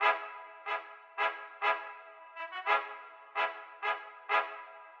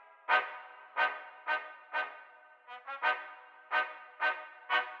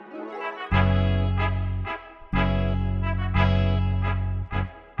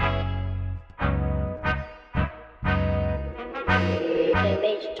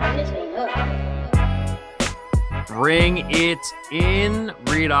Bring it in.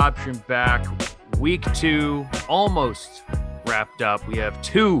 Read option back. Week 2 almost wrapped up. We have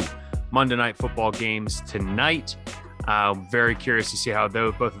 2 Monday Night Football games tonight. Very curious to see how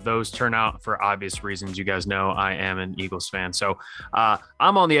both of those turn out for obvious reasons. You guys know I am an Eagles fan. So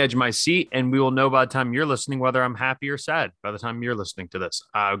I'm on the edge of my seat, and we will know by the time you're listening whether I'm happy or sad by the time you're listening to this.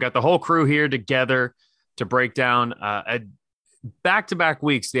 We've got the whole crew here together to break down back-to-back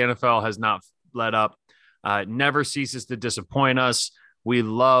weeks. The NFL has not let up. Never ceases to disappoint us. We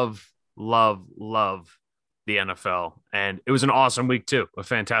love the NFL, and it was an awesome week too, a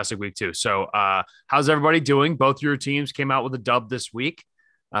fantastic week too. So how's everybody doing? Both your teams came out with a dub this week,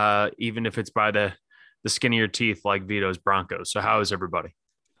 even if it's by the skin of your teeth like Vito's Broncos. So how is everybody?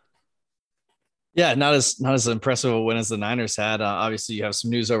 Yeah, not as impressive a win as the Niners had. Obviously you have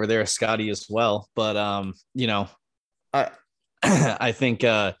some news over there, Scotty, as well, but I think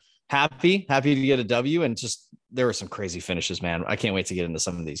happy to get a W, and just there were some crazy finishes, man. I can't wait to get into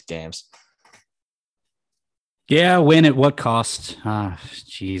some of these games. Yeah, win at what cost?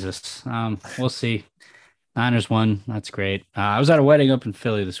 Jesus. We'll see. Niners won. That's great. I was at a wedding up in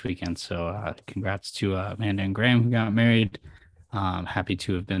Philly this weekend, so congrats to Amanda and Graham, who got married. Happy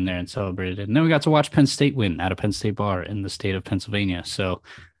to have been there and celebrated. And then we got to watch Penn State win at a Penn State bar in the state of Pennsylvania. So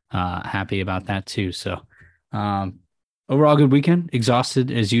happy about that too. So overall good weekend.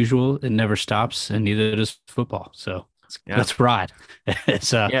 Exhausted as usual. It never stops, and neither does football. So let's ride.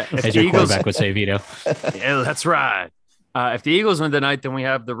 It's as your quarterback would say, Vito. Yeah, that's right. If the Eagles win tonight, then we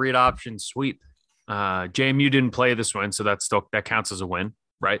have the read option sweep. JMU didn't play this win, so that counts as a win,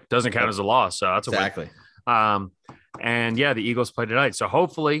 right? Doesn't count as a loss, so that's a win. And yeah, the Eagles play tonight. So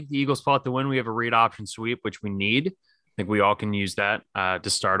hopefully the Eagles pull out the win. We have a read option sweep, which we need. I think we all can use that to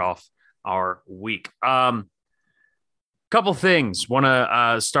start off our week. Couple things. Want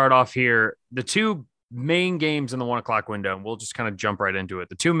to start off here. The 2 main games in the 1 o'clock window, and we'll just kind of jump right into it.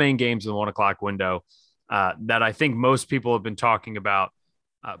 The 2 main games in the 1 o'clock window that I think most people have been talking about,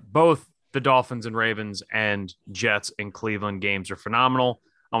 both the Dolphins and Ravens and Jets and Cleveland games are phenomenal.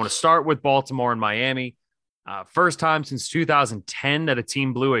 I want to start with Baltimore and Miami. First time since 2010 that a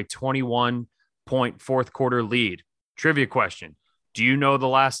team blew a 21-point fourth quarter lead. Trivia question. Do you know the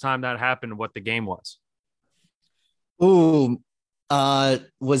last time that happened, what the game was? Ooh,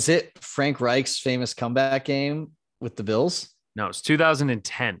 was it Frank Reich's famous comeback game with the Bills? No, it's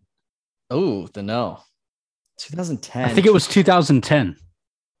 2010. Oh, no. 2010. I think it was 2010.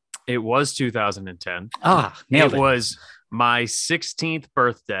 It was 2010. Nailed it. It was my 16th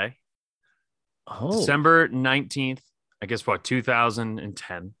birthday. Oh. December 19th, I guess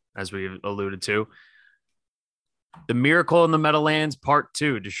 2010, as we alluded to. The Miracle in the Meadowlands, Part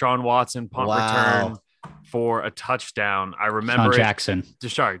 2, Deshaun Watson punt return for a touchdown. I remember Deshaun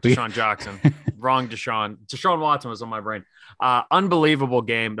Jackson. Wrong Deshaun. Deshaun Watson was on my brain. Unbelievable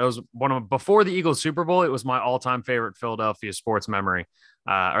game. That was before the Eagles Super Bowl. It was my all-time favorite Philadelphia sports memory,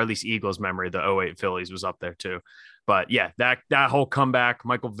 or at least Eagles memory. The 08 Phillies was up there too. But yeah, that whole comeback,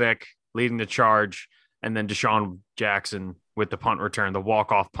 Michael Vick leading the charge, and then Deshaun Jackson with the punt return, the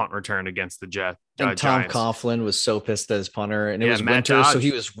walk-off punt return against the Jets. And Tom Coughlin was so pissed at his punter, and it was winter, so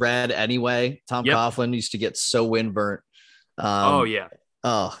he was red anyway. Tom Coughlin used to get so windburnt.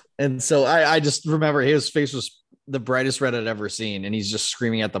 And so I just remember his face was the brightest red I'd ever seen, and he's just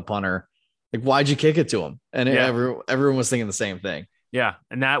screaming at the punter, like, "Why'd you kick it to him?" And everyone was thinking the same thing. Yeah,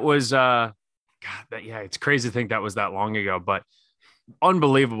 and that was it's crazy to think that was that long ago, but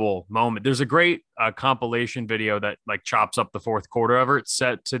unbelievable moment. There's a great compilation video that like chops up the fourth quarter of it,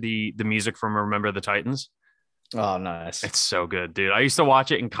 set to the music from Remember the Titans. Oh, nice. It's so good, dude. I used to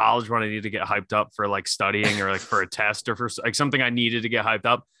watch it in college when I needed to get hyped up for like studying or like for a test or for like something I needed to get hyped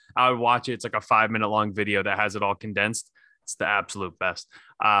up. I would watch it. It's like a 5-minute long video that has it all condensed. It's the absolute best.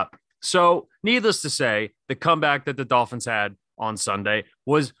 So needless to say, the comeback that the Dolphins had on Sunday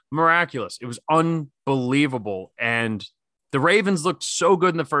was miraculous. It was unbelievable. And the Ravens looked so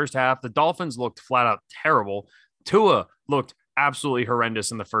good in the first half. The Dolphins looked flat out terrible. Tua looked absolutely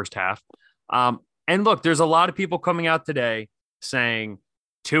horrendous in the first half. And look, there's a lot of people coming out today saying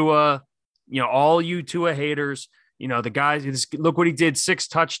Tua, all you Tua haters, the guys, look what he did, 6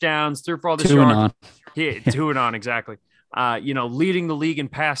 touchdowns, threw for all this yards. Yeah, 2 and on, exactly. Leading the league in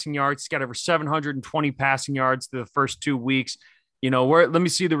passing yards. He's got over 720 passing yards through the first 2 weeks. Let me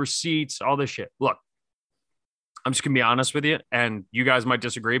see the receipts, all this shit. Look, I'm just going to be honest with you, and you guys might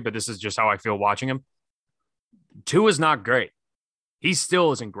disagree, but this is just how I feel watching him. Tua is not great. He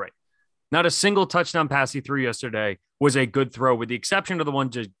still isn't great. Not a single touchdown pass he threw yesterday was a good throw, with the exception of the one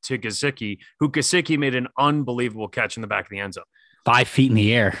to Gesicki, who Gesicki made an unbelievable catch in the back of the end zone. 5 feet in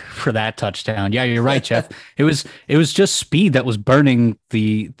the air for that touchdown. Yeah, you're right, Jeff. It was just speed that was burning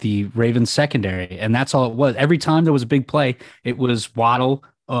the Ravens secondary, and that's all it was. Every time there was a big play, it was Waddle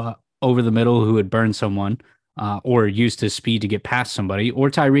over the middle who had burned someone, or used his speed to get past somebody, or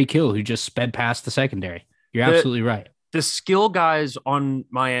Tyreek Hill who just sped past the secondary. You're absolutely right. The skill guys on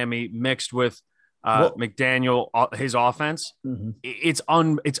Miami mixed with McDaniel, his offense, it's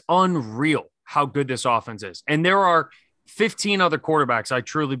unreal how good this offense is. And there are 15 other quarterbacks I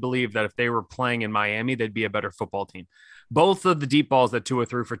truly believe that if they were playing in Miami, they'd be a better football team. Both of the deep balls that Tua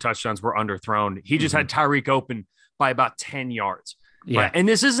threw for touchdowns were underthrown. He just had Tyreek open by about 10 yards. Yeah. Right? And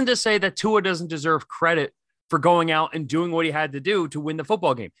this isn't to say that Tua doesn't deserve credit for going out and doing what he had to do to win the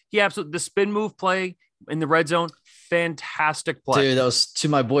football game. He absolutely, the spin move play in the red zone, fantastic play. Dude, that was to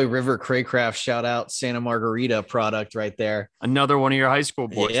my boy River Craycraft. Shout out Santa Margarita product right there. Another one of your high school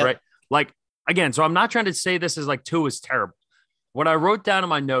boys, right? Like, again, so I'm not trying to say this is like Tua is terrible. What I wrote down in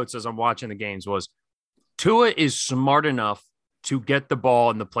my notes as I'm watching the games was Tua is smart enough to get the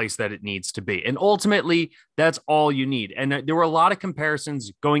ball in the place that it needs to be. And ultimately, that's all you need. And there were a lot of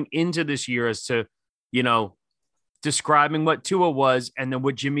comparisons going into this year as to, describing what Tua was and then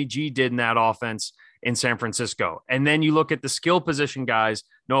what Jimmy G did in that offense in San Francisco. And then you look at the skill position guys,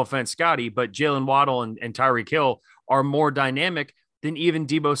 no offense, Scotty, but Jalen Waddle and Tyreek Hill are more dynamic than even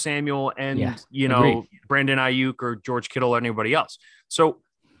Deebo Samuel and, agreed. Brandon Ayuk or George Kittle or anybody else. So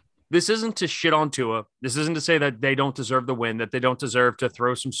this isn't to shit on Tua. This isn't to say that they don't deserve the win, that they don't deserve to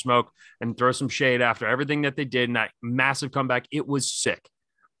throw some smoke and throw some shade after everything that they did in that massive comeback. It was sick.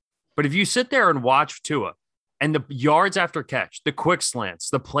 But if you sit there and watch Tua and the yards after catch, the quick slants,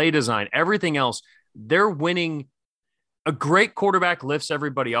 the play design, everything else, they're winning. A great quarterback lifts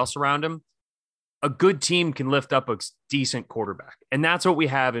everybody else around him. A good team can lift up a decent quarterback. And that's what we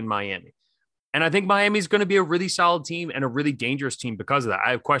have in Miami. And I think Miami's going to be a really solid team and a really dangerous team because of that.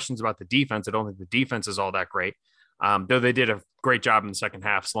 I have questions about the defense. I don't think the defense is all that great, though they did a great job in the second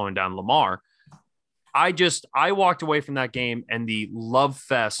half slowing down Lamar. I walked away from that game and the love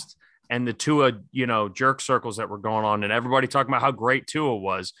fest and the Tua, jerk circles that were going on and everybody talking about how great Tua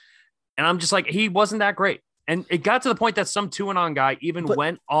was. And I'm just like, he wasn't that great. And it got to the point that some two-and-on guy even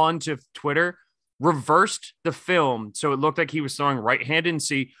went on to Twitter, reversed the film so it looked like he was throwing right-handed and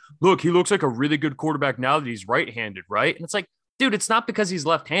see, look, he looks like a really good quarterback now that he's right-handed, right? And it's like, dude, it's not because he's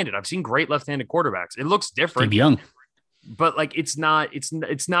left-handed. I've seen great left-handed quarterbacks. It looks different. Steve Young. But like it's not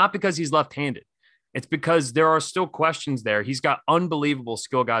because he's left-handed. It's because there are still questions there. He's got unbelievable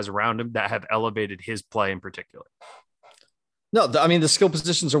skill guys around him that have elevated his play in particular. No, I mean, the skill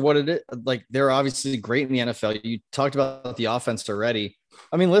positions are what it is. Like, they're obviously great in the NFL. You talked about the offense already.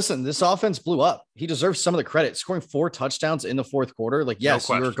 I mean, listen, this offense blew up. He deserves some of the credit. Scoring 4 touchdowns in the fourth quarter. Like, yes,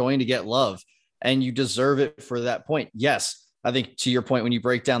 you are going to get love and you deserve it for that point. Yes. I think to your point, when you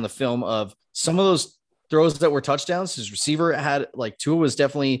break down the film of some of those throws that were touchdowns, his receiver Tua was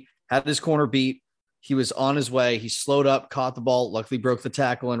definitely had his corner beat. He was on his way. He slowed up, caught the ball, luckily broke the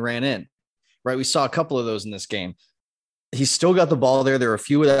tackle and ran in, right? We saw a couple of those in this game. He's still got the ball there. There are a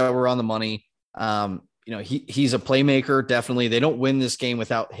few that were on the money. He's a playmaker. Definitely. They don't win this game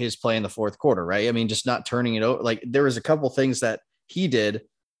without his play in the fourth quarter, right? I mean, just not turning it over. Like, there was a couple things that he did,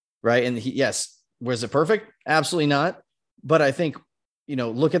 right? And was it perfect? Absolutely not. But I think,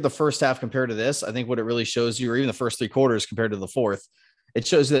 look at the first half compared to this. I think what it really shows you, or even the first 3 quarters compared to the fourth, it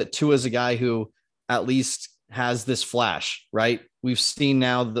shows you that Tua is a guy who at least has this flash, right? We've seen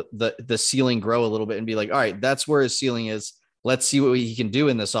now the ceiling grow a little bit and be like, all right, that's where his ceiling is. Let's see what he can do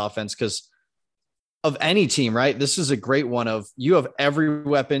in this offense. Because of any team, right? This is a great one of, you have every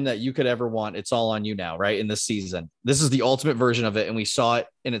weapon that you could ever want. It's all on you now, right? In this season, this is the ultimate version of it. And we saw it,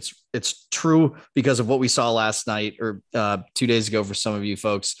 and it's true because of what we saw last night or 2 days ago for some of you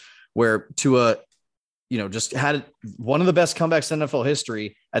folks, where Tua, just had one of the best comebacks in NFL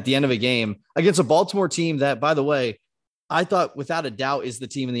history at the end of a game against a Baltimore team that, by the way, I thought without a doubt is the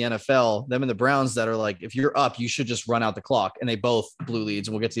team in the NFL, them and the Browns, that are like, if you're up, you should just run out the clock. And they both blew leads,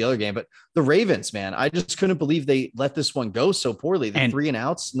 and we'll get to the other game. But the Ravens, man, I just couldn't believe they let this one go so poorly. The 3 and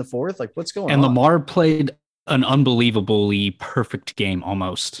outs in the fourth, like, what's going on? And Lamar played an unbelievably perfect game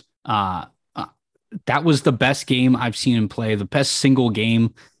almost. That was the best game I've seen him play, the best single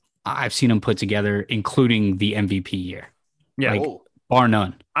game I've seen him put together, including the MVP year. Yeah. Bar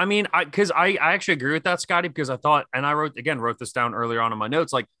none. I mean, because I actually agree with that, Scotty, because I thought, and I wrote this down earlier on in my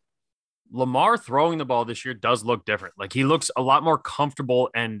notes, like, Lamar throwing the ball this year does look different. Like, he looks a lot more comfortable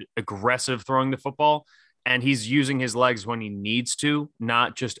and aggressive throwing the football And he's using his legs when he needs to,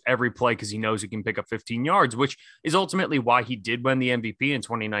 not just every play because he knows he can pick up 15 yards, which is ultimately why he did win the MVP in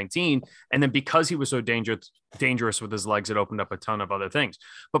 2019. And then because he was so dangerous with his legs, it opened up a ton of other things.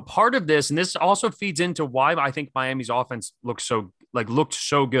 But part of this, and this also feeds into why I think Miami's offense looked so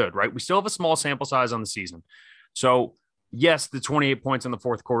good, right? We still have a small sample size on the season. So yes, the 28 points in the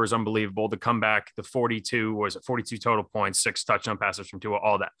fourth quarter is unbelievable. The comeback, the 42 total points, 6 touchdown passes from Tua,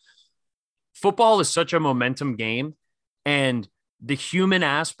 all that. Football is such a momentum game, and the human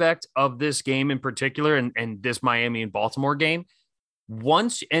aspect of this game in particular, and this Miami and Baltimore game,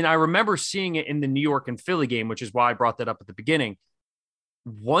 and I remember seeing it in the New York and Philly game, which is why I brought that up at the beginning.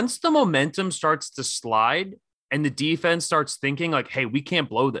 Once the momentum starts to slide and the defense starts thinking like, hey, we can't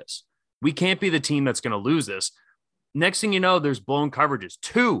blow this. We can't be the team that's going to lose this. Next thing you know, there's blown coverages.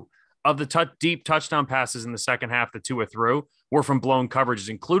 2 of the deep touchdown passes in the second half that Tua threw were from blown coverages,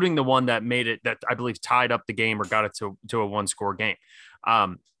 including the one that made it, that I believe tied up the game or got it to a 1-score game.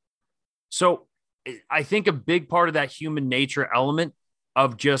 So I think a big part of that human nature element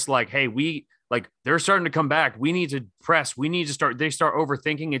of just like, hey, they're starting to come back. We need to press. They start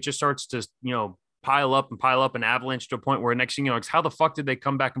overthinking. It just starts to, pile up and avalanche to a point where next thing you know, it's how the fuck did they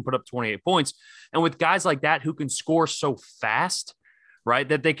come back and put up 28 points? And with guys like that who can score so fast, right,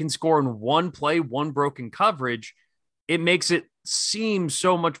 that they can score in one play, one broken coverage, it makes it seem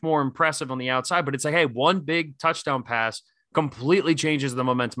so much more impressive on the outside. But it's like, hey, one big touchdown pass completely changes the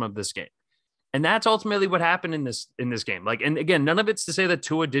momentum of this game. And that's ultimately what happened in this game. And again, none of it's to say that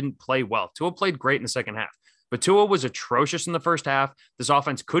Tua didn't play well. Tua played great in the second half, but Tua was atrocious in the first half. This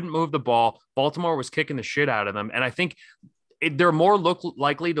offense couldn't move the ball. Baltimore was kicking the shit out of them. And I think they're more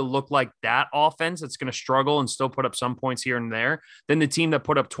likely to look like that offense that's going to struggle and still put up some points here and there than the team that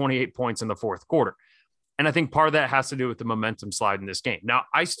put up 28 points in the fourth quarter. And I think part of that has to do with the momentum slide in this game. Now,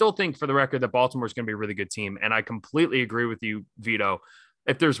 I still think, for the record, that Baltimore is going to be a really good team. And I completely agree with you, Vito.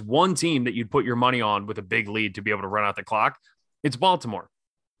 If there's one team that you'd put your money on with a big lead to be able to run out the clock, it's Baltimore.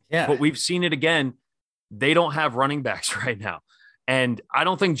 Yeah. But we've seen it again. They don't have running backs right now. And I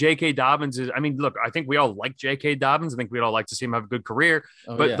don't think J.K. Dobbins is, look, I think we all like J.K. Dobbins. I think we'd all like to see him have a good career.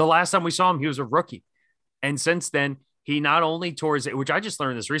 But the last time we saw him, he was a rookie. And since then, he not only tore his, which I just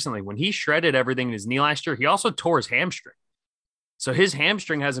learned this recently, when he shredded everything in his knee last year, he also tore his hamstring. So his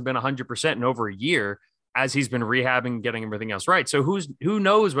hamstring hasn't been 100% in over a year as he's been rehabbing, getting everything else right. So who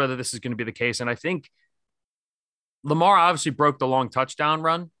knows whether this is going to be the case. And I think Lamar obviously broke the long touchdown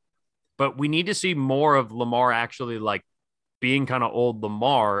run, but we need to see more of Lamar actually being kind of old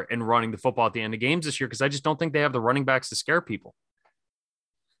Lamar and running the football at the end of games this year, because I just don't think they have the running backs to scare people.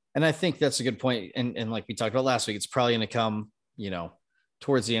 And I think that's a good point. And like we talked about last week, it's probably going to come,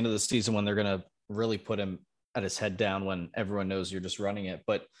 towards the end of the season when they're going to really put him at his head down when everyone knows you're just running it.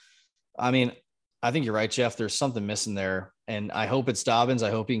 But I think you're right, Jeff. There's something missing there. And I hope it's Dobbins. I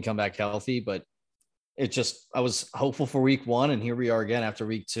hope he can come back healthy, but I was hopeful for week 1, and here we are again after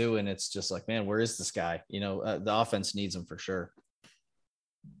week 2. And it's just like, man, where is this guy? The offense needs him for sure.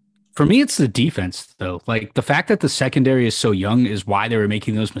 For me, it's the defense, though. Like, the fact that the secondary is so young is why they were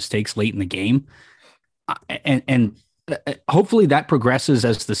making those mistakes late in the game. And hopefully that progresses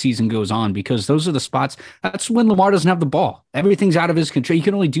as the season goes on, because those are the spots. That's when Lamar doesn't have the ball. Everything's out of his control. You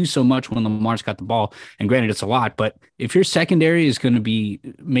can only do so much when Lamar's got the ball. And granted, it's a lot. But if your secondary is going to be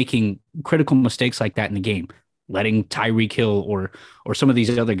making critical mistakes like that in the game, letting Tyreek Hill or some of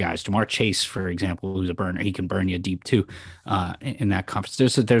these other guys, Jamar Chase, for example, who's a burner, he can burn you deep too in that conference.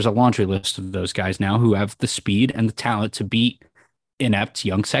 There's a laundry list of those guys now who have the speed and the talent to beat inept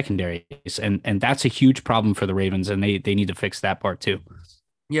young secondaries. And that's a huge problem for the Ravens, and they need to fix that part too.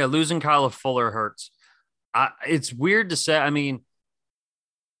 Yeah, losing Kyle Fuller hurts. It's weird to say.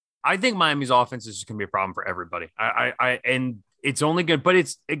 I think Miami's offense is just going to be a problem for everybody. And it's only good, but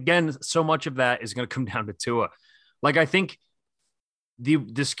it's, again, so much of that is going to come down to Tua. I think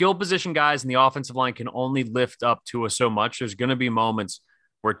the skill position guys in the offensive line can only lift up Tua so much. There's going to be moments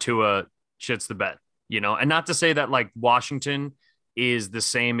where Tua shits the bed, and not to say that Washington is the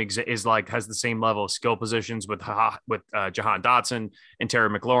same, has the same level of skill positions with Jahan Dotson and Terry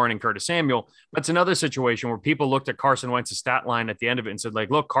McLaurin and Curtis Samuel. That's another situation where people looked at Carson Wentz's stat line at the end of it and said,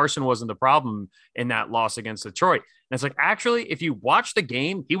 look, Carson wasn't the problem in that loss against Detroit. And it's actually, if you watch the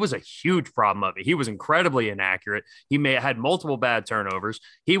game, he was a huge problem of it. He was incredibly inaccurate. He had multiple bad turnovers.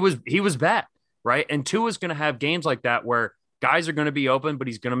 He was bad, right? And Tua's going to have games like that where guys are going to be open, but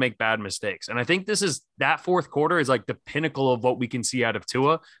he's going to make bad mistakes. And I think that fourth quarter is the pinnacle of what we can see out of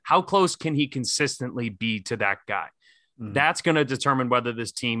Tua. How close can he consistently be to that guy? Mm-hmm. That's going to determine whether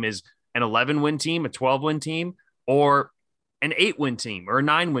this team is an 11-win team, a 12-win team, or an 8-win team or a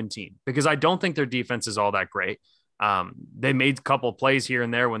 9-win team because I don't think their defense is all that great. They made a couple of plays here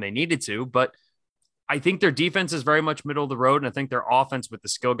and there when they needed to, but I think their defense is very much middle of the road. And I think their offense with the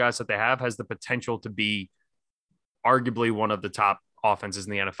skill guys that they have has the potential to be arguably one of the top offenses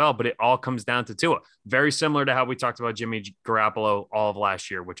in the NFL, but it all comes down to Tua. Very similar to how we talked about Jimmy Garoppolo all of last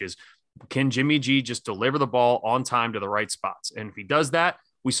year, which is, can Jimmy G just deliver the ball on time to the right spots? And if he does that,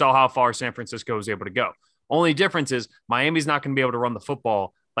 we saw how far San Francisco was able to go. Only difference is Miami's not going to be able to run the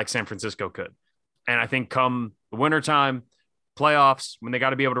football like San Francisco could. And I think come the wintertime, playoffs, when they got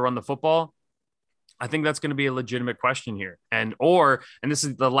to be able to run the football, I think that's going to be a legitimate question here. And this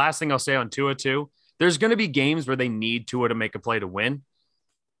is the last thing I'll say on Tua too, there's going to be games where they need Tua to make a play to win.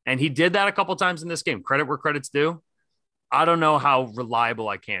 And he did that a couple times in this game. Credit where credit's due. I don't know how reliable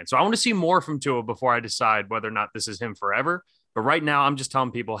I can. So I want to see more from Tua before I decide whether or not this is him forever. But right now, I'm just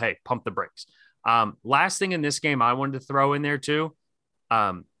telling people, hey, pump the brakes. Last thing in this game I wanted to throw in there too.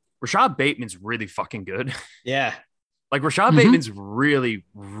 Rashad Bateman's really fucking good. Yeah. Like Rashad Bateman's really,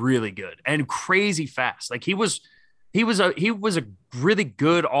 really good and crazy fast. Like he was a really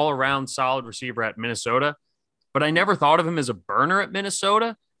good all around solid receiver at Minnesota, but I never thought of him as a burner at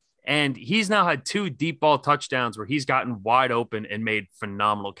Minnesota. And he's now had 2 deep ball touchdowns where he's gotten wide open and made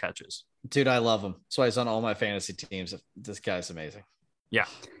phenomenal catches. Dude, I love him. That's why he's on all my fantasy teams. This guy's amazing. Yeah.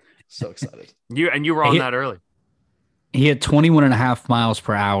 So excited. You were on that early. He had 21.5 miles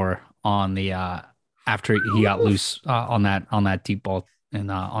per hour on the after he got loose on that deep ball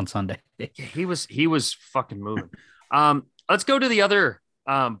and on Sunday. He was fucking moving. Let's go to the other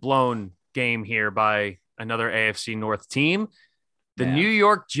blown game here by another AFC North team. The New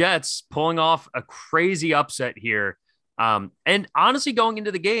York Jets pulling off a crazy upset here. And honestly, going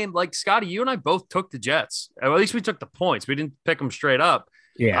into the game, like Scotty, you and I both took the Jets. Or at least we took the points. We didn't pick them straight up.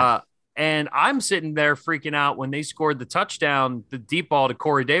 Yeah. And I'm sitting there freaking out when they scored the touchdown, the deep ball to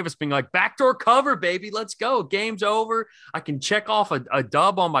Corey Davis, being like, backdoor cover, baby. Let's go. Game's over. I can check off a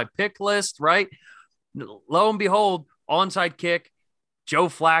dub on my pick list, right? Lo and behold, onside kick, Joe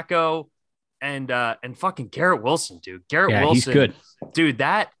Flacco, and fucking Garrett Wilson, dude. Wilson, he's good. Dude,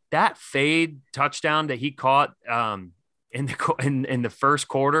 that fade touchdown that he caught in the first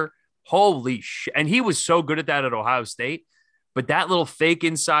quarter, holy shit. And he was so good at that at Ohio State. But that little fake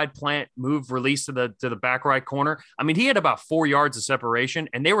inside plant move release to the back right corner, I mean, he had about 4 yards of separation,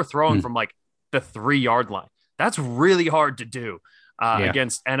 and they were throwing from like the 3-yard line. That's really hard to do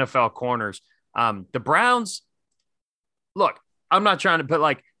against NFL corners. The Browns, look, I'm not trying to put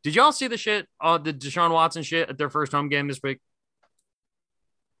like, did y'all see the shit on the Deshaun Watson shit at their first home game this week?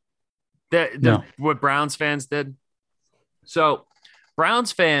 No. What Browns fans did. So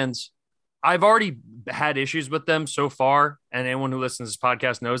Browns fans, I've already had issues with them so far, and anyone who listens to this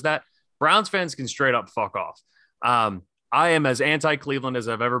podcast knows that. Browns fans can straight up fuck off. I am as anti-Cleveland as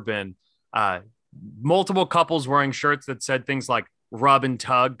I've ever been. Multiple couples wearing shirts that said things like rub and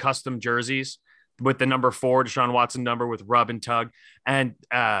tug, custom jerseys with the number 4 Deshaun Watson number with rub and tug. And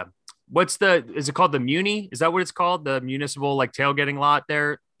is it called the Muni? Is that what it's called? The municipal like tailgating lot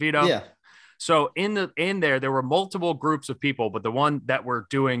there, Vito? Yeah. So in there were multiple groups of people, but the one that were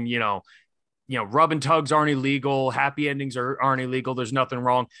doing, rub and tugs aren't illegal. Happy endings aren't illegal. There's nothing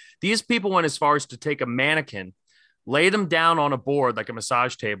wrong. These people went as far as to take a mannequin, lay them down on a board, like a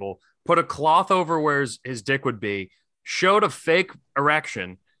massage table, put a cloth over where his dick would be, showed a fake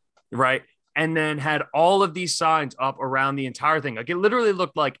erection, right? And then had all of these signs up around the entire thing. Like it literally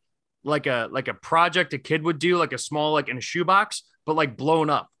looked like a project a kid would do, like a small, like in a shoebox, but like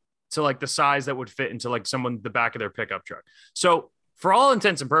blown up to like the size that would fit into like the back of their pickup truck. So for all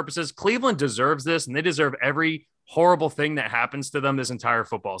intents and purposes, Cleveland deserves this, and they deserve every horrible thing that happens to them this entire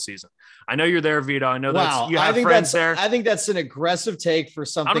football season. I know you're there, Vito. I know you have friends there. I think that's an aggressive take for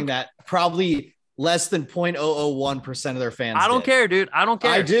something that probably less than 0.001% of their fans. I don't care, dude. I don't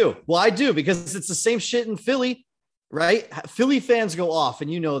care. I do. Well, I do, because it's the same shit in Philly, right? Philly fans go off,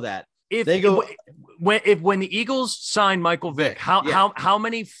 and you know that. When the Eagles signed Michael Vick, how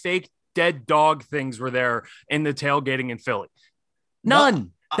many fake dead dog things were there in the tailgating in Philly?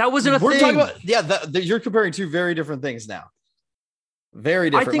 None. That wasn't a thing. Talking about, you're comparing 2 very different things now.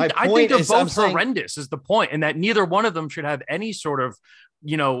 Very different. I think they're both horrendous is the point, and that neither one of them should have any sort of,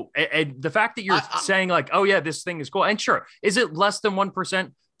 the fact that you're saying like, oh yeah, this thing is cool. And sure, is it less than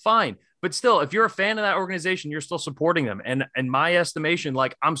 1%? Fine. But still, if you're a fan of that organization, you're still supporting them. And in my estimation,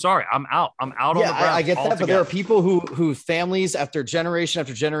 like, I'm sorry, I'm out. I'm out on the ground. I get that, but there are people who families after generation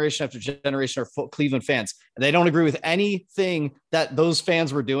after generation after generation are Cleveland fans, and they don't agree with anything that those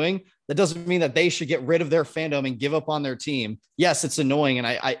fans were doing. That doesn't mean that they should get rid of their fandom and give up on their team. Yes, it's annoying, and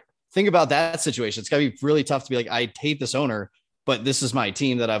I think about that situation. It's got to be really tough to be like, I hate this owner, but this is my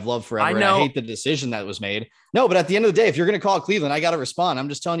team that I've loved forever. I And know. I hate the decision that was made. No, but at the end of the day, if you're going to call Cleveland, I got to respond. I'm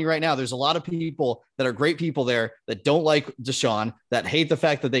just telling you right now, there's a lot of people that are great people there that don't like Deshaun, that hate the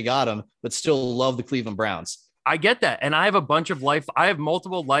fact that they got him, but still love the Cleveland Browns. I get that. And I have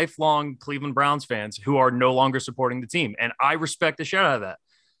multiple lifelong Cleveland Browns fans who are no longer supporting the team. And I respect the shit out of that.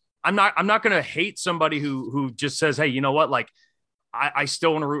 I'm not going to hate somebody who just says, hey, you know what? Like, I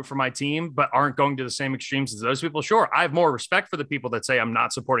still want to root for my team, but aren't going to the same extremes as those people. Sure. I have more respect for the people that say I'm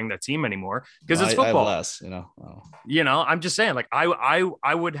not supporting that team anymore because it's football. I have less, you know. Oh. You know, I'm just saying, like,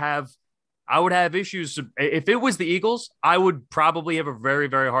 I would have issues. If it was the Eagles, I would probably have a very,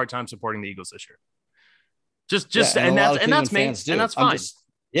 very hard time supporting the Eagles this year. Just yeah, and that's me, and that's fine.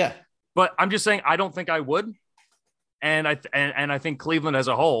 Yeah. But I'm just saying, I don't think I would. And I think Cleveland as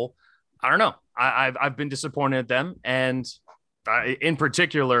a whole, I don't know. I've been disappointed at them. And in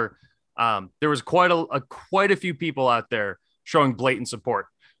particular, there was quite a few people out there showing blatant support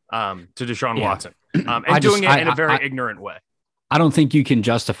to Deshaun Watson and doing it in a very ignorant way. I don't think you can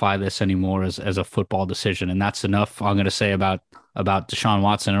justify this anymore as a football decision. And that's enough I'm going to say about Deshaun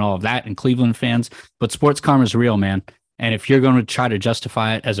Watson and all of that and Cleveland fans. But sports karma is real, man. And if you're going to try to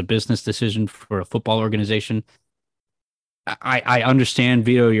justify it as a business decision for a football organization, I understand,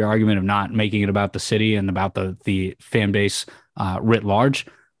 Vito, your argument of not making it about the city and about the fan base writ large,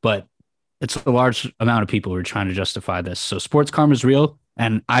 but it's a large amount of people who are trying to justify this. So sports karma is real.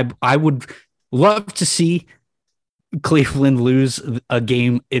 And I would love to see Cleveland lose a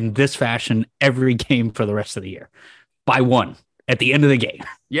game in this fashion every game for the rest of the year by one at the end of the game.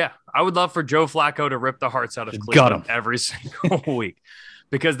 Yeah, I would love for Joe Flacco to rip the hearts out of Cleveland every single week,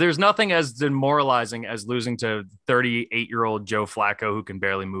 because there's nothing as demoralizing as losing to 38-year-old Joe Flacco who can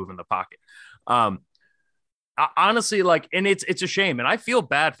barely move in the pocket. Honestly, like, and it's a shame, and I feel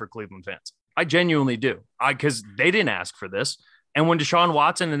bad for Cleveland fans. I genuinely do, because they didn't ask for this. And when Deshaun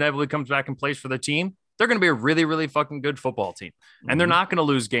Watson inevitably comes back and plays for the team, they're going to be a really, really fucking good football team. And they're not going to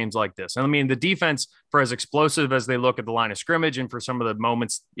lose games like this. And I mean, the defense, for as explosive as they look at the line of scrimmage and for some of the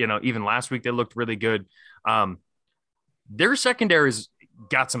moments, you know, even last week, they looked really good. Their secondary's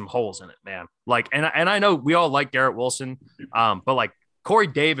got some holes in it, man. Like, and I know we all like Garrett Wilson, but like Corey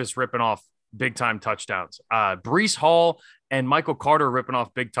Davis ripping off big time touchdowns, Breece Hall and Michael Carter ripping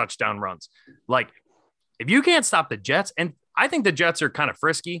off big touchdown runs. Like, if you can't stop the Jets, and I think the Jets are kind of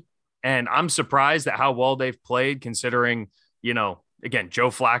frisky, and I'm surprised at how well they've played, considering, you know, again, Joe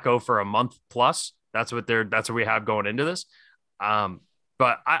Flacco for a month plus. That's what we have going into this.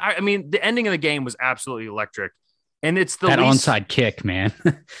 But I mean, the ending of the game was absolutely electric, and it's that onside kick, man.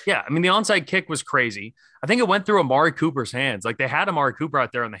 Yeah, I mean, the onside kick was crazy. I think it went through Amari Cooper's hands. Like, they had Amari Cooper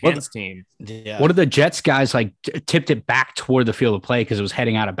out there on the hands team. Yeah. What are the Jets guys like? Tipped it back toward the field of play because it was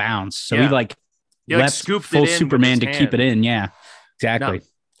heading out of bounds. So he left scooped full it in Superman to keep it in. Yeah, exactly. No.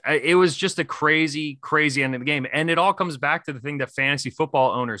 It was just a crazy, crazy end of the game. And it all comes back to the thing that fantasy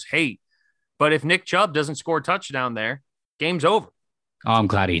football owners hate. But if Nick Chubb doesn't score a touchdown there, game's over. Oh, I'm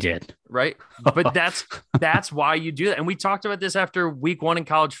glad he did. Right. But that's why you do that. And we talked about this after week 1 in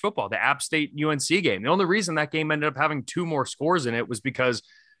college football, the App State UNC game. The only reason that game ended up having 2 more scores in it was because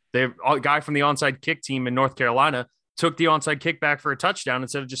the guy from the onside kick team in North Carolina took the onside kick back for a touchdown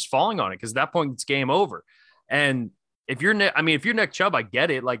instead of just falling on it. Because at that point, it's game over. And if you're Nick Chubb, I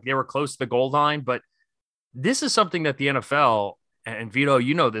get it. Like, they were close to the goal line, but this is something that the NFL, and Vito,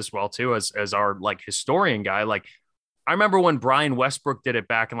 you know this well too, as our like historian guy. Like, I remember when Brian Westbrook did it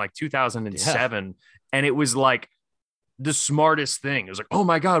back in like 2007, and it was like the smartest thing. It was like, oh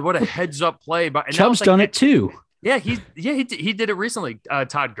my God, what a heads up play. But Chubb's done it too. Yeah, he did it recently.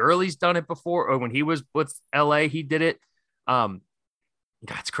 Todd Gurley's done it before, or when he was with LA, he did it. God,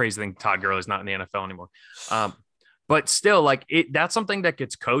 it's crazy to think Todd Gurley's not in the NFL anymore. But still, like, that's something that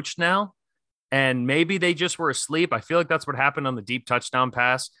gets coached now. And maybe they just were asleep. I feel like that's what happened on the deep touchdown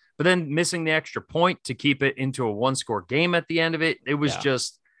pass. But then missing the extra point to keep it into a 1-score game at the end of it. It was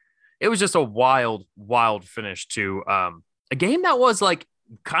just a wild, wild finish to a game that was like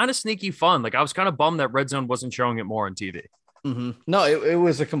kind of sneaky fun. Like, I was kind of bummed that Red Zone wasn't showing it more on TV. Mm-hmm. No, it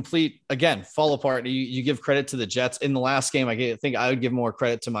was a complete, again, fall apart. You give credit to the Jets in the last game. I think I would give more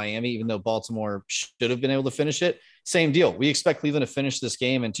credit to Miami, even though Baltimore should have been able to finish it. Same deal. We expect Cleveland to finish this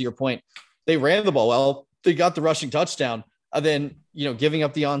game. And to your point, they ran the ball well. They got the rushing touchdown. And then, you know, giving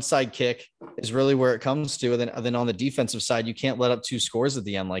up the onside kick is really where it comes to. And then on the defensive side, you can't let up 2 scores at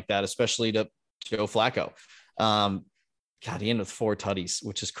the end like that, especially to Joe Flacco. God, he ended with 4 tutties,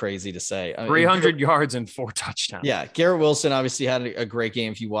 which is crazy to say. 300 yards and 4 touchdowns. Yeah. Garrett Wilson obviously had a great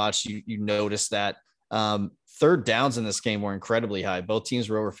game. If you watch, you notice that third downs in this game were incredibly high. Both teams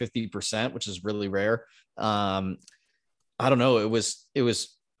were over 50%, which is really rare. I don't know. It was,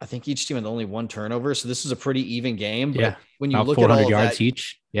 I think each team had only one turnover. So this is a pretty even game. But when you about look at 400 all of yards that,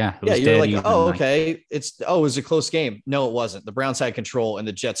 each. Yeah. It yeah, was you're dead like, even. oh, okay. It was a close game. No, it wasn't. The Browns had control and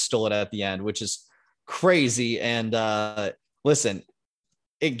the Jets stole it at the end, which is crazy. And listen,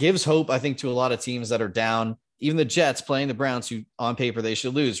 it gives hope, I think, to a lot of teams that are down. Even the Jets playing the Browns, who on paper they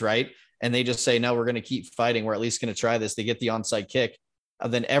should lose, right? And they just say, no, we're going to keep fighting. We're at least going to try this. They get the onside kick.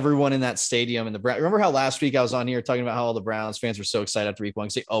 And then everyone in that stadium and the Browns. Remember how last week I was on here talking about how all the Browns fans were so excited after week one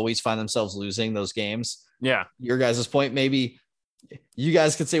because they always find themselves losing those games. Yeah. Your guys' point, maybe you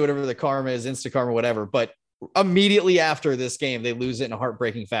guys could say whatever the karma is, insta karma, whatever. But immediately after this game, they lose it in a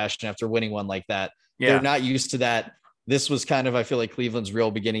heartbreaking fashion after winning one like that. Yeah. They're not used to that. This was kind of, I feel like, Cleveland's real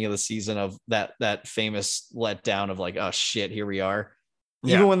beginning of the season of that famous letdown of like, oh shit, here we are.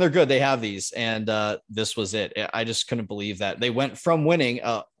 Yeah. Even when they're good, they have these. And this was it. I just couldn't believe that they went from winning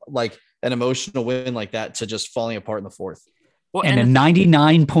like an emotional win like that to just falling apart in the fourth. Well, and a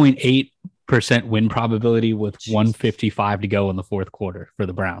 99.8% win probability with 155 to go in the fourth quarter for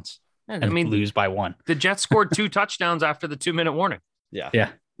the Browns. I mean, lose by one. The Jets scored 2 touchdowns after the 2-minute warning. Yeah.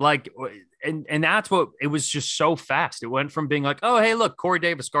 Like, and that's what it was, just so fast. It went from being like, oh, hey, look, Corey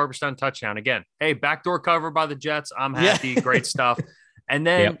Davis, garbage time touchdown again. Hey, backdoor cover by the Jets. I'm happy. Yeah. Great stuff. And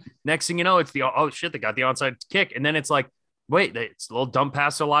then next thing you know, it's oh shit, they got the onside kick. And then it's like, wait, it's a little dump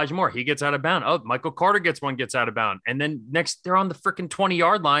pass to Elijah Moore. He gets out of bounds. Oh, Michael Carter gets out of bounds. And then next they're on the freaking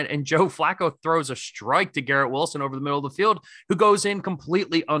 20-yard line and Joe Flacco throws a strike to Garrett Wilson over the middle of the field, who goes in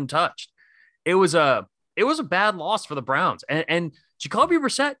completely untouched. It was a bad loss for the Browns. And Jacoby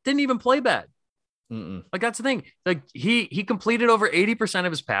Brissett didn't even play bad. Like, that's the thing. Like, he completed over 80%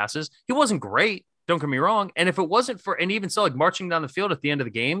 of his passes. He wasn't great. Don't get me wrong. And if it wasn't for, and even so, like marching down the field at the end of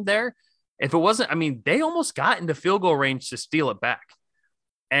the game there, if it wasn't, I mean, they almost got into field goal range to steal it back.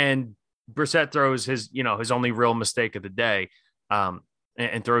 And Brissett throws his only real mistake of the day,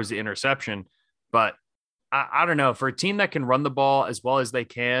 and throws the interception. But I don't know, for a team that can run the ball as well as they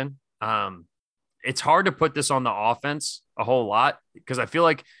can, it's hard to put this on the offense a whole lot, because I feel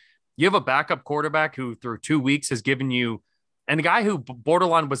like you have a backup quarterback who through 2 weeks has given you, and a guy who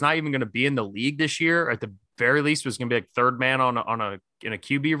borderline was not even going to be in the league this year, at the very least was going to be like third man in a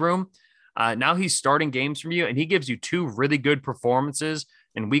QB room. Now he's starting games from you, and he gives you 2 really good performances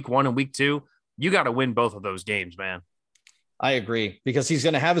in week 1 and week 2. You got to win both of those games, man. I agree, because he's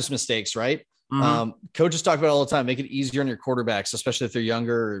going to have his mistakes, right? Mm-hmm. Coaches talk about it all the time. Make it easier on your quarterbacks, especially if they're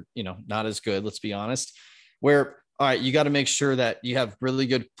younger, or, not as good. Let's be honest. Where, all right, you got to make sure that you have really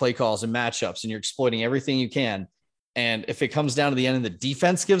good play calls and matchups, and you're exploiting everything you can. And if it comes down to the end and the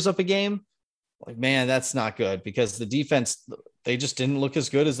defense gives up a game, like, man, that's not good, because the defense, they just didn't look as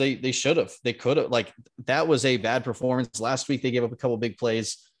good as they should have. They could have. Like, that was a bad performance. Last week, they gave up a couple of big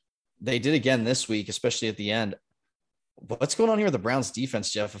plays. They did again this week, especially at the end. What's going on here with the Browns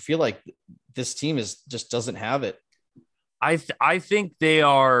defense, Jeff? I feel like this team just doesn't have it. I think they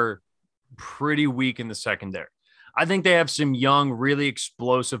are pretty weak in the secondary. I think they have some young, really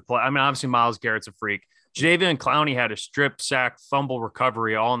explosive play. I mean, obviously Myles Garrett's a freak. Jadeveon Clowney had a strip, sack, fumble,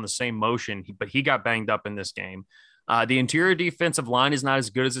 recovery all in the same motion, but he got banged up in this game. The interior defensive line is not as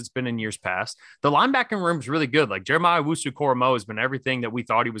good as it's been in years past. The linebacking room is really good. Like, Jeremiah Owusu-Koramoah has been everything that we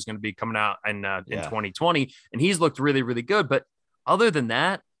thought he was going to be coming out in 2020, and he's looked really, really good. But other than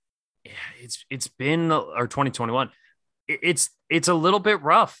that, it's been, or 2021. It's a little bit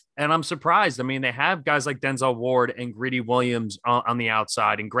rough, and I'm surprised. I mean, they have guys like Denzel Ward and Greedy Williams on the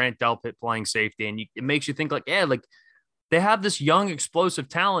outside, and Grant Delpit playing safety, and it makes you think like, like they have this young, explosive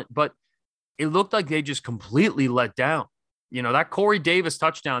talent, but it looked like they just completely let down. That Corey Davis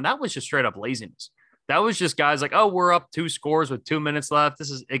touchdown, that was just straight up laziness. That was just guys like, oh, we're up 2 scores with 2 minutes left.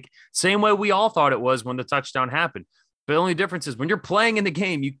 This is same way we all thought it was when the touchdown happened. But the only difference is when you're playing in the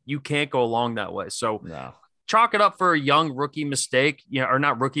game, you can't go along that way. So chalk it up for a young rookie mistake, or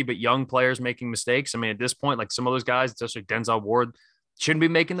not rookie, but young players making mistakes. I mean, at this point, like some of those guys, especially Denzel Ward, shouldn't be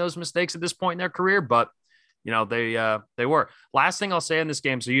making those mistakes at this point in their career, but they were. Last thing I'll say in this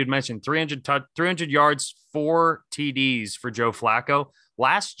game. So you'd mentioned 300 yards, 4 TDs for Joe Flacco.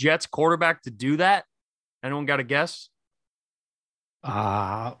 Last Jets quarterback to do that. Anyone got a guess?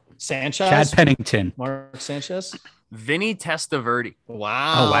 Sanchez, Chad Pennington, Mark Sanchez, Vinny Testaverde.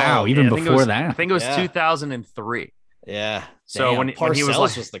 Wow. Oh, wow. Even before that. I think it was 2003. Yeah. So when he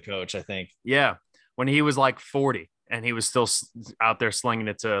was the coach, I think. Yeah. When he was like 40 and he was still out there slinging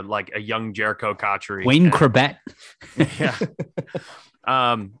it to like a young Jericho Cotchery. Wayne Corbett. Yeah.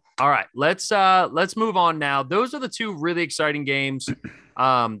 All right. Let's move on now. Those are the 2 really exciting games.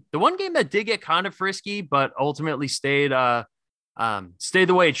 The one game that did get kind of frisky, but ultimately stayed the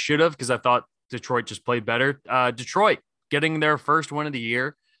way it should have, because I thought Detroit just played better. Detroit getting their first win of the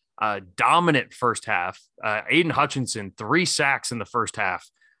year. Dominant first half. Aiden Hutchinson, 3 sacks in the first half.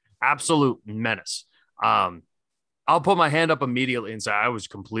 Absolute menace. I'll put my hand up immediately and say I was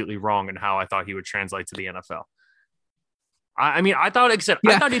completely wrong in how I thought he would translate to the NFL. I mean, I thought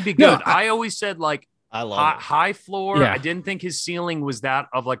he'd be good. I always said like I love high floor. Yeah. I didn't think his ceiling was that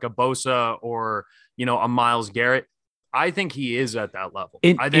of like a Bosa or, a Myles Garrett. I think he is at that level.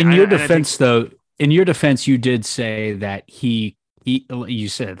 In your defense, you did say that you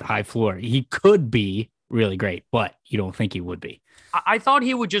said high floor. He could be really great, but you don't think he would be. I thought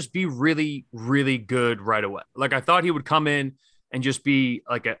he would just be really, really good right away. Like I thought he would come in and just be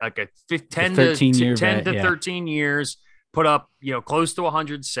like a 10 to 13 years, put up, close to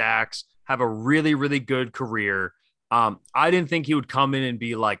 100 sacks, have a really, really good career. I didn't think he would come in and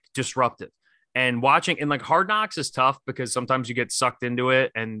be like disruptive. And watching and like Hard Knocks is tough because sometimes you get sucked into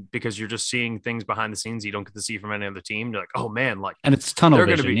it, and because you're just seeing things behind the scenes you don't get to see from any other team. You're like, oh man, like, and it's tunnel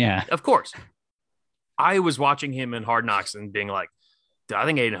vision. Yeah, of course. I was watching him in Hard Knocks and being like, I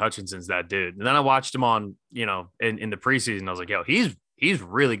think Aiden Hutchinson's that dude. And then I watched him on, in the preseason. I was like, yo, he's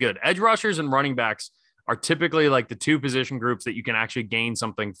really good. Edge rushers and running backs are typically like the 2 position groups that you can actually gain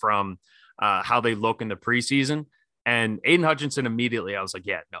something from how they look in the preseason. And Aiden Hutchinson, immediately, I was like,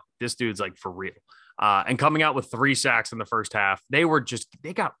 yeah, no, this dude's like for real. And coming out with 3 sacks in the first half, they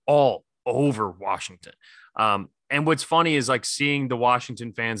got all over Washington. And what's funny is like seeing the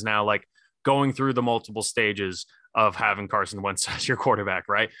Washington fans now, like going through the multiple stages of having Carson Wentz as your quarterback,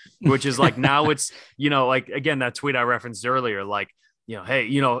 right? Which is like, now it's, like, again, that tweet I referenced earlier, like,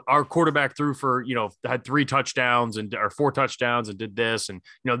 hey, our quarterback threw for, had 3 touchdowns or 4 touchdowns and did this. And,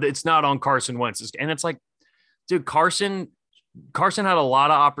 it's not on Carson Wentz. And it's like, dude, Carson had a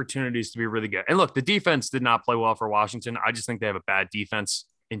lot of opportunities to be really good. And look, the defense did not play well for Washington. I just think they have a bad defense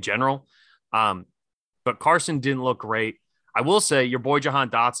in general. But Carson didn't look great. I will say your boy Jahan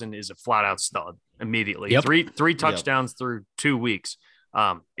Dotson is a flat out stud immediately. Yep. Three touchdowns through 2 weeks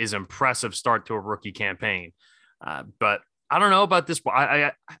is impressive start to a rookie campaign. But I don't know about this.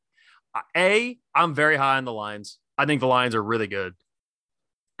 I'm very high on the Lions. I think the Lions are really good.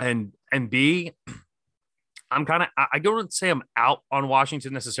 And B, I don't say I'm out on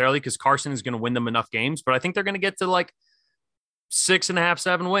Washington necessarily because Carson is going to win them enough games, but I think they're going to get to like 6.5,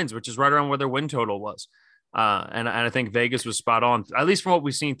 7 wins, which is right around where their win total was. And I think Vegas was spot on, at least from what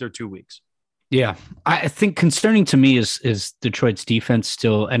we've seen through 2 weeks. Yeah. I think concerning to me is Detroit's defense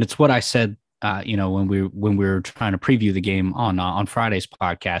still. And it's what I said, when we were trying to preview the game on Friday's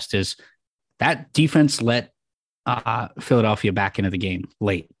podcast, is that defense let Philadelphia back into the game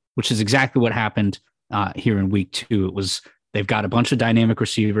late, which is exactly what happened here in week 2. They've got a bunch of dynamic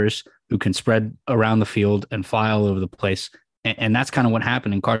receivers who can spread around the field and fly all over the place. And that's kind of what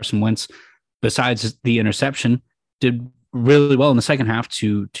happened. And Carson Wentz, besides the interception, did really well in the second half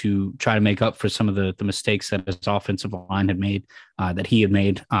to try to make up for some of the mistakes that his offensive line had made, that he had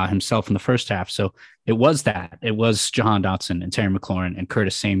made himself in the first half. So it was Jahan Dotson and Terry McLaurin and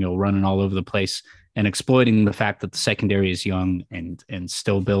Curtis Samuel running all over the place and exploiting the fact that the secondary is young and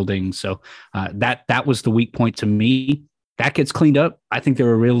still building. So that was the weak point to me. That gets cleaned up. I think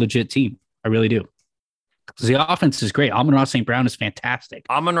they're a real legit team. I really do. Because the offense is great. Amon-Ra St. Brown is fantastic.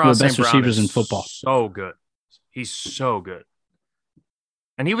 Amon-Ra St. Brown receivers in football. So good. He's so good.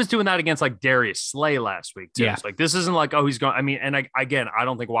 And he was doing that against like Darius Slay last week too. Yeah. So, like, this isn't like, he's going. I mean, and I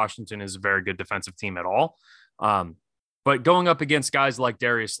don't think Washington is a very good defensive team at all. But going up against guys like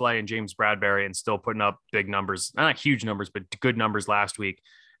Darius Slay and James Bradbury and still putting up big numbers, not huge numbers, but good numbers last week.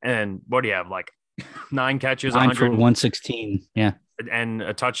 And what do you have? Like 9 catches, 9 for 116. Yeah. And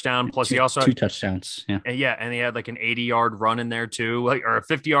a touchdown. Plus, he also had 2 touchdowns. Yeah. And he had like an 80-yard run in there too, or a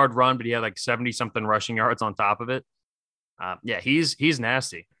 50-yard run, but he had like 70-something rushing yards on top of it. He's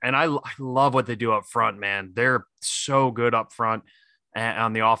nasty. And I love what they do up front, man. They're so good up front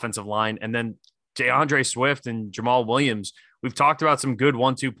on the offensive line. And then DeAndre Swift and Jamal Williams, we've talked about some good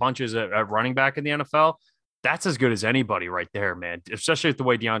 1-2 punches at running back in the NFL. That's as good as anybody right there, man, especially with the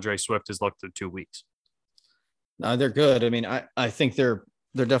way DeAndre Swift has looked through 2 weeks. No, they're good. I mean, I think they're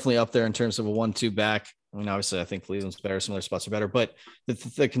definitely up there in terms of a 1-2 back. I mean, obviously, I think Cleveland's better. Some other spots are better. But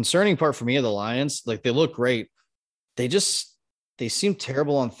the concerning part for me of the Lions, like, they look great. They seem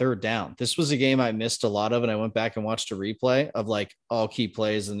terrible on third down. This was a game I missed a lot of, and I went back and watched a replay of like all key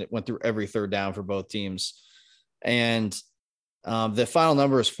plays, and it went through every third down for both teams. And the final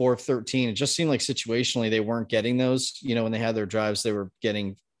number is 4 of 13. It just seemed like situationally they weren't getting those. When they had their drives, they were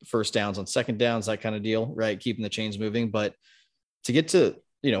getting first downs on second downs, that kind of deal, right? Keeping the chains moving. But to get to,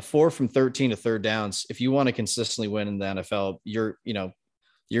 4 from 13 to third downs, if you want to consistently win in the NFL, you're going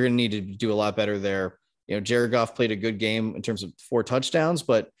to need to do a lot better there. Jared Goff played a good game in terms of 4 touchdowns,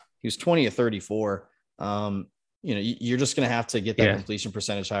 but he was 20 of 34. You're just going to have to get that completion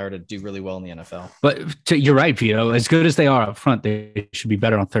percentage higher to do really well in the NFL. But you're right, Vito. As good as they are up front, they should be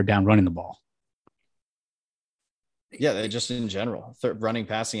better on third down running the ball. Yeah, they just in general, running,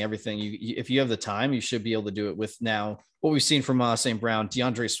 passing, everything. If you have the time, you should be able to do it with now what we've seen from St. Brown.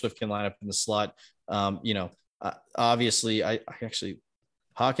 DeAndre Swift can line up in the slot. Obviously, I actually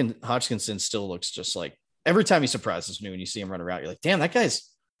Hodgkinson still looks just like every time he surprises me when you see him run around. You're like, damn, that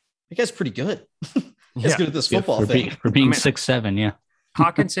guy's pretty good. He's good at this football thing. For being 6'7", yeah.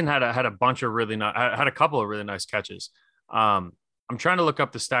 Hawkinson had a bunch of had a couple of really nice catches. I'm trying to look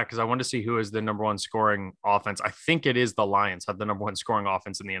up the stat because I want to see who is the number one scoring offense. I think it is the Lions have the number one scoring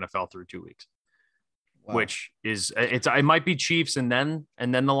offense in the NFL through 2 weeks, which is it might be Chiefs and then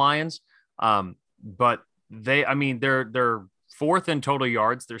the Lions. But they're fourth in total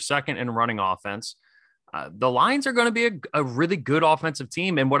yards. They're second in running offense. The Lions are going to be a really good offensive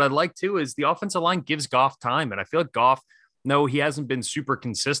team. And what I'd like too is the offensive line gives Goff time. And I feel like Goff, no, he hasn't been super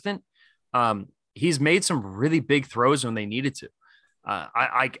consistent. He's made some really big throws when they needed to.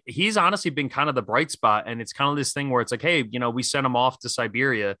 He's honestly been kind of the bright spot. And it's kind of this thing where it's like, hey, we sent him off to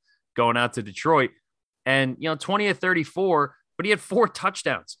Siberia going out to Detroit and, 20 of 34, but he had 4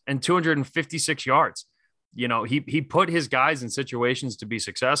 touchdowns and 256 yards. He put his guys in situations to be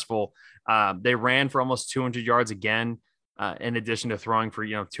successful. They ran for almost 200 yards again, in addition to throwing for,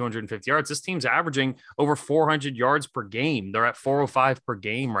 250 yards. This team's averaging over 400 yards per game. They're at 405 per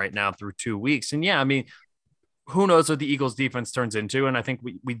game right now through 2 weeks. And who knows what the Eagles defense turns into. And I think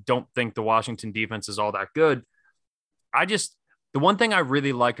we don't think the Washington defense is all that good. The one thing I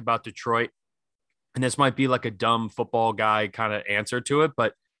really like about Detroit, and this might be like a dumb football guy kind of answer to it,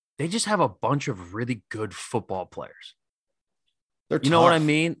 but they just have a bunch of really good football players. They're tough. You know what I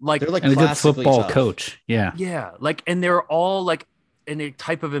mean? Like, they're like a good football coach. Yeah. Yeah. And they're all like in a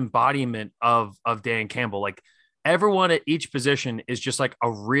type of embodiment of Dan Campbell. Like everyone at each position is just like a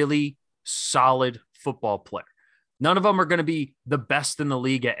really solid football player. None of them are going to be the best in the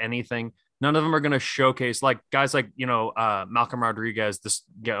league at anything. None of them are going to showcase like guys like, Malcolm Rodriguez,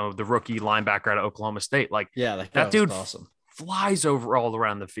 the rookie linebacker out of Oklahoma State. Like, that dude awesome. Flies over all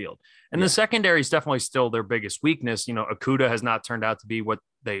around the field. And the secondary is definitely still their biggest weakness. Okudah has not turned out to be what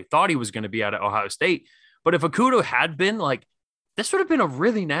they thought he was going to be out of Ohio State. But if Okudah had been like, this would have been a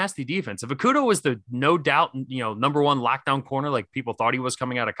really nasty defense. If Okudah was the no doubt, number one lockdown corner, like people thought he was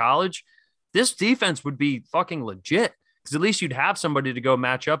coming out of college, this defense would be fucking legit. Because at least you'd have somebody to go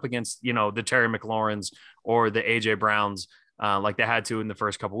match up against, the Terry McLaurins or the AJ Browns, like they had to in the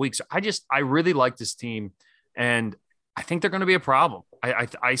first couple of weeks. I really like this team, and I think they're going to be a problem.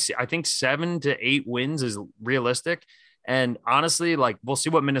 I think 7 to 8 wins is realistic, and honestly, like we'll see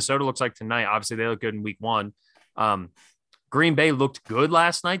what Minnesota looks like tonight. Obviously, they look good in week 1. Green Bay looked good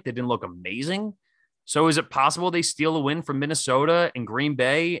last night. They didn't look amazing. So is it possible they steal a win from Minnesota and Green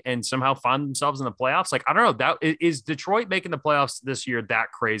Bay and somehow find themselves in the playoffs? Like, I don't know. Is Detroit making the playoffs this year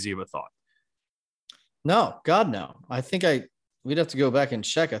that crazy of a thought? No, God, no. I think we'd have to go back and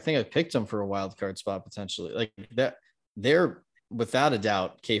check. I think I picked them for a wild card spot potentially. Like that, they're without a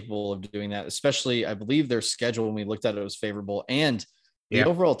doubt capable of doing that, especially I believe their schedule when we looked at it was favorable. And the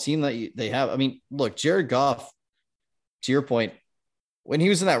overall team that they have, I mean, look, Jared Goff, to your point, when he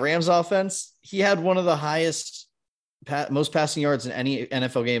was in that Rams offense, he had one of the highest, most passing yards in any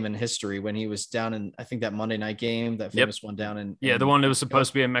NFL game in history when he was down in, I think that Monday night game, that famous one down in. Yeah. The one that was supposed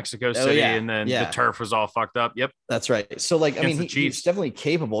to be in Mexico City and then the turf was all fucked up. Yep. That's right. So like, I mean, he's definitely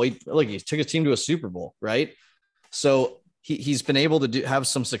capable. He took his team to a Super Bowl, right? So he's been able to have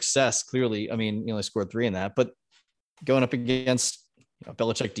some success. Clearly. I mean, he only scored 3 in that, but going up against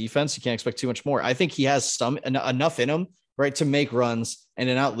Belichick defense, you can't expect too much more. I think he has enough in him, right, to make runs and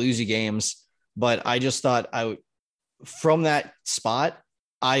to not lose you games. But I just thought from that spot,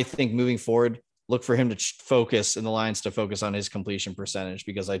 I think moving forward, look for him to focus and the Lions to focus on his completion percentage,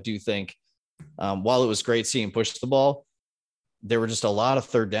 because I do think while it was great seeing push the ball, there were just a lot of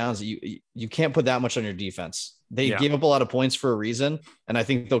third downs that you can't put that much on your defense. They gave up a lot of points for a reason. And I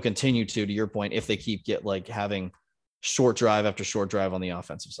think they'll continue to your point, if they keep having short drive after short drive on the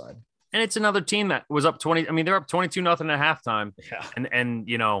offensive side. And it's another team that was up 20. I mean, they're up 22-0 at halftime. Yeah. And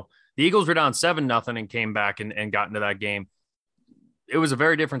the Eagles were down 7-0 and came back and got into that game. It was a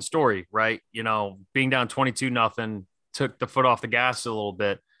very different story, right? Being down 22-0 took the foot off the gas a little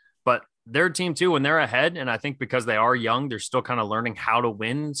bit, but their team too, when they're ahead. And I think because they are young, they're still kind of learning how to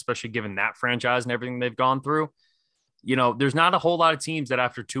win, especially given that franchise and everything they've gone through. There's not a whole lot of teams that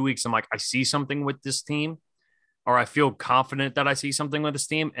after 2 weeks, I'm like, I see something with this team. or I feel confident that I see something with this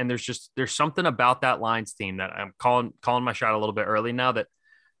team. And there's something about that Lions team that I'm calling my shot a little bit early now that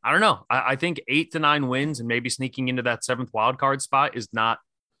I don't know. I think 8 to 9 wins and maybe sneaking into that 7th wild card spot is not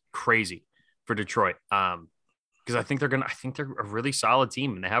crazy for Detroit. Because I think they're a really solid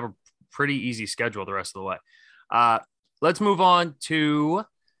team and they have a pretty easy schedule the rest of the way. Let's move on to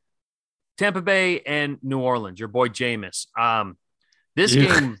Tampa Bay and New Orleans. Your boy Jameis.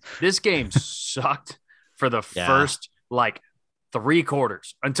 This game sucked for the first like 3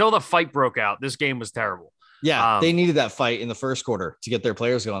 quarters until the fight broke out. This game was terrible. Yeah, they needed that fight in the first quarter to get their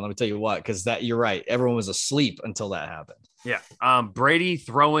players going. Let me tell you what, because you're right. Everyone was asleep until that happened. Yeah. Brady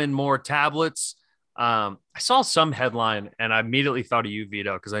throwing more tablets. I saw some headline and I immediately thought of you,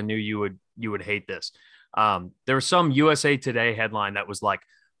 Vito, because I knew you would hate this. There was some USA Today headline that was like,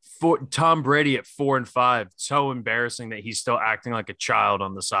 Tom Brady at 4-5. So embarrassing that he's still acting like a child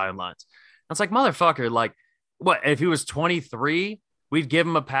on the sidelines. I was like, motherfucker, like, what if he was 23? We'd give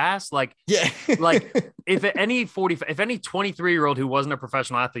him a pass. Like, yeah, like if any 23-year-old who wasn't a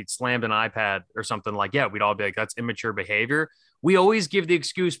professional athlete slammed an iPad or something, like, yeah, we'd all be like, that's immature behavior. We always give the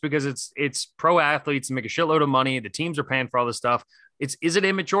excuse because it's pro athletes and make a shitload of money. The teams are paying for all this stuff. Is it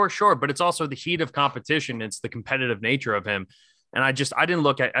immature? Sure. But it's also the heat of competition. It's the competitive nature of him. And I didn't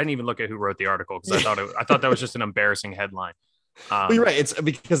even look at who wrote the article because I thought that was just an embarrassing headline. Well, you're right. It's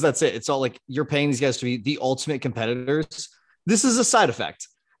because that's it. It's all like you're paying these guys to be the ultimate competitors. This is a side effect.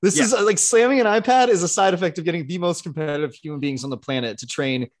 This is like slamming an iPad is a side effect of getting the most competitive human beings on the planet to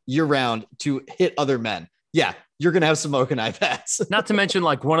train year round to hit other men. Yeah, you're going to have some smoking iPads. Not to mention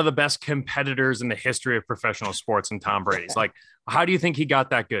like one of the best competitors in the history of professional sports in Tom Brady's. Like, how do you think he got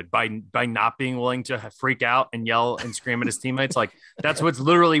that good? By not being willing to freak out and yell and scream at his teammates? Like, that's what's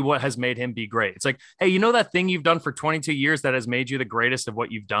literally what has made him be great. It's like, hey, you know that thing you've done for 22 years that has made you the greatest of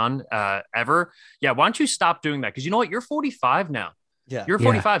what you've done ever? Yeah, why don't you stop doing that? Because you know what? You're 45 now. Yeah, you're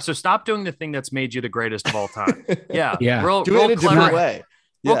 45. So stop doing the thing that's made you the greatest of all time. Yeah. Do it in a different way.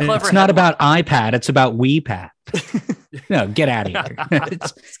 Yeah. It's not about iPad. It's about WePad. No, get out of here.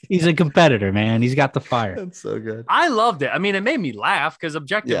 He's a competitor, man. He's got the fire. That's so good. I loved it. I mean, it made me laugh because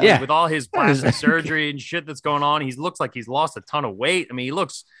objectively, with all his plastic surgery and shit that's going on, he looks like he's lost a ton of weight. I mean, he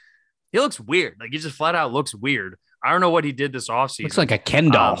looks weird. Like he just flat out looks weird. I don't know what he did this offseason. Looks like a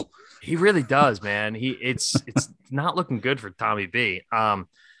Ken doll. He really does, man. It's not looking good for Tommy B. But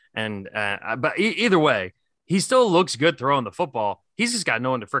either way, he still looks good throwing the football. He's just got no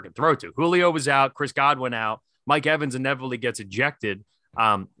one to freaking throw to. Julio was out. Chris Godwin out. Mike Evans inevitably gets ejected,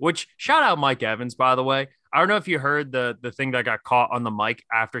 which shout out Mike Evans, by the way. I don't know if you heard the thing that got caught on the mic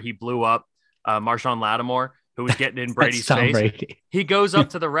after he blew up Marshawn Lattimore, who was getting in Brady's face. Brady. He goes up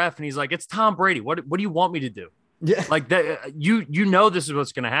to the ref and he's like, it's Tom Brady. What do you want me to do? Yeah. Like that, you know this is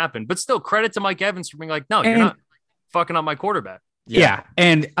what's going to happen. But still, credit to Mike Evans for being like, no, you're not fucking up my quarterback. Yeah.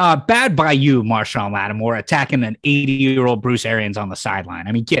 And bad by you, Marshawn Lattimore, attacking an 80-year-old Bruce Arians on the sideline.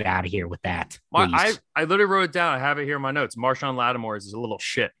 I mean, get out of here with that. I literally wrote it down. I have it here in my notes. Marshawn Lattimore is a little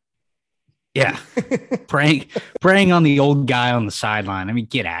shit. Yeah. praying on the old guy on the sideline. I mean,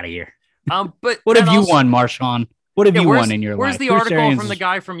 get out of here. But what have you won, Marshawn? What have you won in your life? Where's the article from the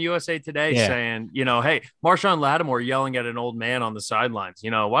guy from USA Today saying, hey, Marshawn Lattimore yelling at an old man on the sidelines?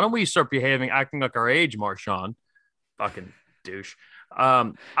 Why don't we start acting like our age, Marshawn? Fucking douche.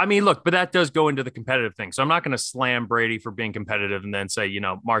 I mean, look, but that does go into the competitive thing. So I'm not going to slam Brady for being competitive and then say,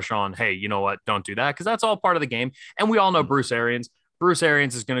 Marshawn, hey, you know what? Don't do that because that's all part of the game. And we all know Bruce Arians. Bruce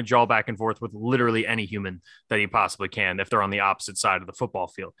Arians is going to jaw back and forth with literally any human that he possibly can if they're on the opposite side of the football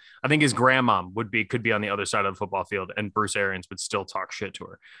field. I think his grandma could be on the other side of the football field and Bruce Arians would still talk shit to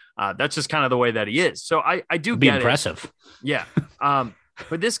her. That's just kind of the way that he is. So I do get impressive. It. Yeah.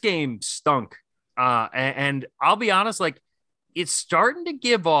 But this game stunk. And I'll be honest, like it's starting to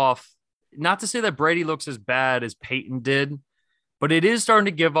give off, not to say that Brady looks as bad as Peyton did, but it is starting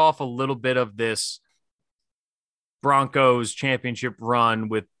to give off a little bit of this Broncos championship run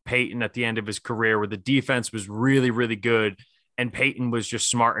with Peyton at the end of his career where the defense was really, really good. And Peyton was just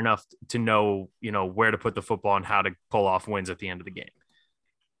smart enough to know, where to put the football and how to pull off wins at the end of the game.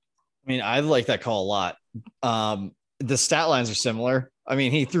 I mean, I like that call a lot. The stat lines are similar. I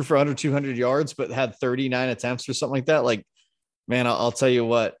mean, he threw for under 200 yards, but had 39 attempts or something like that. Like, man, I'll tell you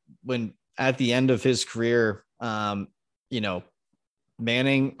what, when at the end of his career,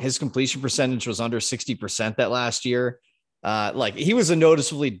 Manning, his completion percentage was under 60% that last year. Like he was a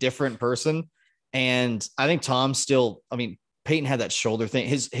noticeably different person. And I think Peyton had that shoulder thing.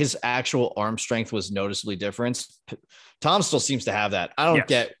 His actual arm strength was noticeably different. Tom still seems to have that. I don't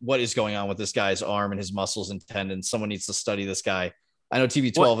get what is going on with this guy's arm and his muscles and tendons. Someone needs to study this guy. I know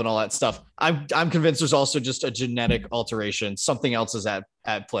TB12 and all that stuff. I'm convinced there's also just a genetic alteration. Something else is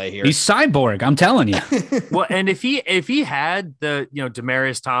at play here. He's cyborg. I'm telling you. Well, and if he had the,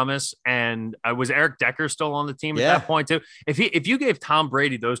 Demaryius Thomas and was Eric Decker still on the team at that point too? If you gave Tom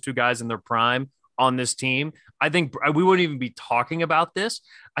Brady those two guys in their prime on this team, I think we wouldn't even be talking about this.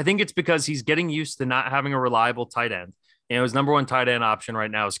 I think it's because he's getting used to not having a reliable tight end. His number one tight end option right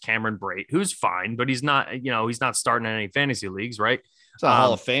now is Cameron Brate, who's fine, but he's not starting in any fantasy leagues, right? It's a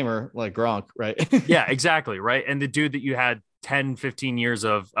Hall of Famer like Gronk, right? Yeah, exactly, right? And the dude that you had 10, 15 years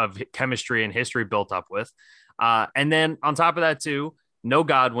of chemistry and history built up with. And then on top of that too, no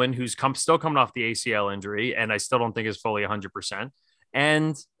Godwin, who's still coming off the ACL injury, and I still don't think is fully 100%.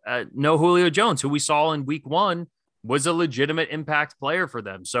 And no Julio Jones, who we saw in week 1 was a legitimate impact player for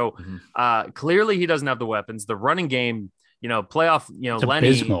them. So clearly he doesn't have the weapons. The running game, playoff, it's Lenny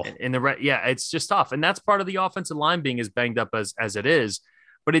abysmal. in the it's just tough. And that's part of the offensive line being as banged up as it is.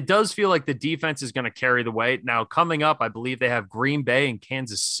 But it does feel like the defense is going to carry the weight. Now, coming up, I believe they have Green Bay and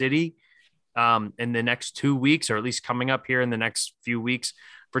Kansas City in the next 2 weeks, or at least coming up here in the next few weeks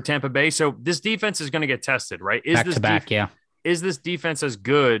for Tampa Bay. So this defense is going to get tested, right? Back to back, yeah. Is this defense as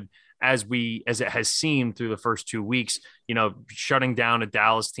good as it has seemed through the first 2 weeks, shutting down a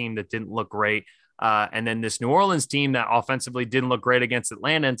Dallas team that didn't look great. And then this New Orleans team that offensively didn't look great against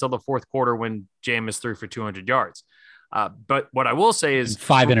Atlanta until the fourth quarter when Jameis threw for 200 yards. But what I will say is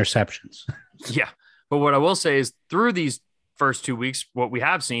 5 interceptions. Yeah. But what I will say is through these first 2 weeks, what we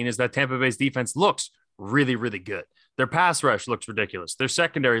have seen is that Tampa Bay's defense looks really, really good. Their pass rush looks ridiculous. Their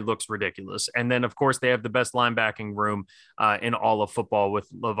secondary looks ridiculous. And then, of course, they have the best linebacking room in all of football with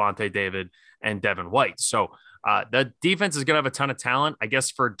Levante David and Devin White. So the defense is going to have a ton of talent. I guess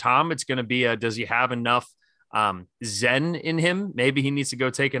for Tom, it's going to be does he have enough Zen in him? Maybe he needs to go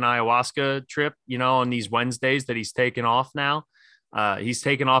take an ayahuasca trip, on these Wednesdays that he's taken off now. He's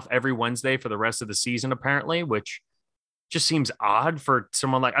taken off every Wednesday for the rest of the season, apparently, which just seems odd for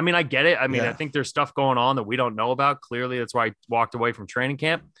someone like, I get it. I think there's stuff going on that we don't know about. Clearly, that's why I walked away from training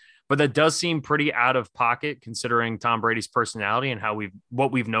camp. But that does seem pretty out of pocket considering Tom Brady's personality and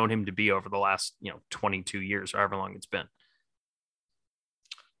what we've known him to be over the last, 22 years, or however long it's been.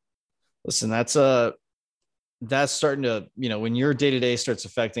 Listen, that's starting to, when your day-to-day starts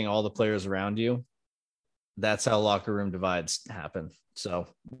affecting all the players around you, that's how locker room divides happen. So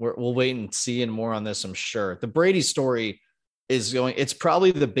we'll wait and see, and more on this, I'm sure. The Brady story it's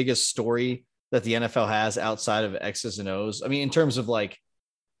probably the biggest story that the NFL has outside of X's and O's. In terms of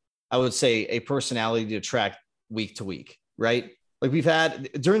I would say a personality to track week to week, right? Like we've had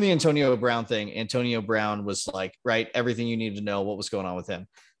during the Antonio Brown thing, Antonio Brown was right, everything you need to know what was going on with him.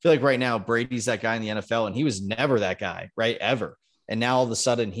 I feel like right now Brady's that guy in the NFL, and he was never that guy, right? Ever. And now all of a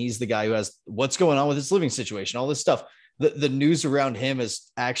sudden he's the guy who has what's going on with his living situation, all this stuff. The news around him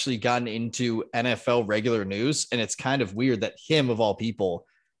has actually gotten into NFL regular news. And it's kind of weird that him of all people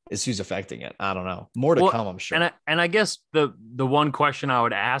is who's affecting it. I don't know. More to come, I'm sure. And I guess the one question I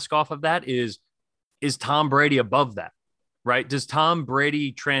would ask off of that is Tom Brady above that, right? Does Tom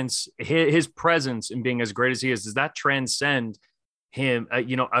Brady his presence in being as great as he is, does that transcend him,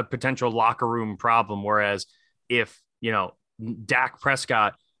 a potential locker room problem? Whereas if, Dak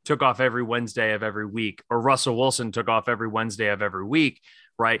Prescott took off every Wednesday of every week, or Russell Wilson took off every Wednesday of every week,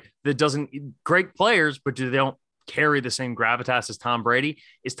 right? That doesn't great players, but they don't carry the same gravitas as Tom Brady.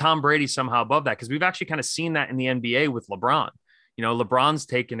 Is Tom Brady somehow above that? Because we've actually kind of seen that in the NBA with LeBron. LeBron's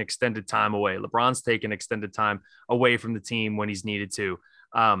taken extended time away. LeBron's taken extended time away from the team when he's needed to.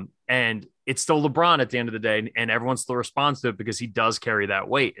 And it's still LeBron at the end of the day, and everyone still responds to it because he does carry that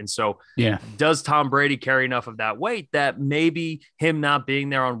weight. And so does Tom Brady carry enough of that weight that maybe him not being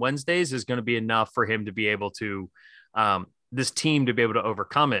there on Wednesdays is going to be enough for him to be able to, this team to be able to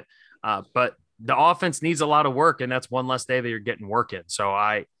overcome it. But the offense needs a lot of work, and that's one less day that you're getting work in. So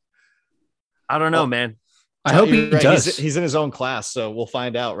I don't know, man. I hope he does. He's in his own class, so we'll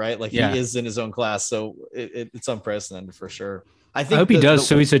find out, right? He is in his own class, so it's unprecedented for sure. I hope he does.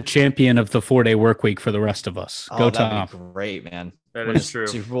 So he's a champion of the 4-day work week for the rest of us. Go Tom! Great, man. That is true.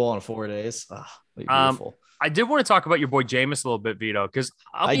 Super Bowl on 4 days. Beautiful. I did want to talk about your boy Jameis a little bit, Vito, because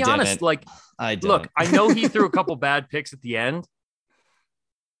I'll be honest. Look, I know he threw a couple bad picks at the end.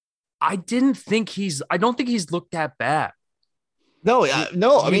 I don't think he's looked that bad. No.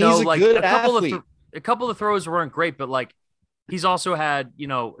 He's a good athlete. A couple of throws weren't great, but he's also had,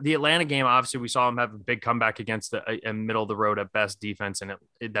 the Atlanta game. Obviously, we saw him have a big comeback against a middle of the road at best defense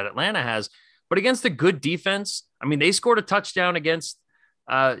that Atlanta has. But against a good defense, they scored a touchdown against,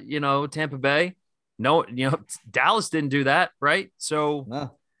 Tampa Bay. No, Dallas didn't do that, right?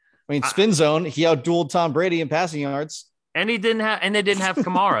 So, spin zone. He outdueled Tom Brady in passing yards. And they didn't have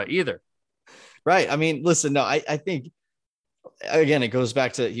Kamara either. Right. I mean, listen, no, I think again, it goes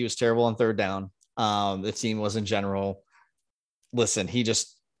back to he was terrible on third down. The team was in general. Listen, he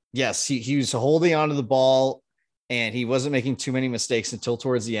was holding onto the ball and he wasn't making too many mistakes until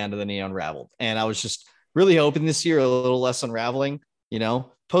towards the end, and then he unraveled. And I was just really hoping this year a little less unraveling.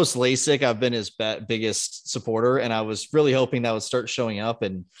 Post LASIK, I've been his biggest supporter, and I was really hoping that would start showing up,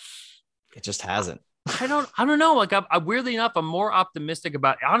 and it just hasn't. I don't know. Like, I weirdly enough, I'm more optimistic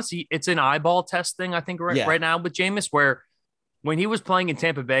about. Honestly, it's an eyeball test thing. I think right now with Jameis, where when he was playing in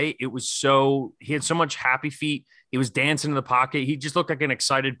Tampa Bay, he had so much happy feet. He was dancing in the pocket. He just looked like an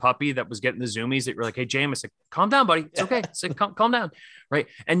excited puppy that was getting the zoomies. That you're like, hey, Jameis, like, calm down, buddy. It's okay. It's like, calm down, right?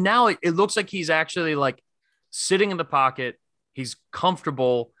 And now it looks like he's actually like sitting in the pocket. He's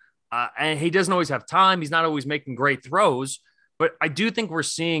comfortable, and he doesn't always have time. He's not always making great throws. But I do think we're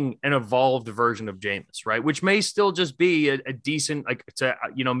seeing an evolved version of Jameis, right? Which may still just be a decent, like it's a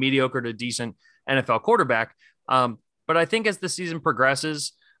mediocre to decent NFL quarterback. But I think as the season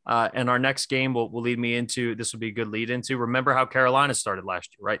progresses, and our next game will lead me into, this will be a good lead into. Remember how Carolina started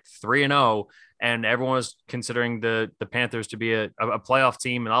last year, right? 3-0, and everyone was considering the Panthers to be a playoff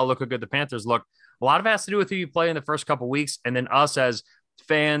team. And I'll look how good the Panthers look. A lot of it has to do with who you play in the first couple of weeks, and then us as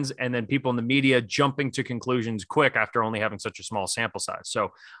fans and then people in the media jumping to conclusions quick after only having such a small sample size.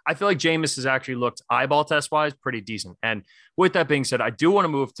 So I feel like Jameis has actually looked eyeball test wise pretty decent. And with that being said, I do want to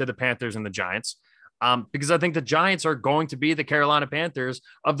move to the Panthers and the Giants, because I think the Giants are going to be the Carolina Panthers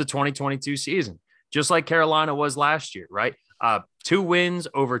of the 2022 season, just like Carolina was last year, right? 2 wins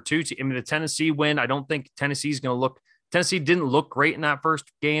over 2. The Tennessee win, I don't think Tennessee didn't look great in that first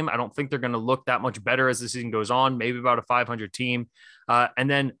game. I don't think they're going to look that much better as the season goes on, maybe about a 500 team. And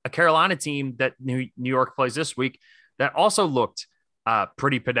then a Carolina team that New York plays this week that also looked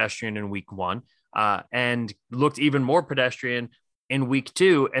pretty pedestrian in week 1, and looked even more pedestrian in week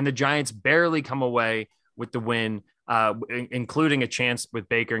 2. And the Giants barely come away with the win, including a chance with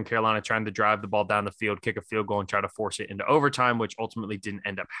Baker and Carolina trying to drive the ball down the field, kick a field goal, and try to force it into overtime, which ultimately didn't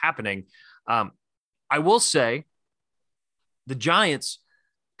end up happening. I will say, the Giants,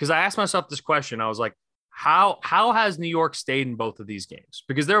 because I asked myself this question, I was like, how has New York stayed in both of these games?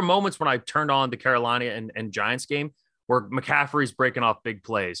 Because there are moments when I turned on the Carolina and Giants game where McCaffrey's breaking off big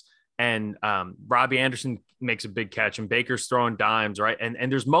plays, and Robbie Anderson makes a big catch, and Baker's throwing dimes, right?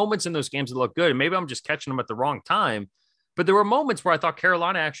 And there's moments in those games that look good, and maybe I'm just catching them at the wrong time, but there were moments where I thought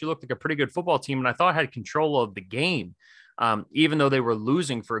Carolina actually looked like a pretty good football team, and I thought had control of the game, even though they were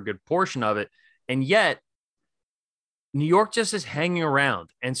losing for a good portion of it. And yet, New York just is hanging around.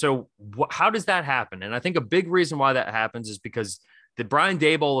 And so how does that happen? And I think a big reason why that happens is because the Brian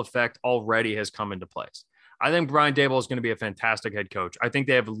Daboll effect already has come into place. I think Brian Daboll is going to be a fantastic head coach. I think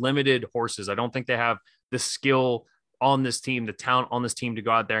they have limited horses. I don't think they have the skill on this team, the talent on this team to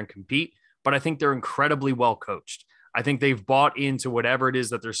go out there and compete, but I think they're incredibly well coached. I think they've bought into whatever it is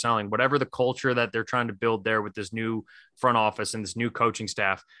that they're selling, whatever the culture that they're trying to build there with this new front office and this new coaching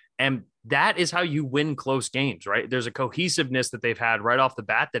staff. And that is how you win close games, right? There's a cohesiveness that they've had right off the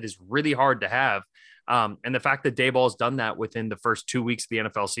bat that is really hard to have. And the fact that Daboll has done that within the first 2 weeks of the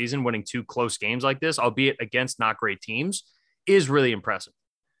NFL season, winning 2 close games like this, albeit against not great teams, is really impressive.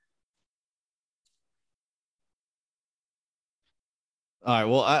 All right.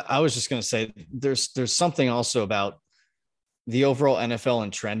 Well, I was just going to say there's something also about the overall NFL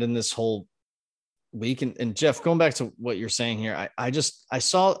and trend in this whole week. And Jeff, going back to what you're saying here, I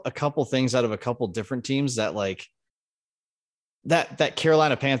saw a couple things out of a couple different teams that like that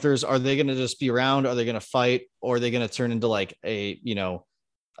Carolina Panthers, are they going to just be around? Are they going to fight? Or are they going to turn into like a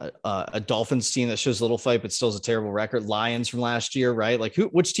Dolphins team that shows a little fight, but still has a terrible record? Lions from last year, right? Like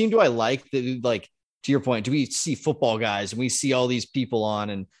which team do I like that, like, to your point, do we see football guys and we see all these people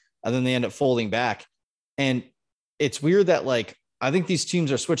on and then they end up folding back? And it's weird that like, I think these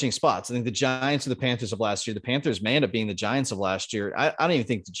teams are switching spots. I think the Giants are the Panthers of last year. The Panthers may end up being the Giants of last year. I don't even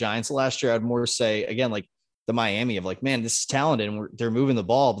think the Giants of last year. I'd more say, again, like the Miami of like, man, this is talented and they're moving the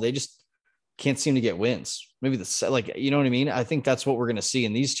ball, but they just can't seem to get wins. Maybe like, you know what I mean? I think that's what we're going to see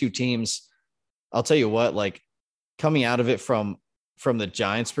in these two teams. I'll tell you what, like coming out of it from the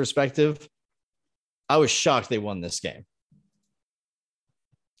Giants perspective, I was shocked they won this game.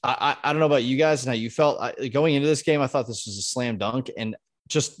 I don't know about you guys and how you felt going into this game. I thought this was a slam dunk, and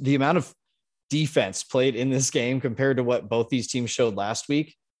just the amount of defense played in this game compared to what both these teams showed last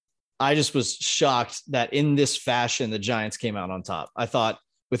week. I just was shocked that in this fashion, the Giants came out on top. I thought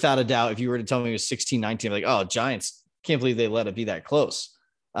without a doubt, if you were to tell me it was 16-19, like, oh, Giants, can't believe they let it be that close.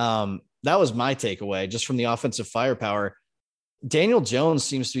 That was my takeaway just from the offensive firepower. Daniel Jones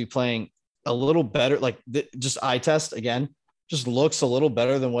seems to be playing a little better. Like just eye test again, just looks a little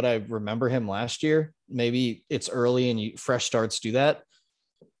better than what I remember him last year. Maybe it's early and fresh starts do that,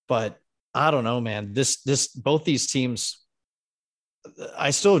 but I don't know, man. Both these teams,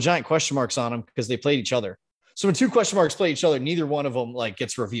 I still have giant question marks on them because they played each other. So when two question marks play each other, neither one of them like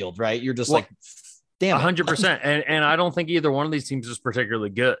gets revealed, right? You're just like, damn it. 100%. And I don't think either one of these teams is particularly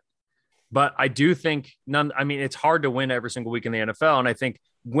good. But I do think it's hard to win every single week in the NFL. And I think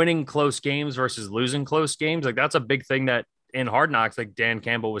winning close games versus losing close games, like that's a big thing that in Hard Knocks, like Dan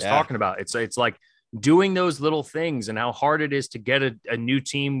Campbell was talking about. It's like doing those little things and how hard it is to get a new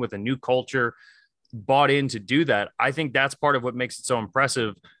team with a new culture bought in to do that. I think that's part of what makes it so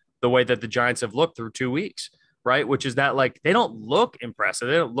impressive, the way that the Giants have looked through 2 weeks, right? Which is that like they don't look impressive.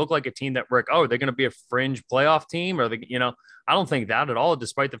 They don't look like a team that we're like, oh, they're going to be a fringe playoff team, or I don't think that at all,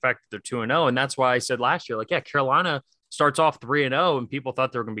 despite the fact that they're 2-0. And that's why I said last year, like, yeah, Carolina starts off 3-0 and people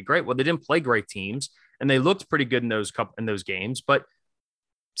thought they were going to be great. Well, they didn't play great teams and they looked pretty good in those games, but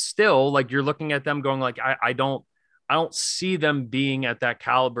still, like, you're looking at them going like, I don't see them being at that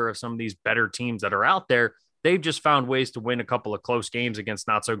caliber of some of these better teams that are out there. They've just found ways to win a couple of close games against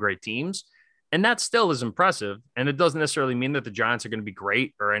not so great teams. And that still is impressive. And it doesn't necessarily mean that the Giants are going to be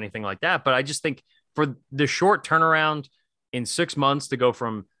great or anything like that. But I just think for the short turnaround in 6 months to go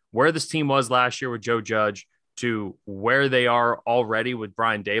from where this team was last year with Joe Judge to where they are already with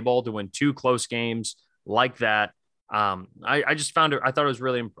Brian Daboll, to win 2 close games like that. I just found it, I thought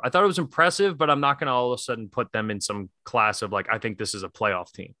it was impressive, but I'm not going to all of a sudden put them in some class of like, I think this is a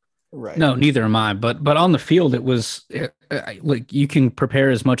playoff team. Right. No, neither am I. But on the field, it was like you can prepare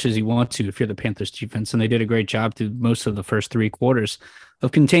as much as you want to if you're the Panthers defense, and they did a great job through most of the first 3 quarters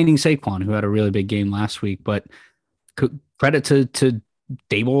of containing Saquon, who had a really big game last week. But credit to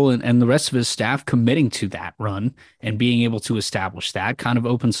Daboll and the rest of his staff committing to that run and being able to establish that kind of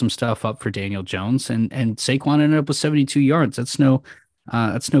opened some stuff up for Daniel Jones, and Saquon ended up with 72 yards. That's no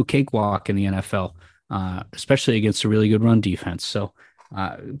cakewalk in the NFL, especially against a really good run defense. So.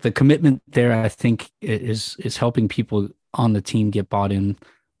 The commitment there, I think, is helping people on the team get bought in,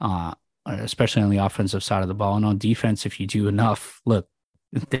 especially on the offensive side of the ball. And on defense, if you do enough, look,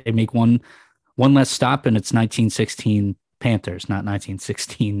 they make one less stop, and it's 1916 Panthers, not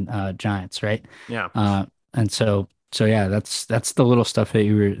 1916 Giants, right? Yeah. And so yeah, that's the little stuff that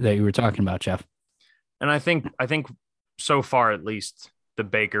you were talking about, Jeff. And I think so far, at least, the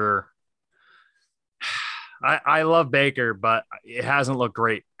Baker. I love Baker, but it hasn't looked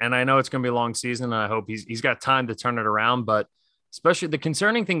great. And I know it's going to be a long season, and I hope he's got time to turn it around. But especially the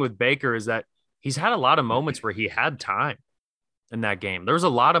concerning thing with Baker is that he's had a lot of moments where he had time in that game. There was a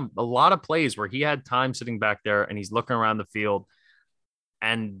lot of plays where he had time sitting back there and he's looking around the field,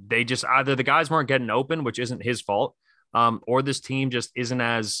 and they just either the guys weren't getting open, which isn't his fault, or this team just isn't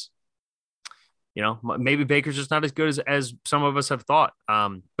as, maybe Baker's just not as good as some of us have thought.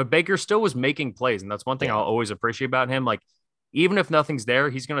 But Baker still was making plays. And that's one thing I'll always appreciate about him. Like, even if nothing's there,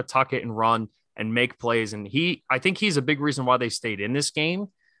 he's going to tuck it and run and make plays. And I think he's a big reason why they stayed in this game.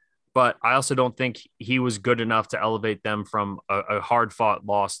 But I also don't think he was good enough to elevate them from a hard fought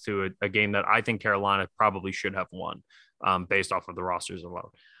loss to a game that I think Carolina probably should have won, based off of the rosters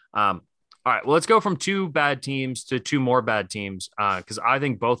alone. All right, well, let's go from 2 bad teams to 2 more bad teams, because I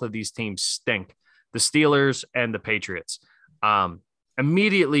think both of these teams stink. The Steelers and the Patriots.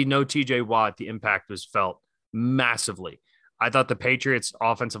 Immediately, no TJ Watt, the impact was felt massively. I thought the Patriots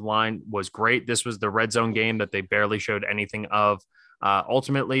offensive line was great. This was the red zone game that they barely showed anything of.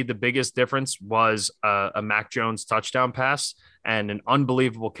 Ultimately, the biggest difference was a Mac Jones touchdown pass and an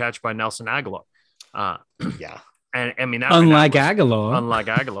unbelievable catch by Nelson Aguilar. Yeah. And I mean, unlike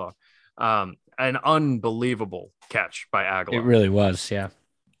Aguilar, an unbelievable catch by Aguilar. It really was. Yeah.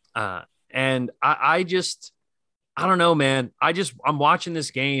 And I don't know, man. I'm watching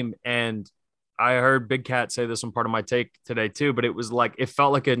this game, and I heard Big Cat say this on part of my take today too, but it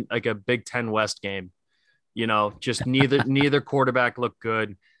felt like a Big Ten West game, just neither quarterback looked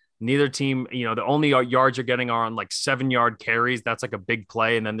good. Neither team, the only yards you're getting are on like 7-yard carries. That's like a big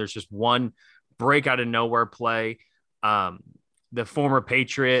play. And then there's just one break out of nowhere play. The former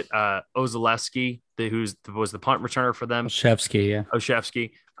Patriot, Ozalewski, who was the punt returner for them.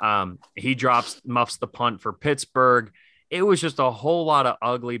 Oshevsky. He muffs the punt for Pittsburgh. It was just a whole lot of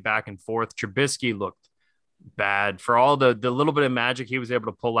ugly back and forth. Trubisky looked bad for all the little bit of magic he was able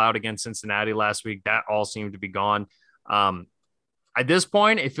to pull out against Cincinnati last week. That all seemed to be gone. At this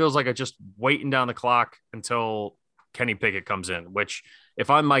point, it feels like it's just waiting down the clock until Kenny Pickett comes in, which if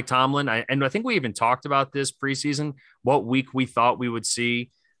I'm Mike Tomlin, and I think we even talked about this preseason, what week we thought we would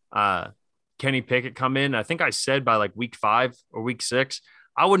see Kenny Pickett come in. I think I said by like week 5 or week 6.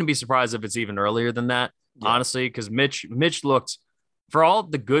 I wouldn't be surprised if it's even earlier than that, honestly, because Mitch looked, for all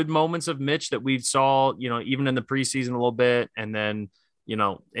the good moments of Mitch that we saw, even in the preseason a little bit, and then,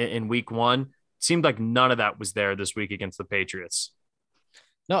 in week one, it seemed like none of that was there this week against the Patriots.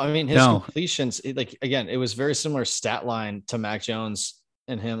 No, I mean, his completions, again, it was very similar stat line to Mac Jones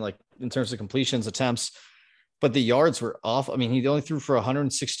and him, like in terms of completions, attempts, but the yards were off. I mean, he only threw for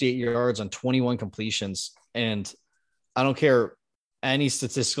 168 yards on 21 completions. And I don't care any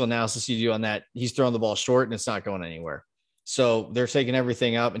statistical analysis you do on that. He's throwing the ball short and it's not going anywhere. So they're taking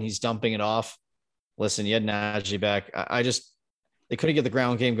everything up and he's dumping it off. Listen, you had Najee back. They couldn't get the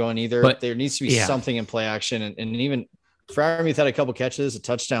ground game going either. But there needs to be something in play action. And even Freiermuth had a couple catches, a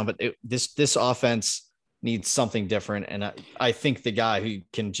touchdown, but this offense needs something different. And I think the guy who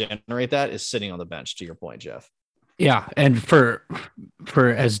can generate that is sitting on the bench, to your point, Jeff. Yeah. And for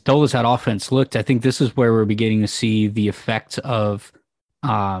as dull as that offense looked, I think this is where we're beginning to see the effect of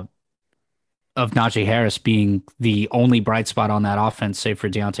Najee Harris being the only bright spot on that offense, save for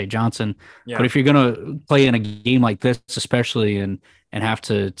Deontay Johnson. Yeah. But if you're going to play in a game like this, especially and have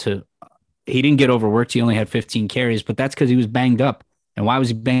to he didn't get overworked. He only had 15 carries, but that's because he was banged up. And why was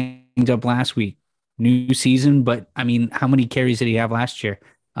he banged up last week? New season, but I mean, how many carries did he have last year?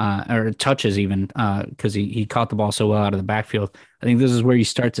 Or touches even, because he caught the ball so well out of the backfield. I think this is where you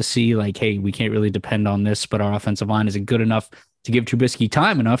start to see like, hey, we can't really depend on this, but our offensive line isn't good enough to give Trubisky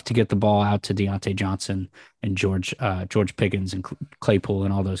time enough to get the ball out to Deontay Johnson and George Pickens and Claypool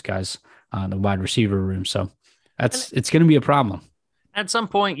and all those guys in the wide receiver room. So it's going to be a problem. At some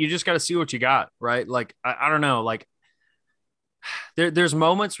point, you just got to see what you got, right? Like, I don't know, like, there's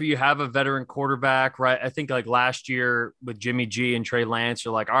moments where you have a veteran quarterback, right? I think like last year with Jimmy G and Trey Lance,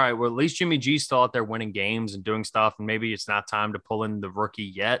 you're like, all right, well, at least Jimmy G's still out there winning games and doing stuff. And maybe it's not time to pull in the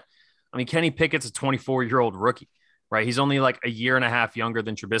rookie yet. I mean, Kenny Pickett's a 24-year-old rookie, right? He's only like a year and a half younger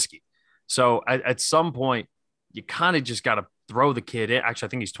than Trubisky. So at some point, you kind of just got to throw the kid in. Actually, I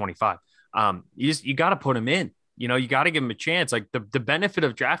think he's 25. You got to put him in. You got to give him a chance. Like the benefit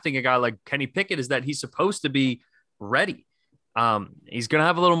of drafting a guy like Kenny Pickett is that he's supposed to be ready. He's going to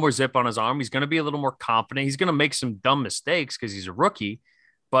have a little more zip on his arm. He's going to be a little more confident. He's going to make some dumb mistakes because he's a rookie,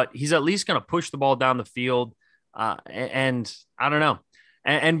 but he's at least going to push the ball down the field. And I don't know.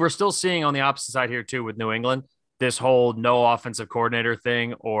 And we're still seeing on the opposite side here too with New England, this whole no offensive coordinator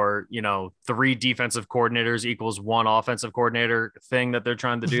thing, or, 3 defensive coordinators equals 1 offensive coordinator thing that they're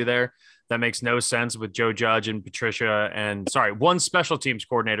trying to do there. That makes no sense with Joe Judge and Patricia and 1 special teams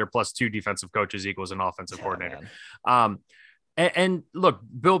coordinator plus 2 defensive coaches equals an offensive coordinator. And look,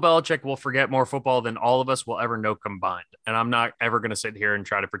 Bill Belichick will forget more football than all of us will ever know combined. And I'm not ever going to sit here and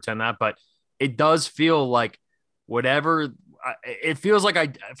try to pretend that, but it does feel like it feels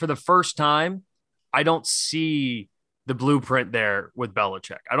like for the first time, I don't see the blueprint there with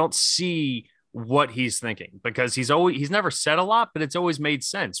Belichick. I don't see what he's thinking because he's never said a lot, but it's always made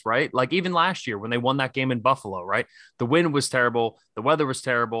sense, right? Like even last year when they won that game in Buffalo, right? The wind was terrible. The weather was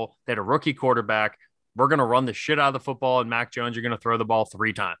terrible. They had a rookie quarterback. We're going to run the shit out of the football and Mac Jones, you're going to throw the ball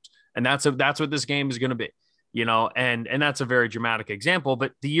 3 times. And that's what this game is going to be, and that's a very dramatic example.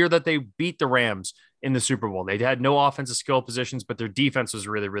 But the year that they beat the Rams in the Super Bowl, they had no offensive skill positions, but their defense was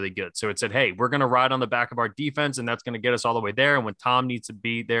really, really good. So it said, hey, we're going to ride on the back of our defense and that's going to get us all the way there. And when Tom needs to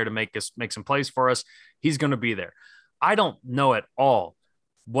be there to make some plays for us, he's going to be there. I don't know at all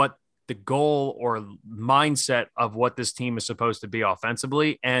what the goal or mindset of what this team is supposed to be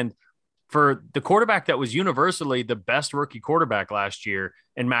offensively. And for the quarterback that was universally the best rookie quarterback last year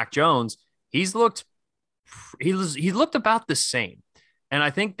in Mac Jones, he looked about the same. And I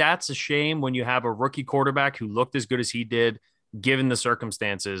think that's a shame when you have a rookie quarterback who looked as good as he did, given the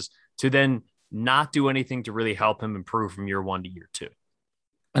circumstances, to then not do anything to really help him improve from year 1 to year 2.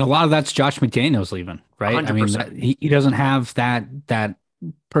 And a lot of that's Josh McDaniels leaving, right? 100%. I mean, he doesn't have that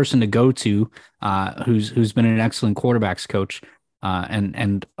person to go to who's been an excellent quarterbacks coach.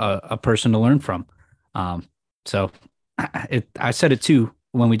 And a person to learn from. So I said it too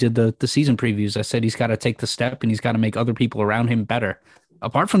when we did the season previews. I said he's got to take the step and he's got to make other people around him better.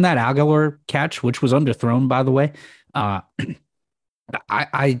 Apart from that Aguilar catch, which was underthrown, by the way,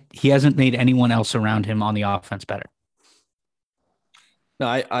 he hasn't made anyone else around him on the offense better. No,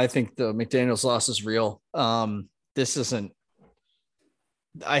 I think the McDaniels loss is real. This isn't.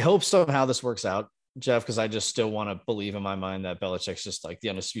 I hope somehow this works out, Jeff, because I just still want to believe in my mind that Belichick's just like the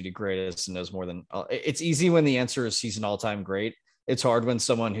undisputed greatest and knows more than. It's easy when the answer is he's an all-time great. It's hard when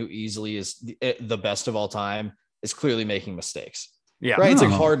someone who easily is the best of all time is clearly making mistakes. Yeah, right. It's like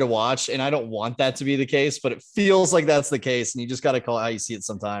hard to watch, and I don't want that to be the case, but it feels like that's the case, and you just got to call it how you see it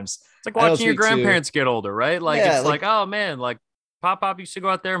sometimes. It's like watching your grandparents get older, right? Like it's like, oh man, like Pop used to go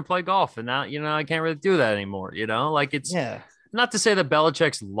out there and play golf, and now, I can't really do that anymore. Like it's Yeah. not to say that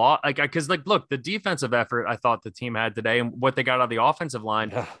Belichick's because look, the defensive effort I thought the team had today and what they got out of the offensive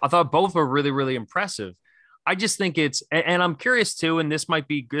line, Yeah. I thought both were really, really impressive. I just think and I'm curious too, and this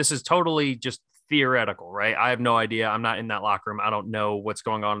is totally just theoretical, right? I have no idea. I'm not in that locker room. I don't know what's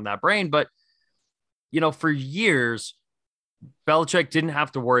going on in that brain, but for years, Belichick didn't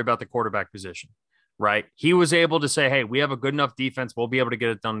have to worry about the quarterback position, right? He was able to say, hey, we have a good enough defense. We'll be able to get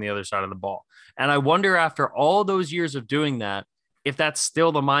it done on the other side of the ball. And I wonder, after all those years of doing that, if that's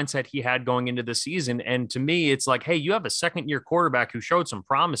still the mindset he had going into the season. And to me, it's like, hey, you have a second-year quarterback who showed some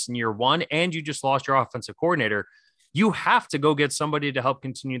promise in year one, and you just lost your offensive coordinator. You have to go get somebody to help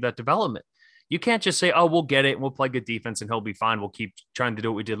continue that development. You can't just say, oh, we'll get it and we'll play good defense and he'll be fine. We'll keep trying to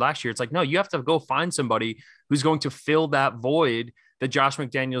do what we did last year. It's like, no, you have to go find somebody who's going to fill that void that Josh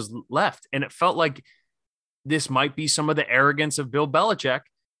McDaniels left. And it felt like this might be some of the arrogance of Bill Belichick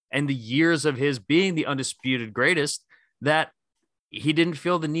and the years of his being the undisputed greatest, that he didn't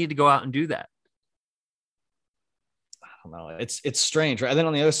feel the need to go out and do that. I don't know. It's strange, right? And then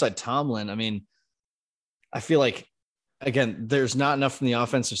on the other side, Tomlin, I mean, I feel like, again, there's not enough from the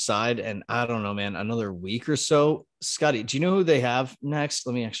offensive side. And I don't know, man, another week or so. Scotty, do you know who they have next?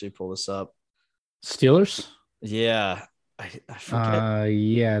 Let me actually pull this up. Steelers? Yeah. I forget.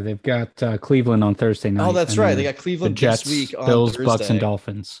 Yeah, they've got Cleveland on Thursday night. Oh, that's right. They got Cleveland the Jets, this week on Bills, Thursday. Bucks, and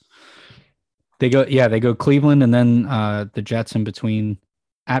Dolphins. They go Cleveland and then the Jets in between,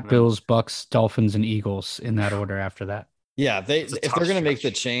 at Bills, Bucks, Dolphins, and Eagles in that order after that. Yeah, if they're going to make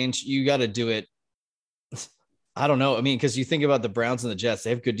the change, you got to do it. I don't know. I mean, because you think about the Browns and the Jets,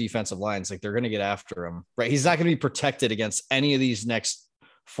 they have good defensive lines. Like, they're going to get after him, right? He's not going to be protected against any of these next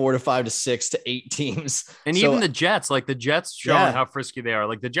 4 to 5 to 6 to 8 teams. And even the Jets, like the Jets showing how frisky they are.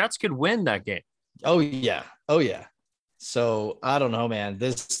 Like the Jets could win that game. Oh yeah. So I don't know, man.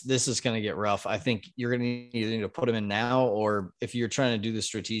 This is going to get rough. I think you're going to either need to put him in now, or if you're trying to do this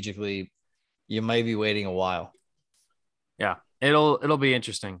strategically, you might be waiting a while. Yeah, it'll be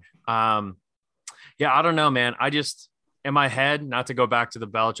interesting. Yeah, I don't know, man. I just, in my head, not to go back to the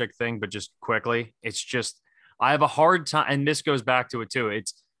Belichick thing, but just quickly, it's just, I have a hard time, and this goes back to it too.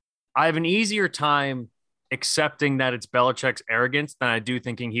 I have an easier time accepting that it's Belichick's arrogance than I do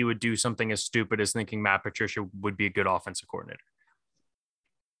thinking he would do something as stupid as thinking Matt Patricia would be a good offensive coordinator.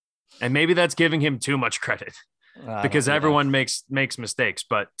 And maybe that's giving him too much credit because everyone makes mistakes.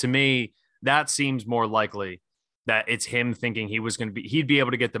 But to me, that seems more likely that it's him thinking he'd be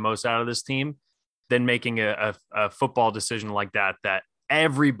able to get the most out of this team than making a football decision like that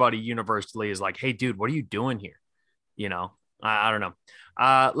everybody universally is like, hey, dude, what are you doing here? I don't know.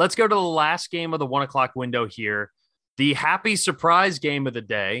 Let's go to the last game of the 1 o'clock window here. The happy surprise game of the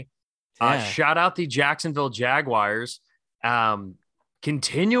day. Shout out the Jacksonville Jaguars.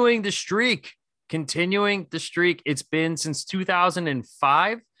 Continuing the streak. It's been since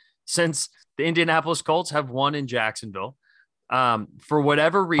 2005 since the Indianapolis Colts have won in Jacksonville. For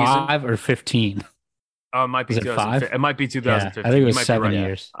whatever reason. 5 or 15. Oh, it might be 2015. It might be 2015. Yeah, I think it was 7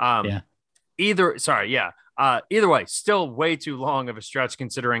 years. Either way, still way too long of a stretch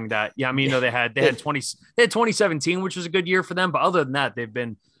considering that. Yeah, I mean, they had 2017, which was a good year for them, but other than that, they've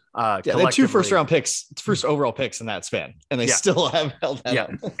been they had 2 first overall picks in that span, and they still have held that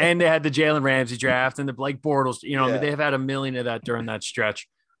up. And they had the Jalen Ramsey draft and the Blake Bortles. I mean, they've had a million of that during that stretch.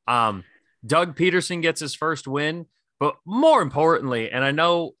 Doug Peterson gets his first win. But more importantly, and I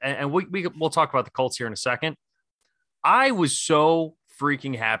know, and we'll talk about the Colts here in a second, I was so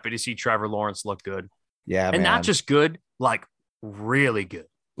freaking happy to see Trevor Lawrence look good. Yeah, and not just good, like really good.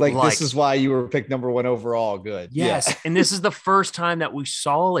 Like this is why you were picked number 1 overall. Good. Yes, yeah. And this is the first time that we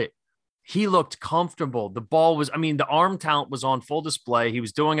saw it. He looked comfortable. The ball was, the arm talent was on full display. He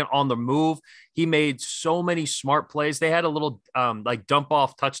was doing it on the move. He made so many smart plays. They had a little dump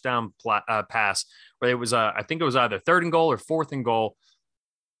off touchdown pass where it was, I think it was either 3rd and goal or 4th and goal,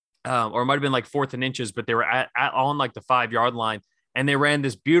 or it might've been like 4th and inches, but they were on like the 5-yard line, and they ran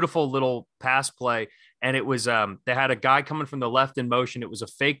this beautiful little pass play. And it was, they had a guy coming from the left in motion. It was a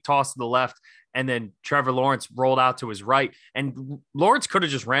fake toss to the left. And then Trevor Lawrence rolled out to his right, and Lawrence could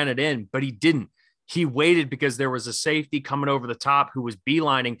have just ran it in, but he didn't. He waited because there was a safety coming over the top who was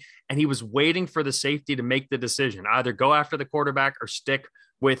beelining, and he was waiting for the safety to make the decision, either go after the quarterback or stick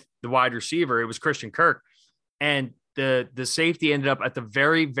with the wide receiver. It was Christian Kirk. And the safety ended up at the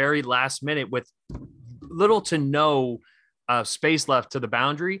very, very last minute with little to no space left to the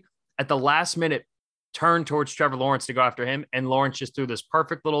boundary. At the last minute, turned towards Trevor Lawrence to go after him, and Lawrence just threw this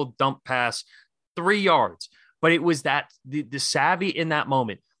perfect little dump pass 3 yards. But it was that the savvy in that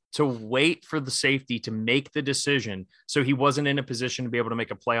moment. to wait for the safety to make the decision so he wasn't in a position to be able to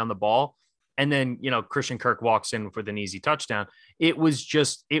make a play on the ball. And then, Christian Kirk walks in with an easy touchdown. It was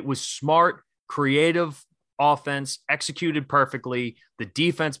smart, creative offense, executed perfectly. The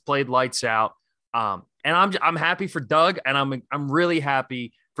defense played lights out. And I'm happy for Doug, and I'm really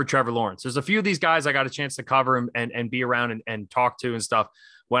happy for Trevor Lawrence. There's a few of these guys I got a chance to cover and be around and talk to and stuff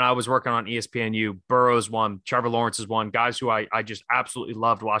when I was working on ESPNU. Burrow's one, Trevor Lawrence is one, guys who I just absolutely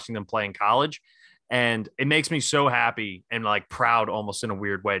loved watching them play in college. And it makes me so happy and like proud almost in a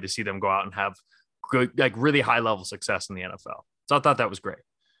weird way to see them go out and have good, like really high level success in the NFL. So I thought that was great.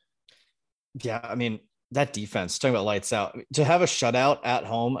 Yeah. I mean, that defense, talking about lights out, to have a shutout at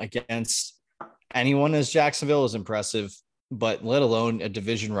home against anyone as Jacksonville is impressive, but let alone a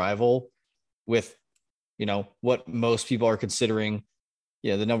division rival with, what most people are considering,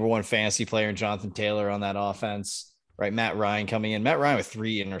 the number one fantasy player in Jonathan Taylor on that offense, right? Matt Ryan coming in. Matt Ryan with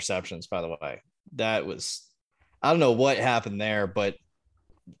 3 interceptions, by the way. That was, I don't know what happened there, but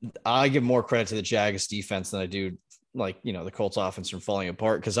I give more credit to the Jags defense than I do the Colts offense from falling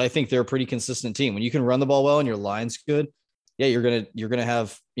apart, because I think they're a pretty consistent team. When you can run the ball well and your line's good, yeah, you're gonna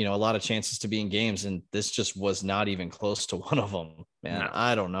have a lot of chances to be in games, and this just was not even close to one of them. Man, no.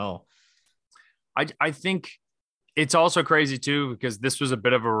 I don't know. I think it's also crazy too, because this was a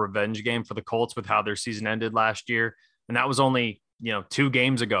bit of a revenge game for the Colts with how their season ended last year, and that was only 2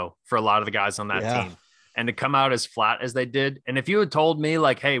 games ago for a lot of the guys on that team, and to come out as flat as they did. And if you had told me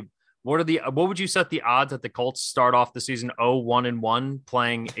like, hey, what would you set the odds that the Colts start off the season 0-1-1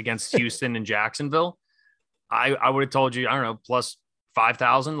 playing against Houston and Jacksonville? I would have told you, I don't know, plus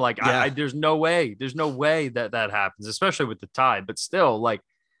 5,000. Like there's no way that happens, especially with the Tide, but still like,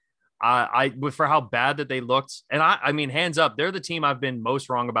 for how bad that they looked. And I mean, hands up, they're the team I've been most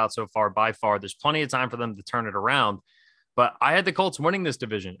wrong about so far by far. There's plenty of time for them to turn it around. But I had the Colts winning this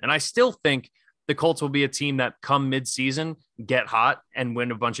division. And I still think the Colts will be a team that come mid-season, get hot and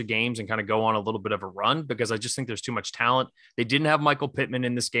win a bunch of games and kind of go on a little bit of a run, because I just think there's too much talent. They didn't have Michael Pittman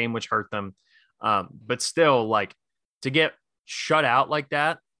in this game, which hurt them. But still, like, to get shut out like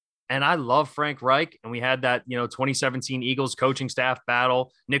that. And I love Frank Reich. And we had that, 2017 Eagles coaching staff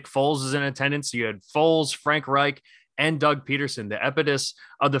battle. Nick Foles is in attendance. So you had Foles, Frank Reich, and Doug Peterson. The impetus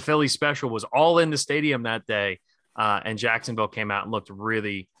of the Philly special was all in the stadium that day. And Jacksonville came out and looked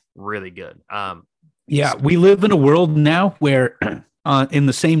really, really good. We live in a world now where in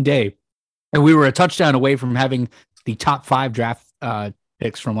the same day, and we were a touchdown away from having the top 5 draft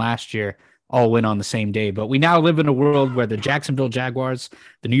picks from last year all win on the same day. But we now live in a world where the Jacksonville Jaguars,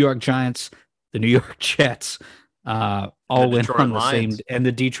 the New York Giants, the New York Jets all win on the same, and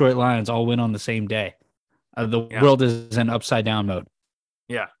the Detroit Lions all win on the same day. The world is in upside down mode.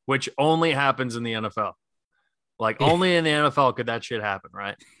 Yeah, which only happens in the NFL. Like only in the NFL could that shit happen,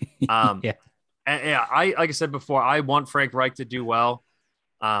 right? Yeah. And like I said before, I want Frank Reich to do well.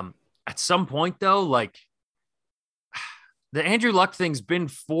 At some point, though, like the Andrew Luck thing's been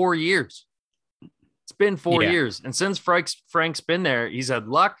 4 years. It's been 4 years, and since Frank's been there, he's had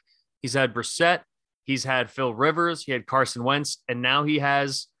Luck, he's had Brissett, he's had Phil Rivers, he had Carson Wentz, and now he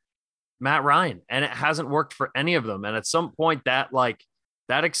has Matt Ryan, and it hasn't worked for any of them. And at some point, that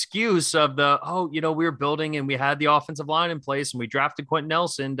excuse of we were building and we had the offensive line in place and we drafted Quentin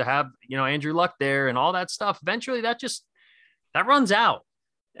Nelson to have, Andrew Luck there and all that stuff. Eventually that runs out.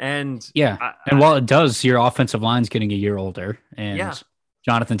 And while it does, your offensive line's getting a year older, and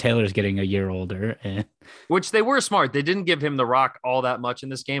Jonathan Taylor's getting a year older, which they were smart. They didn't give him the rock all that much in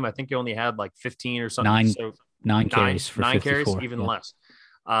this game. I think he only had like 15 or something. Nine carries for 54. 9 carries, even less.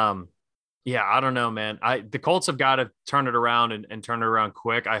 I don't know, man. The Colts have got to turn it around and turn it around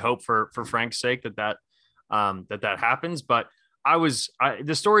quick. I hope for Frank's sake that happens. But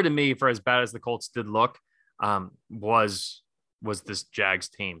the story to me, for as bad as the Colts did look, was this Jags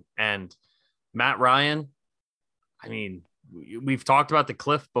team and Matt Ryan. I mean, we've talked about the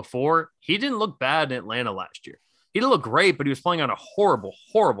cliff before. He didn't look bad in Atlanta last year. He didn't look great, but he was playing on a horrible,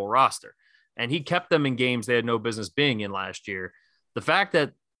 horrible roster, and he kept them in games they had no business being in last year. The fact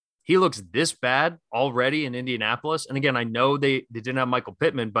that he looks this bad already in Indianapolis. And again, I know they didn't have Michael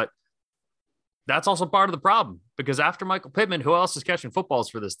Pittman, but that's also part of the problem, because after Michael Pittman, who else is catching footballs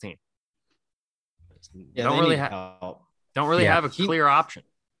for this team? Don't really have a clear option.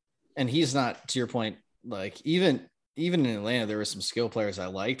 And he's not, to your point, like even in Atlanta, there were some skill players I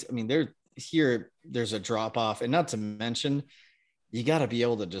liked. I mean, there's a drop off, and not to mention, you got to be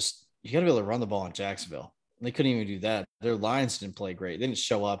able to run the ball in Jacksonville. They couldn't even do that. Their lines didn't play great. They didn't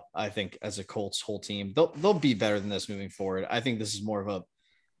show up, I think, as a Colts whole team. They'll be better than this moving forward. I think this is more of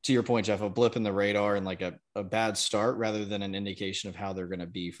to your point, Jeff, a blip in the radar and like a bad start rather than an indication of how they're going to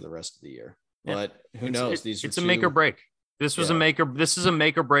be for the rest of the year. Yeah. But who knows? It's a make or break. This is a make or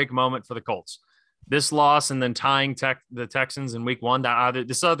break moment for the Colts. This loss and then tying the Texans in week 1,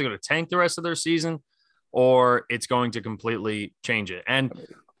 this is either going to tank the rest of their season or it's going to completely change it. And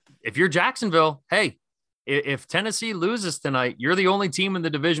if you're Jacksonville, hey, if Tennessee loses tonight, you're the only team in the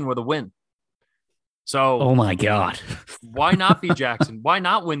division with a win. So, oh my God, why not be Jackson? Why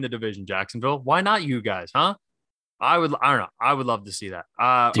not win the division, Jacksonville? Why not you guys, huh? I don't know. I would love to see that.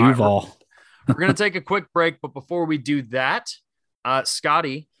 Duval. We're going to take a quick break, but before we do that,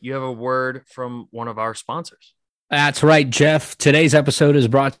 Scotty, you have a word from one of our sponsors. That's right, Jeff. Today's episode is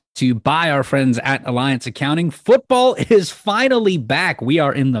brought to you by our friends at Alliance Accounting. Football is finally back. We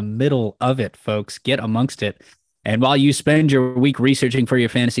are in the middle of it, folks. Get amongst it. And while you spend your week researching for your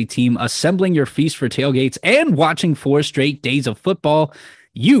fantasy team, assembling your feast for tailgates, and watching 4 straight days of football,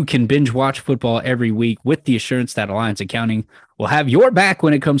 you can binge watch football every week with the assurance that Alliance Accounting will have your back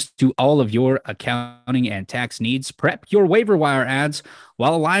when it comes to all of your accounting and tax needs. Prep your waiver wire ads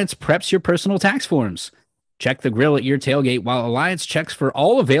while Alliance preps your personal tax forms. Check the grill at your tailgate while Alliance checks for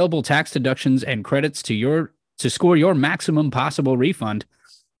all available tax deductions and credits to score your maximum possible refund.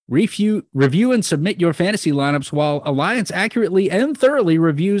 Review and submit your fantasy lineups while Alliance accurately and thoroughly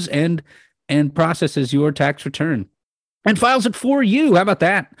reviews and processes your tax return and files it for you. How about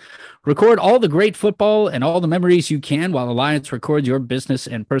that? Record all the great football and all the memories you can while Alliance records your business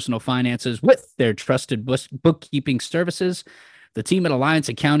and personal finances with their trusted bookkeeping services. The team at Alliance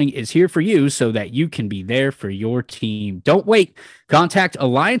Accounting is here for you so that you can be there for your team. Don't wait. Contact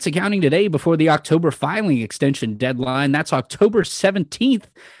Alliance Accounting today before the October filing extension deadline. That's October 17th.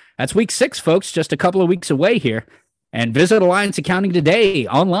 That's week 6, folks, just a couple of weeks away here. And visit Alliance Accounting today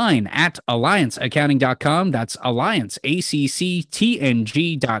online at allianceaccounting.com. That's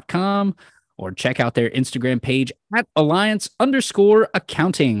allianceacctng.com. Or check out their Instagram page at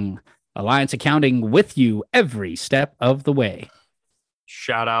alliance_accounting. Alliance Accounting with you every step of the way.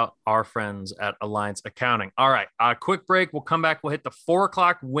 Shout out our friends at Alliance Accounting. All right, quick break. We'll come back. We'll hit the 4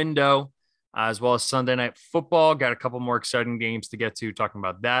 o'clock window as well as Sunday Night Football. Got a couple more exciting games to get to, talking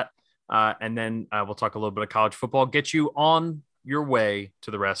about that. And then we'll talk a little bit of college football, get you on your way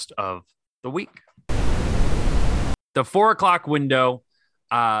to the rest of the week. The 4 o'clock window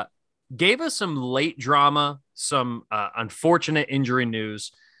gave us some late drama, some unfortunate injury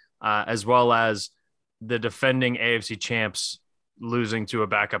news, as well as the defending AFC champs losing to a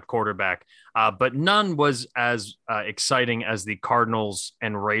backup quarterback. But none was as exciting as the Cardinals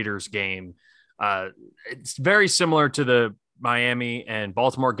and Raiders game. It's very similar to the Miami and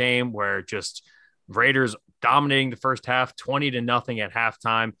Baltimore game, where just Raiders dominating the first half, 20-0 at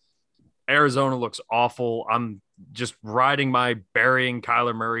halftime. Arizona looks awful. I'm just riding my burying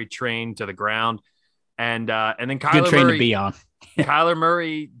Kyler Murray train to the ground. And then Good train to be on. Kyler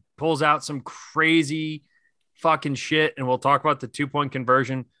Murray pulls out some crazy fucking shit, and we'll talk about the 2-point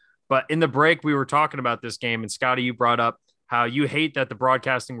conversion. But in the break, we were talking about this game, and Scotty, you brought up how you hate that the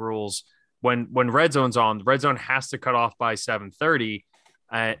broadcasting rules, when Red Zone's on, the Red Zone has to cut off by 7:30.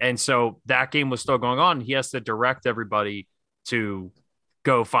 And so that game was still going on. He has to direct everybody to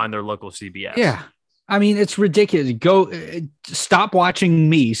go find their local CBS. Yeah. I mean, it's ridiculous. Go stop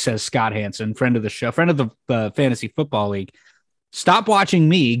watching me, says Scott Hansen, friend of the show, friend of the Fantasy Football League. Stop watching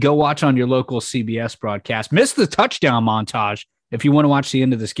me. Go watch on your local CBS broadcast. Miss the touchdown montage if you want to watch the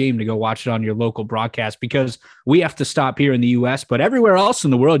end of this game, to go watch it on your local broadcast, because we have to stop here in the U.S., but everywhere else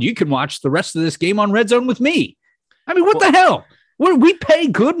in the world, you can watch the rest of this game on Red Zone with me. I mean, what the hell? We pay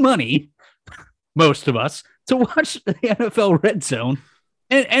good money, most of us, to watch the NFL Red Zone,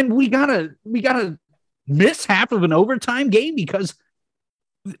 and we gotta miss half of an overtime game because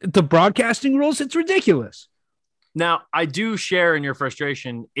the broadcasting rules. It's ridiculous. Now, I do share in your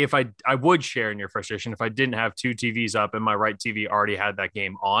frustration. If I would share in your frustration if I didn't have 2 TVs up and my right TV already had that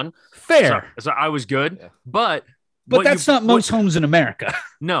game on. Fair. So I was good, yeah. but that's not most homes in America.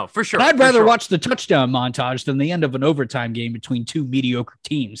 No, for sure. I'd rather watch the touchdown montage than the end of an overtime game between 2 mediocre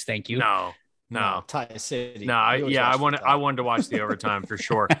teams. Thank you. No. Tie City. No, I wanted to watch the overtime for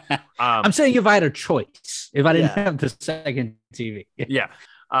sure. I'm saying if I had a choice, if I didn't have the second TV. Yeah.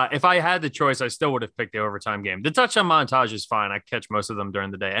 If I had the choice, I still would have picked the overtime game. The touchdown montage is fine. I catch most of them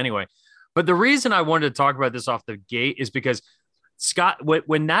during the day anyway. But the reason I wanted to talk about this off the gate is because, Scott,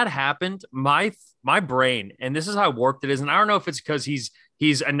 when that happened, my brain, and this is how warped it is, and I don't know if it's because he's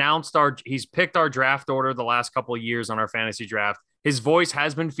picked our draft order the last couple of years on our fantasy draft. His voice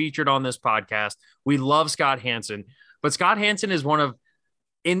has been featured on this podcast. We love Scott Hansen, but Scott Hansen is one of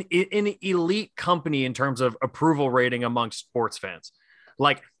an elite company in terms of approval rating amongst sports fans.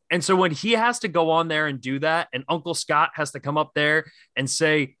 Like, And so when he has to go on there and do that, and Uncle Scott has to come up there and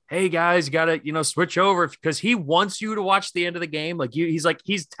say, "Hey guys, you gotta, switch over," because he wants you to watch the end of the game. Like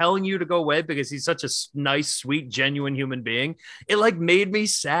he's telling you to go away because he's such a nice, sweet, genuine human being. It like made me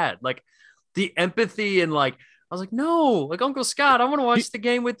sad. Like the empathy and like I was like, no, like Uncle Scott, I want to watch the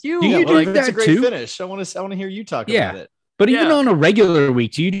game with you. Do you do like, that's a that great too? finish. I want to hear you talk about it. But even on a regular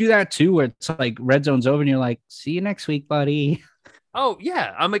week, do you do that too? Where it's like red zone's over and you're like, see you next week, buddy. Oh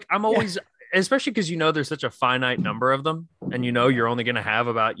yeah. I'm always, especially because, there's such a finite number of them and, you're only going to have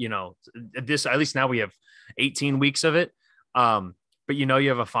about, this, at least now we have 18 weeks of it. But you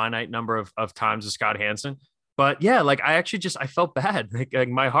have a finite number of times with Scott Hansen. But yeah, like I actually I felt bad. Like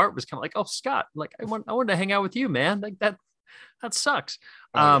my heart was kind of like, oh, Scott, like I wanted to hang out with you, man. Like that sucks.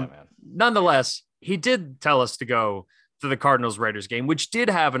 Man. Nonetheless, he did tell us to go to the Cardinals Raiders game, which did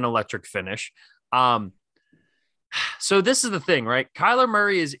have an electric finish. So this is the thing, right? Kyler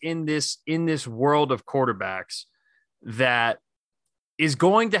Murray is in this world of quarterbacks that is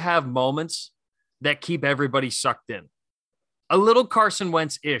going to have moments that keep everybody sucked in. A little Carson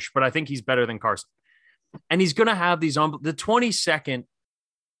Wentz-ish, but I think he's better than Carson. And he's going to have these on the 20-second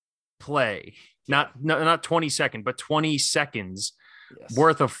play, not 20-second, but 20 seconds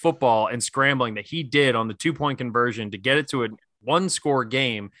worth of football and scrambling that he did on the 2-point conversion to get it to a 1-score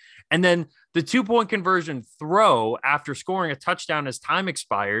game. And then the 2-point conversion throw after scoring a touchdown as time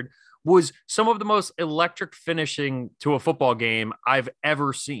expired was some of the most electric finishing to a football game I've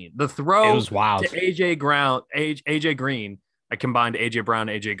ever seen. The throw was wild. to AJ Green. I combined AJ Brown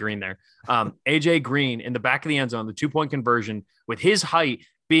and AJ Green there. AJ Green in the back of the end zone, the 2-point conversion with his height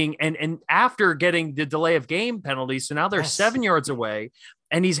being, and after getting the delay of game penalty. So now they're 7 yards away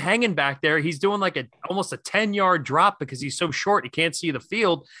and he's hanging back there. He's doing like almost a 10-yard drop because he's so short. He can't see the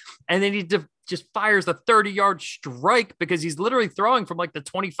field. And then he just fires the 30-yard strike because he's literally throwing from like the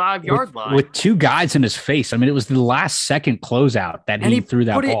 25-yard line. With two guys in his face. I mean, it was the last second closeout that he threw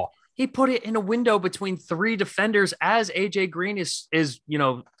that ball. He put it in a window between 3 defenders as AJ Green is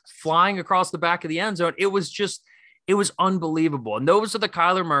flying across the back of the end zone. It was unbelievable. And those are the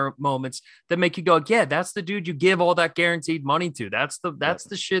Kyler moments that make you go, yeah, that's the dude you give all that guaranteed money to. That's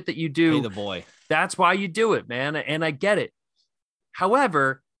the shit that you do. Pay the boy. That's why you do it, man. And I get it.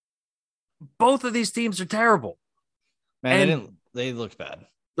 However, both of these teams are terrible. Man, they looked bad.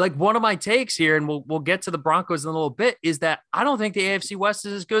 Like one of my takes here, and we'll get to the Broncos in a little bit, is that I don't think the AFC West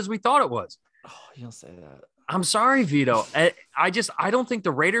is as good as we thought it was. Oh, you don't say that. I'm sorry, Vito. I don't think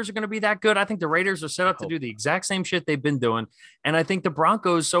the Raiders are going to be that good. I think the Raiders are set up to do the exact same shit they've been doing. And I think the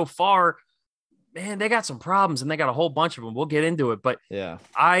Broncos so far, man, they got some problems and they got a whole bunch of them. We'll get into it. But yeah,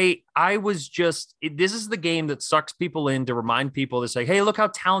 I was just, this is the game that sucks people in to remind people to say, hey, look how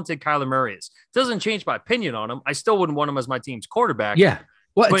talented Kyler Murray is. It doesn't change my opinion on him. I still wouldn't want him as my team's quarterback. Yeah.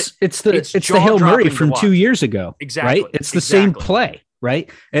 Well, it's the Hail Murray from 2 years ago. Exactly. Right. It's the same play. Right.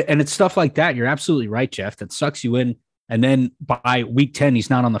 And it's stuff like that. You're absolutely right, Jeff. That sucks you in. And then by week 10, he's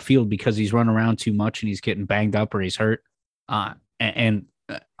not on the field because he's running around too much and he's getting banged up or he's hurt. And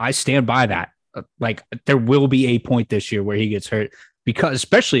I stand by that. Like there will be a point this year where he gets hurt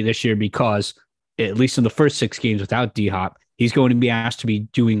especially this year, because at least in the first 6 games without D-Hop, he's going to be asked to be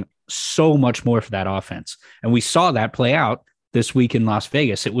doing so much more for that offense. And we saw that play out this week in Las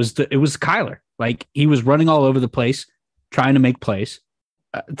Vegas. It was Kyler. Like he was running all over the place, trying to make plays.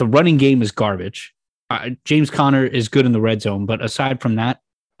 The running game is garbage. James Conner is good in the red zone, but aside from that,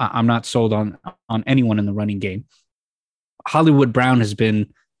 I'm not sold on anyone in the running game. Hollywood Brown has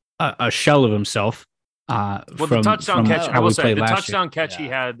been a shell of himself. The touchdown catch, I will say, the touchdown catch he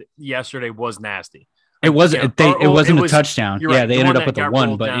had yesterday was nasty. It wasn't. It wasn't a touchdown. Yeah, right, they ended up with the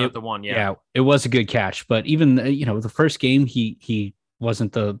one, but it was a good catch. But even the first game, he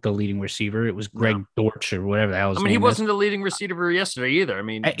wasn't the leading receiver. It was Greg Dortch or whatever the hell his name is. He wasn't the leading receiver yesterday either. I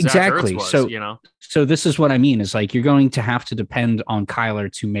mean, exactly. Was, so this is what I mean is like you're going to have to depend on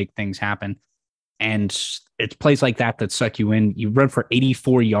Kyler to make things happen, and it's plays like that suck you in. You run for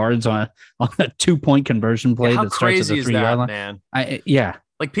 84 yards on a 2-point conversion play that starts at the 3-yard line. Man.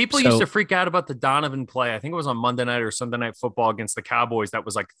 Like people used to freak out about the Donovan play. I think it was on Monday night or Sunday Night Football against the Cowboys. That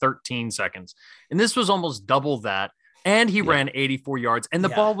was like 13 seconds. And this was almost double that. And he ran 84 yards and the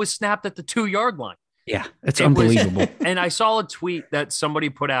ball was snapped at the 2-yard line. Yeah, it's unbelievable. And I saw a tweet that somebody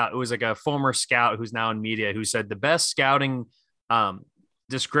put out. It was like a former scout who's now in media who said the best scouting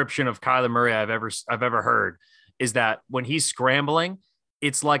description of Kyler Murray I've ever heard is that when he's scrambling,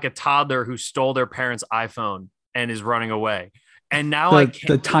 it's like a toddler who stole their parents' iPhone and is running away. And now I can't,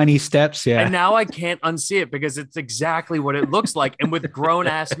 the tiny steps. Yeah. and now I can't unsee it because it's exactly what it looks like. And with grown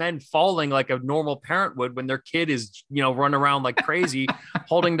ass men falling like a normal parent would when their kid is, running around like crazy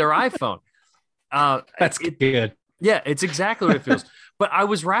holding their iPhone. That's good. Yeah, it's exactly what it feels. But I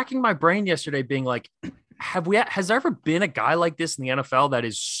was racking my brain yesterday being like, has there ever been a guy like this in the NFL that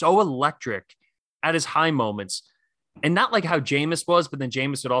is so electric at his high moments? And not like how Jameis was, but then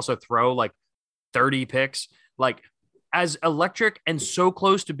Jameis would also throw like 30 picks, like as electric and so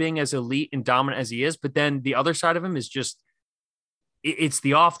close to being as elite and dominant as he is. But then the other side of him is just, it's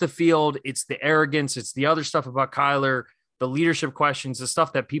the off the field, it's the arrogance, it's the other stuff about Kyler, the leadership questions, the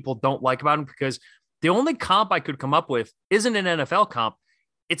stuff that people don't like about him, because the only comp I could come up with isn't an NFL comp.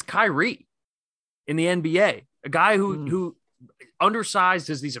 It's Kyrie in the NBA, a guy who undersized,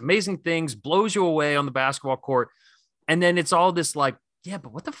 does these amazing things, blows you away on the basketball court. And then it's all this like, yeah,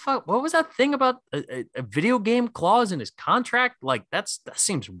 but what the fuck? What was that thing about a video game clause in his contract? Like that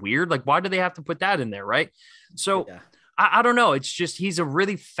seems weird. Like, why do they have to put that in there? Right. So yeah. I don't know. It's just, he's a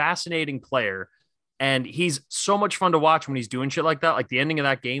really fascinating player and he's so much fun to watch when he's doing shit like that. Like the ending of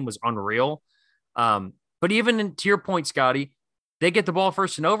that game was unreal. But even to your point, Scotty, they get the ball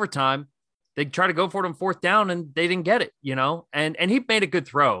first in overtime. They try to go for it on fourth down and they didn't get it, and he made a good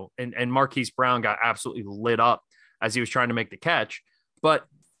throw and Marquise Brown got absolutely lit up as he was trying to make the catch, but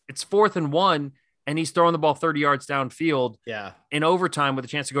it's 4th and 1 and he's throwing the ball 30 yards downfield in overtime with a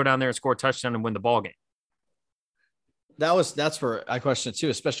chance to go down there and score a touchdown and win the ball game. That's where I question it too,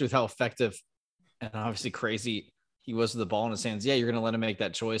 especially with how effective and obviously crazy he was with the ball in his hands. Yeah, you're going to let him make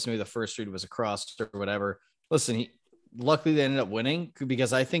that choice. Maybe the first read was a cross or whatever. Listen, luckily they ended up winning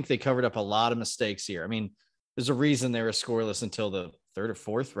because I think they covered up a lot of mistakes here. I mean, there's a reason they were scoreless until the 3rd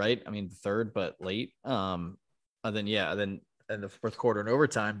or 4th, right? I mean, the 3rd, but late. And then in the 4th quarter and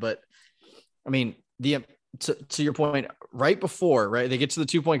overtime. But I mean, to your point, right before, right, they get to the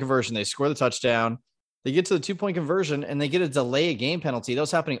 2-point conversion, they score the touchdown, they get to the 2-point conversion, and they get a delay of game penalty. That was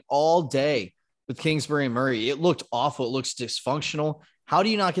happening all day with Kingsbury and Murray. It looked awful. It looks dysfunctional. How do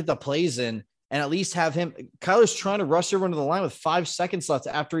you not get the plays in and at least have him? Kyler's trying to rush everyone to the line with 5 seconds left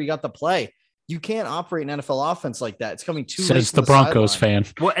after he got the play. You can't operate an NFL offense like that. It's coming too late. Says the Broncos fan.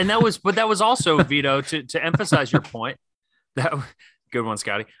 Well, and that was also, Vito, to emphasize your point. That good one,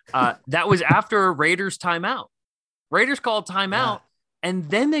 Scotty. That was after Raiders timeout. Raiders called timeout, and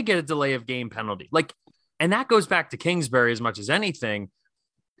then they get a delay of game penalty. And that goes back to Kingsbury as much as anything.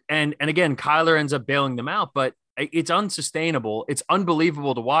 And again, Kyler ends up bailing them out, but it's unsustainable. It's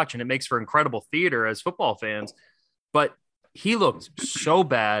unbelievable to watch, and it makes for incredible theater as football fans. But he looked so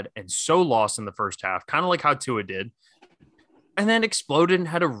bad and so lost in the first half, kind of like how Tua did, and then exploded and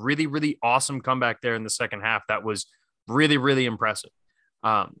had a really, really awesome comeback there in the second half. That was really, really impressive.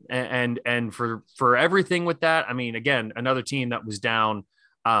 And for everything with that, I mean, again, another team that was down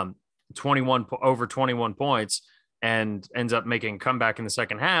over 21 points and ends up making a comeback in the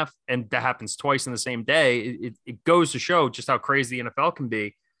second half. And that happens twice in the same day. It goes to show just how crazy the NFL can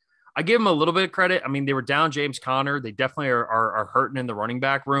be. I give them a little bit of credit. I mean, they were down James Conner. They definitely are hurting in the running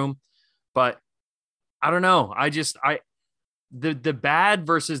back room, but I don't know. The bad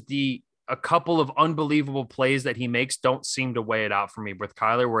versus a couple of unbelievable plays that he makes don't seem to weigh it out for me with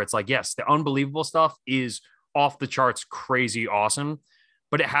Kyler, where it's like, yes, the unbelievable stuff is off the charts, crazy, awesome,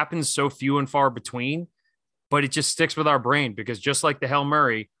 but it happens so few and far between, but it just sticks with our brain because just like the Hail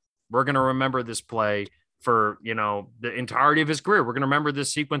Murray, we're going to remember this play for, the entirety of his career. We're going to remember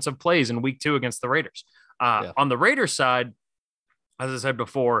this sequence of plays in week 2 against the Raiders. On the Raiders side, as I said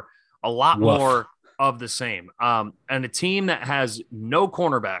before, a lot more of the same. And a team that has no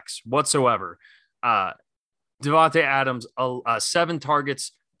cornerbacks whatsoever. Devontae Adams, 7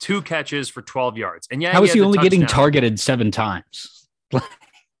 targets, 2 catches for 12 yards. And how is he only getting targeted 7 times?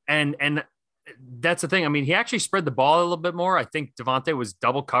 and that's the thing. I mean, he actually spread the ball a little bit more. I think Devontae was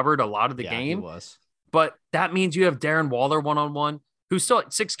double covered a lot of the game. He was. But that means you have Darren Waller one-on-one, who's still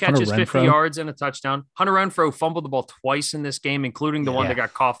at 6 catches, 50 yards, and a touchdown. Hunter Renfrow fumbled the ball twice in this game, including the one that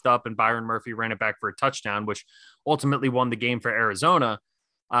got coughed up, and Byron Murphy ran it back for a touchdown, which ultimately won the game for Arizona.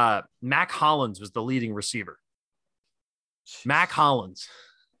 Mac Hollins was the leading receiver. Mac Hollins.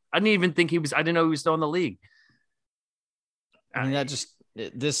 I didn't know he was still in the league. I mean,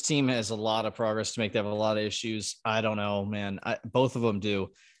 this team has a lot of progress to make. They have a lot of issues. I don't know, man. Both of them do.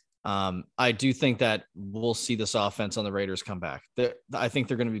 I do think that we'll see this offense on the Raiders come back. I think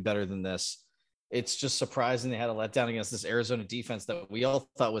they're going to be better than this. It's just surprising they had a letdown against this Arizona defense that we all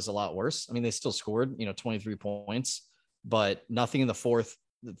thought was a lot worse. I mean, they still scored, 23 points, but nothing in the fourth,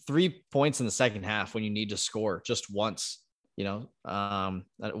 3 points in the second half when you need to score just once,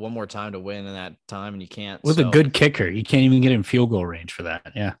 one more time to win in that time, and you can't. With a good kicker, you can't even get in field goal range for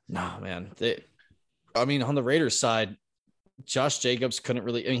that. Yeah. No, man. On the Raiders side, Josh Jacobs couldn't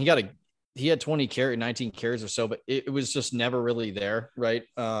really. I mean, he had 19 carries or so, but it was just never really there, right?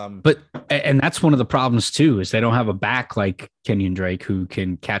 And that's one of the problems too, is they don't have a back like Kenyon Drake who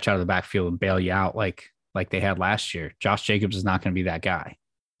can catch out of the backfield and bail you out like they had last year. Josh Jacobs is not going to be that guy.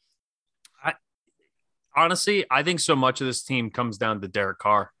 Honestly, I think so much of this team comes down to Derek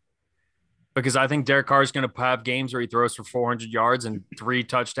Carr, because I think Derek Carr is going to have games where he throws for 400 yards and 3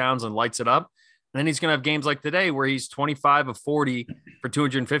 touchdowns and lights it up. And then he's going to have games like today where he's 25 of 40 for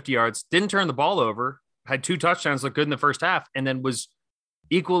 250 yards, didn't turn the ball over, had 2 touchdowns, looked good in the first half, and then was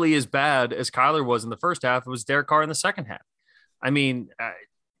equally as bad as Kyler was in the first half. It was Derek Carr in the second half. I mean,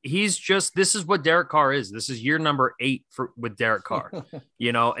 this is what Derek Carr is. This is year number 8 with Derek Carr,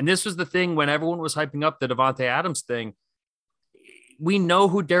 and this was the thing when everyone was hyping up the Davante Adams thing. We know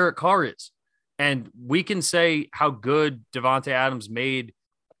who Derek Carr is, and we can say how good Davante Adams made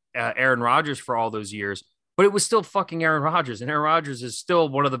Aaron Rodgers for all those years, but it was still fucking Aaron Rodgers, and Aaron Rodgers is still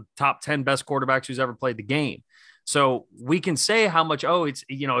one of the top 10 best quarterbacks who's ever played the game. So we can say how much,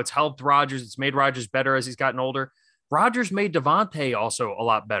 it's helped Rodgers. It's made Rodgers better as he's gotten older. Rodgers made Davante also a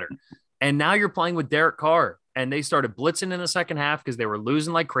lot better. And now you're playing with Derek Carr, and they started blitzing in the second half because they were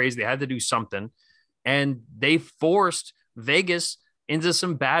losing like crazy. They had to do something, and they forced Vegas into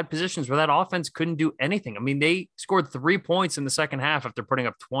some bad positions where that offense couldn't do anything. I mean, they scored 3 points in the second half after putting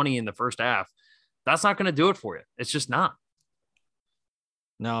up 20 in the first half. That's not going to do it for you. It's just not.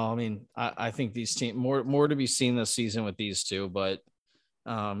 No, I mean, I think these teams more to be seen this season with these two, but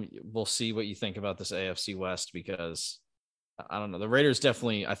we'll see what you think about this AFC West, because I don't know. The Raiders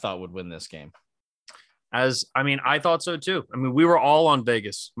definitely, I thought, would win this game. I thought so too. I mean, we were all on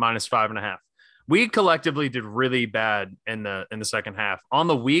Vegas -5.5. We collectively did really bad in the second half on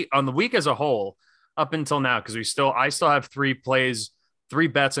the week as a whole up until now, because I still have 3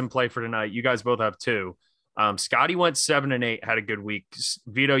 bets in play for tonight. You guys both have 2. Scotty went 7-8, had a good week.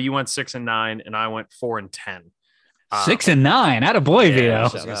 Vito, you went 6-9, and I went 4-10. 6-9, attaboy, Vito. I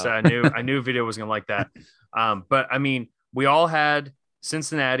was gonna say, I knew Vito was gonna like that. But I mean, we all had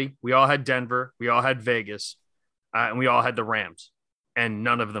Cincinnati, we all had Denver, we all had Vegas, and we all had the Rams, and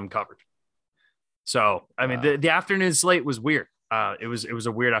none of them covered. So, I mean, the afternoon slate was weird. It was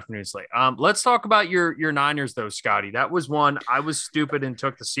a weird afternoon slate. Let's talk about your Niners though, Scotty. That was one. I was stupid and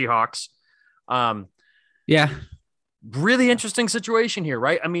took the Seahawks. Yeah. Really interesting situation here,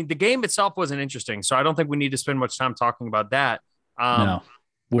 right? I mean, the game itself wasn't interesting, so I don't think we need to spend much time talking about that. No,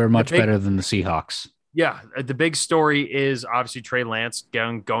 we're much better than the Seahawks. Yeah, the big story is obviously Trey Lance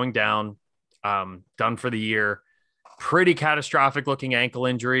going down, done for the year. Pretty catastrophic looking ankle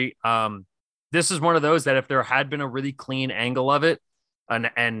injury. This is one of those that if there had been a really clean angle of it,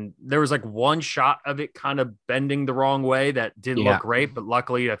 and there was like one shot of it kind of bending the wrong way that didn't look great, but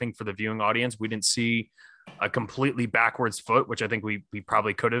luckily I think for the viewing audience, we didn't see a completely backwards foot, which I think we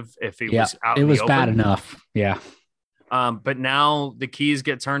probably could have if it was out. It was bad enough. Yeah. But now the keys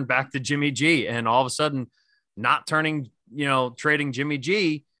get turned back to Jimmy G, and all of a sudden not trading Jimmy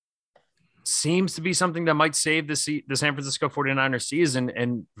G seems to be something that might save the San Francisco 49ers season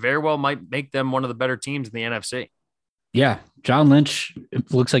and very well might make them one of the better teams in the NFC. Yeah. John Lynch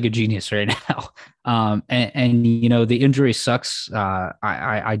looks like a genius right now. And the injury sucks.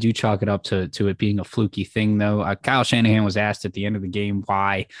 I do chalk it up to it being a fluky thing though. Kyle Shanahan was asked at the end of the game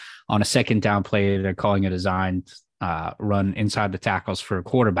why on a second down play, they're calling a designed run inside the tackles for a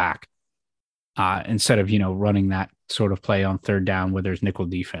quarterback instead of, running that sort of play on third down where there's nickel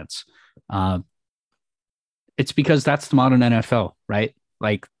defense. It's because that's the modern NFL, right?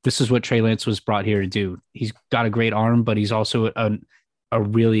 Like, this is what Trey Lance was brought here to do. He's got a great arm, but he's also a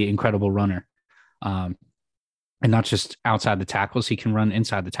really incredible runner. And not just outside the tackles, he can run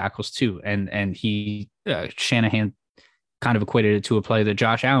inside the tackles too. And he Shanahan kind of equated it to a play that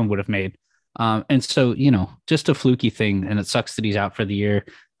Josh Allen would have made. And so, just a fluky thing. And it sucks that he's out for the year.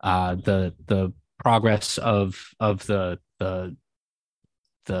 The progress of the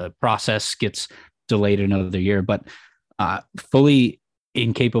process gets delayed another year, but fully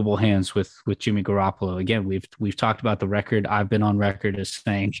in capable hands with Jimmy Garoppolo. Again, we've talked about the record. I've been on record as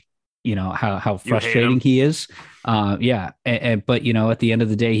saying, how frustrating he is. But at the end of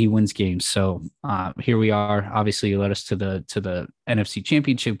the day, he wins games. So here we are. Obviously, he led us to the NFC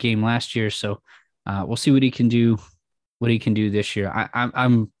Championship game last year. So we'll see what he can do. What he can do this year.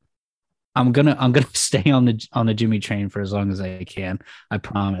 I'm gonna stay on the Jimmy train for as long as I can. I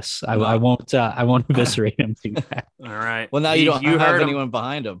promise. I won't eviscerate him too fast. All right. Well, now you don't you have heard him. anyone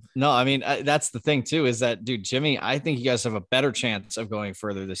behind him. No, I mean, that's the thing too, is that, dude, Jimmy, I think you guys have a better chance of going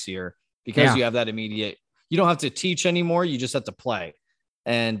further this year because you have that immediate, you don't have to teach anymore. You just have to play.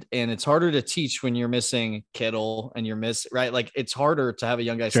 And it's harder to teach when you're missing Kittle and right? Like, it's harder to have a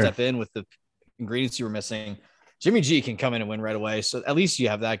young guy step in with the ingredients you were missing. Jimmy G can come in and win right away. So at least you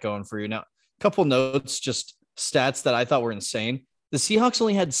have that going for you. Now, a couple notes, just stats that I thought were insane. The Seahawks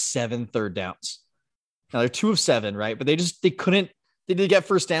only had 7 third downs. Now they're 2 of 7, right? But they didn't get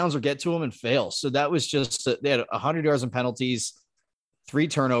first downs or get to them and fail. So that was just, they had 100 yards in penalties, 3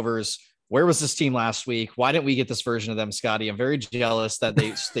 turnovers. Where was this team last week? Why didn't we get this version of them, Scotty? I'm very jealous that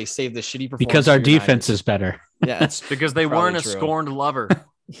they saved the shitty performance. Because our defense is better. Yeah, it's because they weren't a scorned lover.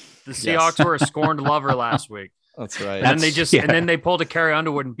 The Seahawks were a scorned lover last week. That's right. And then they pulled a Carrie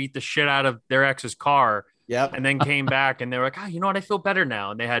Underwood and beat the shit out of their ex's car. Yep. And then came back and they were like, oh, you know what? I feel better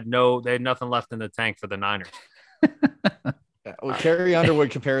now. And they had nothing left in the tank for the Niners. Well, Carrie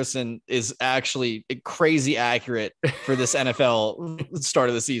Underwood comparison is actually crazy accurate for this NFL start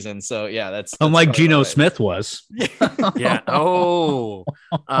of the season. So yeah, that's unlike Geno Smith was. Yeah. Oh,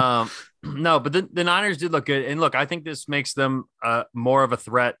 no, but the Niners did look good. And look, I think this makes them more of a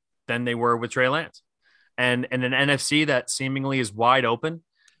threat than they were with Trey Lance, and an NFC that seemingly is wide open.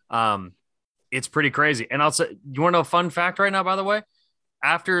 It's pretty crazy. And I'll say, you want to know a fun fact right now, by the way,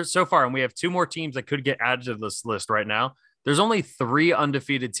 after so far, and we have 2 more teams that could get added to this list right now. There's only 3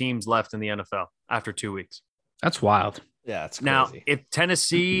 undefeated teams left in the NFL after 2 weeks. That's wild. Yeah, it's crazy. Now, if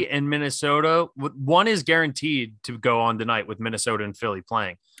Tennessee and Minnesota, one is guaranteed to go on tonight with Minnesota and Philly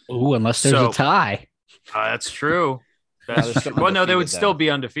playing. Ooh, unless there's a tie. That's true. Well, no, they would still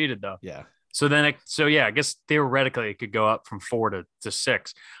be undefeated though. Yeah. So then, I guess theoretically it could go up from 4 to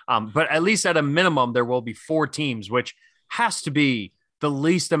 6. But at least at a minimum, there will be 4 teams, which has to be the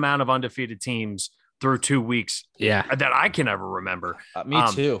least amount of undefeated teams through 2 weeks that I can ever remember. Me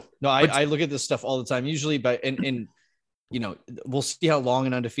too. No, I look at this stuff all the time, usually, and we'll see how long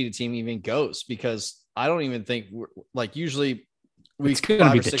an undefeated team even goes, because I don't even think usually week it's going to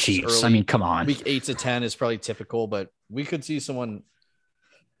 5 be or the 6 Chiefs. Early, I mean, come on. Week 8 to 10 is probably typical, but we could see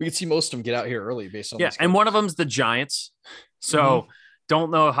most of them get out here early based on and one of them's the Giants. So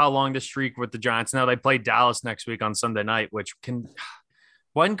don't know how long the streak with the Giants. Now they play Dallas next week on Sunday night, which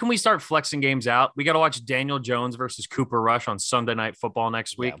when can we start flexing games out? We got to watch Daniel Jones versus Cooper Rush on Sunday Night Football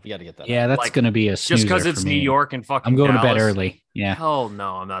next week. Yeah, we got to get that. Yeah, that's going to be a snoozer just because it's New York and fucking I'm going Dallas. to bed early. Yeah. Hell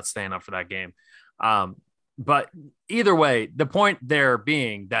no, I'm not staying up for that game. But either way, the point there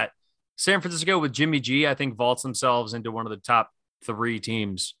being that San Francisco with Jimmy G, I think, vaults themselves into one of the top 3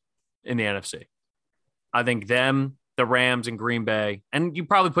 teams in the NFC. I think them, the Rams, and Green Bay, and you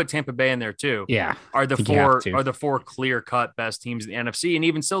probably put Tampa Bay in there too. Yeah, are the 4 clear-cut best teams in the NFC, and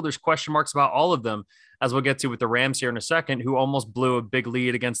even still, there's question marks about all of them, as we'll get to with the Rams here in a second, who almost blew a big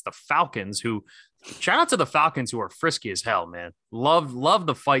lead against the Falcons. Who, shout out to the Falcons, who are frisky as hell, man. Love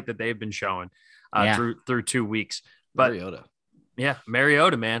the fight that they've been showing through 2 weeks. But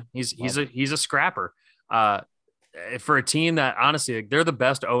Mariota, man, he's a scrapper. For a team that honestly, they're the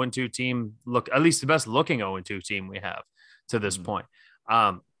best 0-2 team, at least the best looking 0-2 team we have to this point.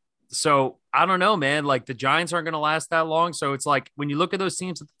 So I don't know, man, like the Giants aren't going to last that long. So it's like, when you look at those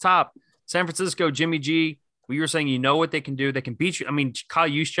teams at the top, San Francisco, Jimmy G, you were saying, what they can do. They can beat you. I mean, Kyle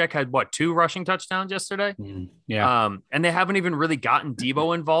Juszczyk had 2 rushing touchdowns yesterday. Yeah. And they haven't even really gotten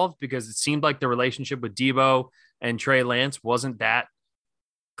Debo involved, because it seemed like the relationship with Debo and Trey Lance wasn't that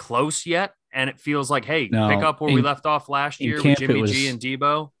close yet. And it feels like, hey, pick up where we left off last year with Jimmy G and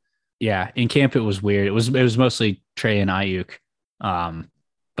Debo. Yeah, in camp it was weird. It was mostly Trey and Ayuk,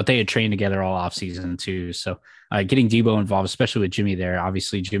 but they had trained together all offseason too. So getting Debo involved, especially with Jimmy there,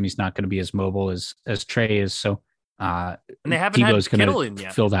 obviously Jimmy's not going to be as mobile as Trey is. So and they haven't Debo's had Kittle in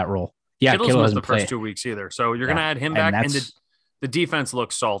yet. Fill that role. Yeah, Kittle's missed the first 2 weeks either. So you're going to add him back, and the defense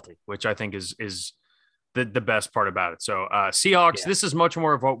looks salty, which I think is the best part about it. So Seahawks, this is much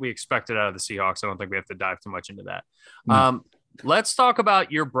more of what we expected out of the Seahawks. I don't think we have to dive too much into that. Let's talk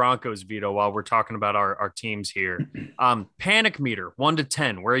about your Broncos, Vito, while we're talking about our teams here. Panic meter, 1 to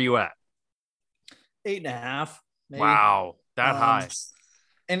 10. Where are you at? 8.5. Maybe. Wow. That high.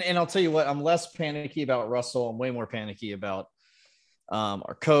 And I'll tell you what, I'm less panicky about Russell. I'm way more panicky about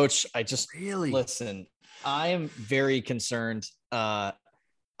our coach. Listen, I am very concerned. I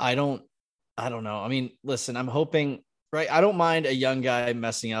don't know. I mean, listen, I'm hoping, right? I don't mind a young guy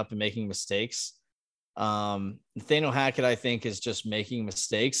messing up and making mistakes. Nathaniel Hackett, I think, is just making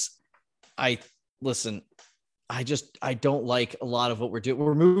mistakes. I I don't like a lot of what we're doing.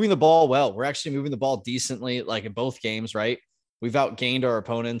 We're moving the ball well. We're actually moving the ball decently, like in both games, right? We've outgained our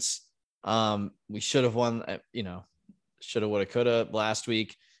opponents. We should have won, shoulda, woulda, coulda last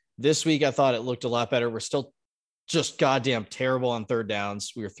week. This week, I thought it looked a lot better. We're still just goddamn terrible on third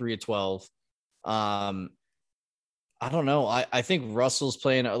downs. We were 3 of 12. I don't know. I think Russell's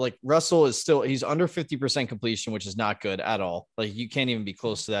playing like Russell is still, he's under 50% completion, which is not good at all. Like you can't even be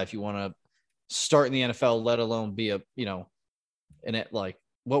close to that if you want to start in the NFL, let alone be in it, like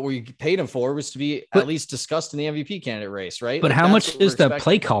what we paid him for was to be at least discussed in the MVP candidate race, right? But like, how much is that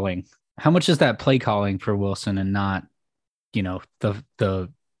play calling? How much is that play calling for Wilson and not, the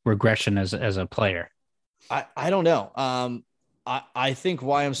regression as a player? I don't know. I think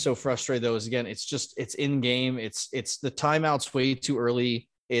why I'm so frustrated though is again, it's in game. It's the timeouts way too early.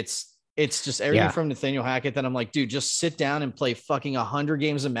 It's just everything from Nathaniel Hackett that I'm like, dude, just sit down and play fucking 100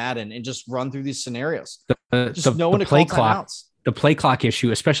 games of Madden and just run through these scenarios. No one to play call clock. Timeouts. The play clock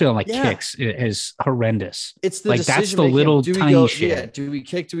issue, especially on kicks, is horrendous. It's the like that's the little tiny shit. Yeah, do we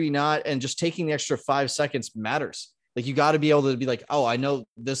kick? Do we not? And just taking the extra 5 seconds matters. Like you got to be able to be like, oh, I know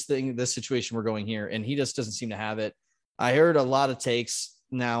this situation we're going here, and he just doesn't seem to have it. I heard a lot of takes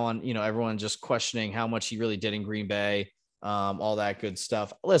now on, everyone just questioning how much he really did in Green Bay, all that good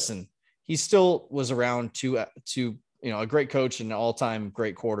stuff. Listen, he still was around to a great coach and an all-time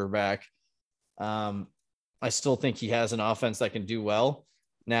great quarterback. I still think he has an offense that can do well.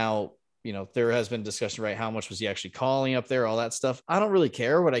 Now, there has been discussion, right? How much was he actually calling up there? All that stuff. I don't really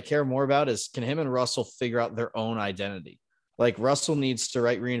care. What I care more about is can him and Russell figure out their own identity? Like Russell needs to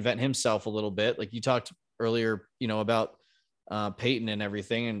reinvent himself a little bit. Like you talked earlier, about Peyton and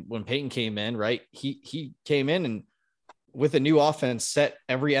everything. And when Peyton came in, right, he came in and with a new offense set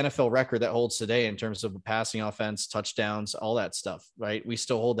every NFL record that holds today in terms of passing offense, touchdowns, all that stuff, right? We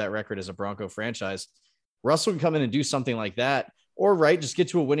still hold that record as a Bronco franchise. Russell can come in and do something like that, or just get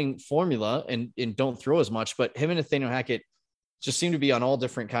to a winning formula and don't throw as much. But him and Nathaniel Hackett just seem to be on all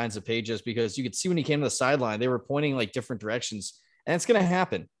different kinds of pages because you could see when he came to the sideline, they were pointing like different directions, and it's going to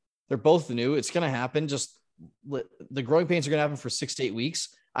happen. They're both new. It's going to happen. Just the growing pains are going to happen for 6 to 8 weeks.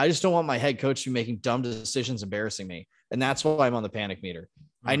 I just don't want my head coach to be making dumb decisions, embarrassing me. And that's why I'm on the panic meter.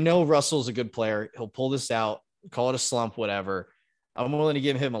 I know Russell's a good player. He'll pull this out, call it a slump, whatever. I'm willing to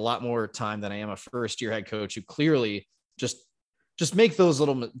give him a lot more time than I am a first-year head coach who clearly just make those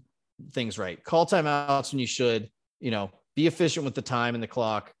little things right. Call timeouts when you should, be efficient with the time and the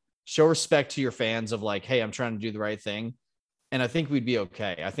clock, show respect to your fans of like, hey, I'm trying to do the right thing. And I think we'd be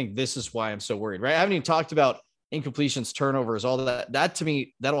okay. I think this is why I'm so worried, right? I haven't even talked about incompletions, turnovers, all that. That to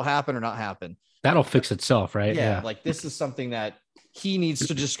me, that'll happen or not happen. That'll fix itself, right? Yeah. Like this is something that he needs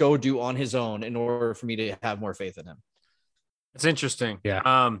to just go do on his own in order for me to have more faith in him. It's interesting.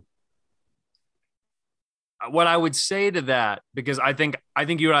 Yeah. What I would say to that, because I think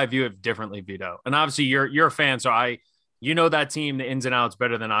you and I view it differently, Vito. And obviously you're a fan, so that team, the ins and outs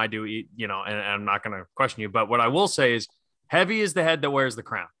better than I do, and I'm not going to question you. But what I will say is heavy is the head that wears the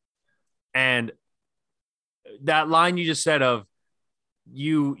crown. And that line you just said of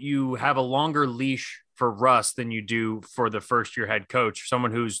you have a longer leash for Russ than you do for the first year head coach,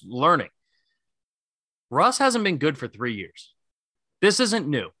 someone who's learning. Russ hasn't been good for 3 years. This isn't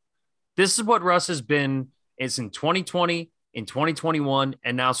new. This is what Russ has been. It's in 2020, in 2021,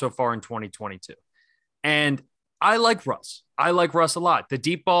 and now so far in 2022. And I like Russ. I like Russ a lot. The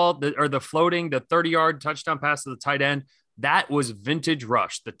deep ball, the floating, the 30-yard touchdown pass to the tight end, that was vintage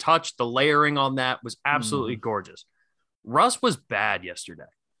Russ. The touch, the layering on that was absolutely gorgeous. Russ was bad yesterday.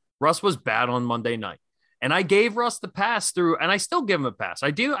 Russ was bad on Monday night. And I gave Russ the pass through, and I still give him a pass.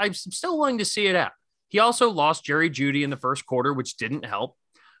 I'm still willing to see it out. He also lost Jerry Jeudy in the first quarter, which didn't help.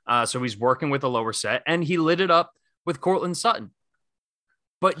 So he's working with a lower set, and he lit it up with Cortland Sutton.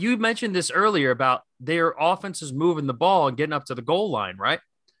 But you mentioned this earlier about their offenses moving the ball and getting up to the goal line, right?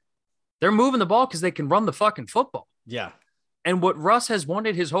 They're moving the ball because they can run the fucking football. Yeah. And what Russ has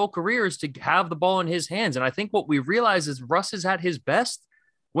wanted his whole career is to have the ball in his hands. And I think what we realize is Russ is at his best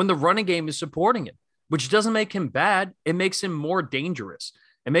when the running game is supporting him, which doesn't make him bad. It makes him more dangerous.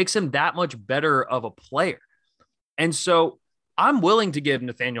 It makes him that much better of a player. And so I'm willing to give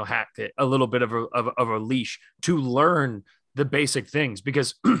Nathaniel Hackett a little bit of a leash to learn the basic things,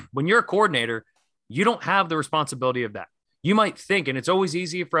 because when you're a coordinator, you don't have the responsibility of that. You might think, and it's always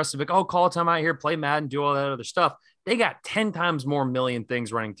easy for us to be like, oh, call time out here, play Madden, do all that other stuff. They got 10 times more million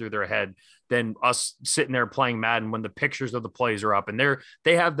things running through their head than us sitting there playing Madden when the pictures of the plays are up and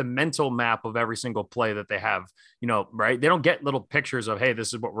they have the mental map of every single play that they have, right? They don't get little pictures of, hey,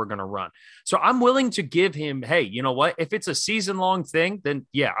 this is what we're going to run. So I'm willing to give him, hey, you know what? If it's a season long thing, then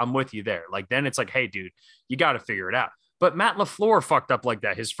yeah, I'm with you there. Like, then it's like, hey, dude, you got to figure it out. But Matt LaFleur fucked up like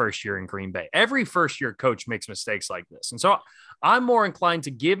that his first year in Green Bay. Every first year coach makes mistakes like this. And so I'm more inclined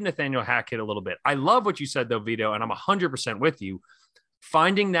to give Nathaniel Hackett a little bit. I love what you said though, Vito, and I'm 100% with you.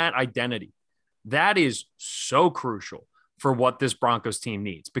 Finding that identity. That is so crucial for what this Broncos team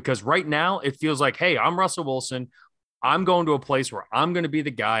needs, because right now it feels like, hey, I'm Russell Wilson. I'm going to a place where I'm going to be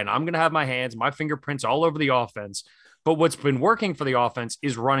the guy and I'm going to have my hands, my fingerprints all over the offense. But what's been working for the offense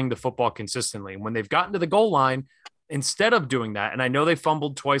is running the football consistently. And when they've gotten to the goal line, instead of doing that, and I know they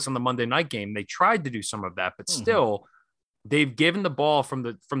fumbled twice on the Monday night game, they tried to do some of that, but still they've given the ball from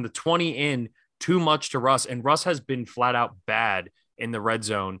the 20 in too much to Russ. And Russ has been flat out bad in the red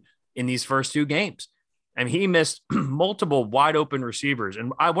zone in these first two games. And he missed multiple wide open receivers.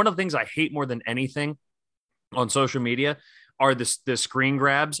 And one of the things I hate more than anything on social media are the screen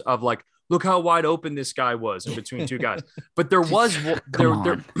grabs of like, look how wide open this guy was in between two guys. But there was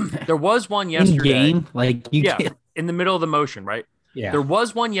there was one yesterday. In game? In the middle of the motion, right? Yeah. There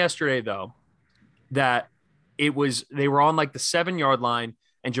was one yesterday though that they were on like the 7-yard line.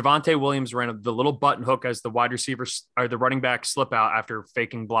 And Javonte Williams ran the little button hook as the wide receiver or the running back slip out after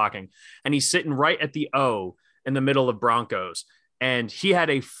faking blocking. And he's sitting right at the O in the middle of Broncos. And he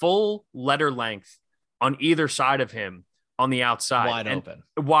had a full letter length on either side of him on the outside. Wide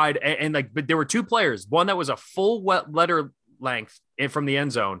open. And like, but there were two players, one that was a full letter length from the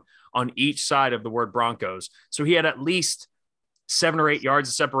end zone on each side of the word Broncos. So he had at least 7 or 8 yards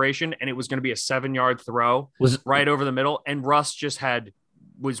of separation, and it was going to be a 7-yard throw right over the middle. And Russ just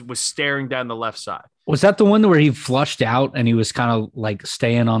was staring down the left side. Was that the one where he flushed out and he was kind of like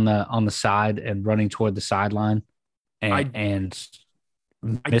staying on the side and running toward the sideline and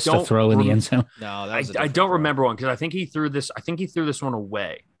missed a throw in the end zone? No, I don't remember one, because I think he threw this one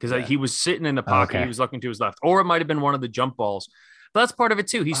away because he was sitting in the pocket. Okay. He was looking to his left, or it might have been one of the jump balls. But that's part of it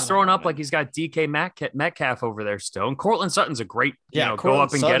too. He's throwing up like he's got DK Metcalf over there still. And Cortland Sutton's a great, go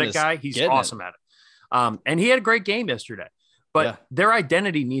up and get it guy. He's awesome at it. And he had a great game yesterday. But their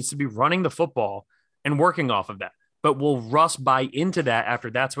identity needs to be running the football and working off of that. But will Russ buy into that after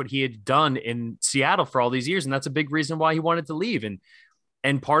that's what he had done in Seattle for all these years? And that's a big reason why he wanted to leave.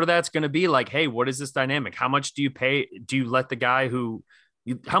 And part of that's going to be like, hey, what is this dynamic? How much do you pay? Do you let the guy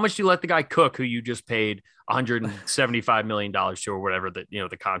cook who you just paid $175 million to, or whatever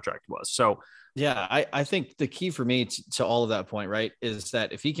the contract was? So yeah, I think the key for me to all of that point, right, is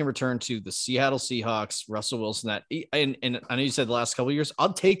that if he can return to the Seattle Seahawks, Russell Wilson, and I know you said the last couple of years,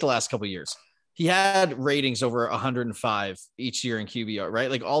 I'll take the last couple of years. He had ratings over 105 each year in QBR,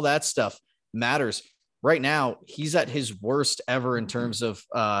 right? Like all that stuff matters. Right now, he's at his worst ever in terms of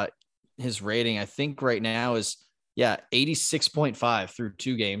his rating. I think right now is 86.5 through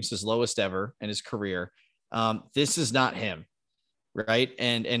 2 games, his lowest ever in his career. This is not him. Right.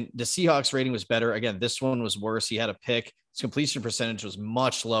 And the Seahawks rating was better. Again, this one was worse. He had a pick. His completion percentage was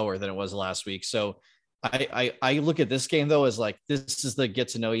much lower than it was last week. So I look at this game though, as like, this is the get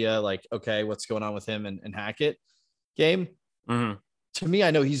to know you, like, okay, what's going on with him and Hackett game. Mm-hmm. To me,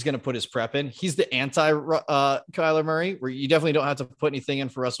 I know he's going to put his prep in. He's the anti Kyler Murray, where you definitely don't have to put anything in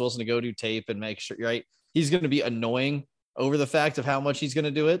for Russ Wilson to go do tape and make sure, right? He's going to be annoying over the fact of how much he's going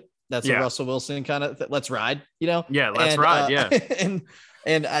to do it. That's a Russell Wilson kind of let's ride, Yeah, let's ride. Yeah.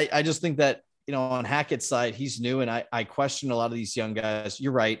 And I just think that, on Hackett's side, he's new. And I question a lot of these young guys.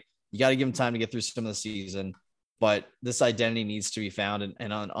 You're right. You got to give them time to get through some of the season, but this identity needs to be found.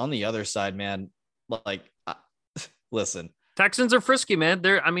 And on the other side, man, like, listen, Texans are frisky, man.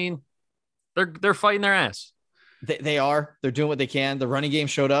 They're fighting their ass. They are. They're doing what they can. The running game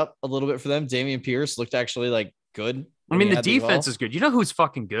showed up a little bit for them. Dameon Pierce looked actually like good. I mean, the defense is good. You know who's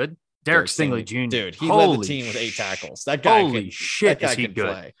fucking good? Derek Stingley Jr. Dude, he led the team with 8 tackles. That guy is he good?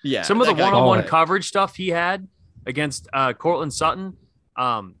 Play. Yeah. Some of the one-on-one coverage stuff he had against Cortland Sutton.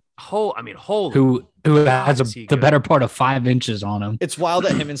 Holy. Who has the better part of 5 inches on him. It's wild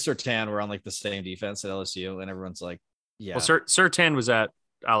that him and Surtain were on like the same defense at LSU, and everyone's like, yeah. Well, Surtain was at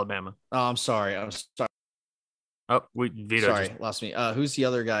Alabama. Oh, I'm sorry. Oh, Vito. Sorry, lost me. Who's the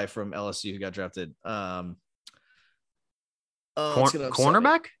other guy from LSU who got drafted?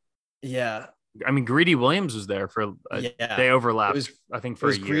 Cornerback? Yeah. I mean, Greedy Williams was there for they overlapped. I think for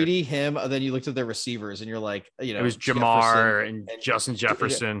a year. Greedy, him, and then you looked at their receivers, and you're like, it was Jamar and Justin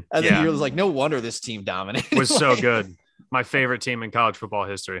Jefferson, and then you're like, no wonder this team dominated. Was so good. my favorite team in college football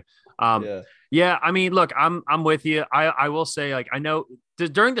history. Yeah. Yeah, I mean, look, I'm with you. I will say, like, I know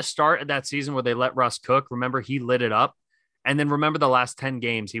during the start of that season where they let Russ cook, remember he lit it up, and then remember the last 10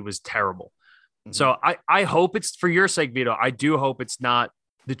 games he was terrible. Mhm. So I hope it's for your sake, Vito. I do hope it's not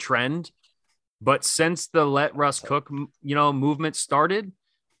the trend, but since the let Russ cook, movement started,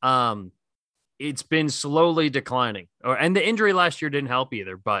 it's been slowly declining. And the injury last year didn't help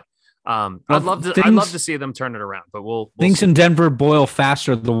either. But I'd love to see them turn it around. But we'll things see. in Denver boil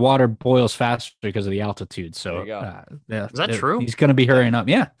faster. The water boils faster because of the altitude. So yeah, is that true? He's going to be hurrying up.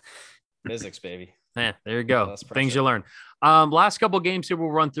 Yeah, physics, baby. Yeah, there you go. Things you learn. Last couple of games here we'll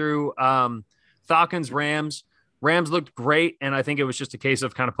run through. Falcons, Rams. Rams looked great, and I think it was just a case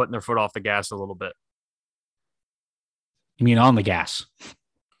of kind of putting their foot off the gas a little bit. You mean on the gas?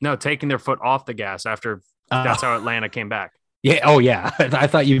 No, taking their foot off the gas after that's how Atlanta came back. Yeah. Oh, yeah. I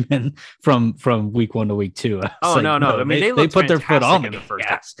thought you meant from week 1 to week 2. Oh, like, no. I mean, they put their foot on the first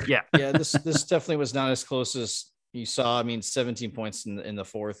gas. Yeah. Yeah. This definitely was not as close as you saw. I mean, 17 points in the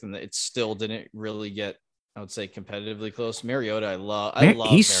fourth, and it still didn't really get, I would say, competitively close. Mariota, I love. He's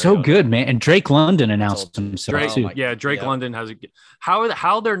Mariota. So good, man. And Drake London announced himself too. Drake London has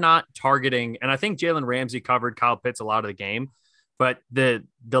how they're not targeting, and I think Jalen Ramsey covered Kyle Pitts a lot of the game. But the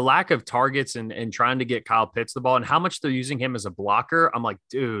lack of targets and trying to get Kyle Pitts the ball and how much they're using him as a blocker, I'm like,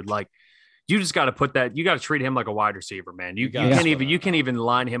 dude, like you just got to put that. You got to treat him like a wide receiver, man. You can't even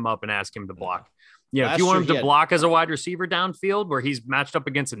line him up and ask him to block. Yeah, if you want him to block as a wide receiver downfield where he's matched up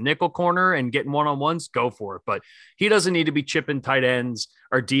against a nickel corner and getting one-on-ones, go for it. But he doesn't need to be chipping tight ends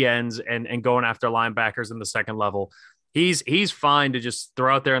or D ends and going after linebackers in the second level. He's fine to just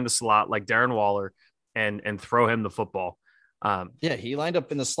throw out there in the slot like Darren Waller and throw him the football. He lined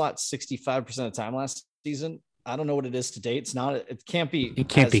up in the slot 65% of the time last season. I don't know what it is to date. It's not. It can't be. It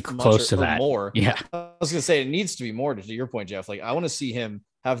can't be close to that. More. Yeah. I was gonna say it needs to be more. To your point, Jeff. Like I want to see him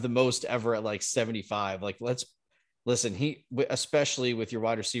have the most ever at like 75. Like let's listen. Especially with your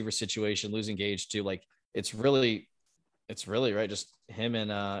wide receiver situation, losing Gage too. Like it's really right. Just him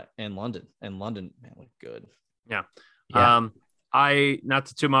and London man, look good. Yeah. I, not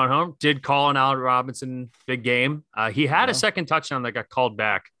to toot my own home, did call an Allen Robinson big game. He had a second touchdown that got called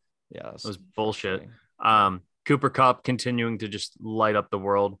back. Yeah, it was bullshit. Cooper Kupp continuing to just light up the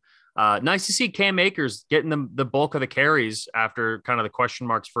world. Nice to see Cam Akers getting the bulk of the carries after kind of the question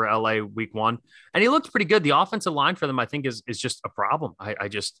marks for LA week 1. And he looked pretty good. The offensive line for them, I think, is just a problem. I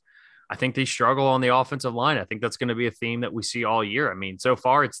think they struggle on the offensive line. I think that's going to be a theme that we see all year. I mean, so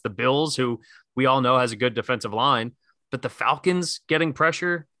far it's the Bills, who we all know has a good defensive line, but the Falcons getting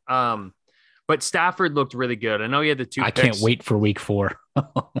pressure. But Stafford looked really good. I know he had the 2 picks. I can't wait for week 4.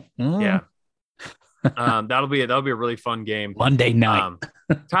 Yeah. That'll be a really fun game. Monday night.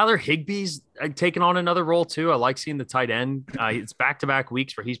 Tyler Higbee's taking on another role too. I like seeing the tight end. It's back-to-back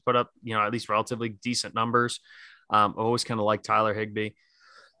weeks where he's put up, at least relatively decent numbers. I always kind of like Tyler Higbee.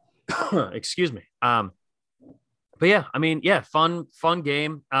 Excuse me. But yeah, I mean, fun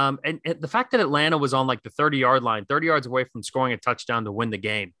game. And the fact that Atlanta was on like the 30-yard line, 30 yards away from scoring a touchdown to win the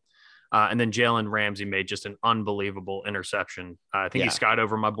game. And then Jalen Ramsey made just an unbelievable interception. I think he skied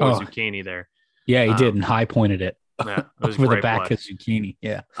over my boy Zucchini there. Yeah, he did, and high pointed it. Yeah, it was over the back of Zucchini.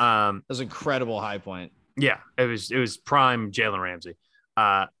 Yeah, it was an incredible high point. Yeah, it was prime Jalen Ramsey.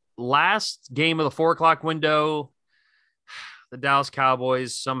 Last game of the 4:00 window, the Dallas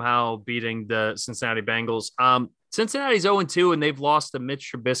Cowboys somehow beating the Cincinnati Bengals. Cincinnati's 0-2, and they've lost to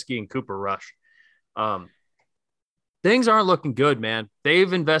Mitch Trubisky and Cooper Rush. Things aren't looking good, man.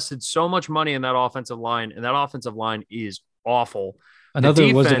 They've invested so much money in that offensive line, and that offensive line is awful.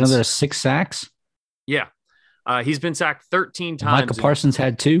 Another 6 sacks? Yeah. He's been sacked 13 times. Micah Parsons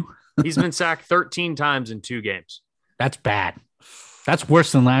had 2. He's been sacked 13 times in 2 games. That's bad. That's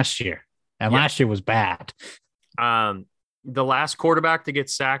worse than last year. And last year was bad. The last quarterback to get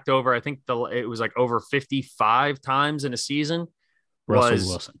sacked over, I think it was like over 55 times in a season, Russell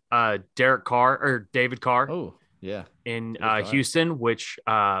Wilson. David Carr. Oh, yeah. In Houston, which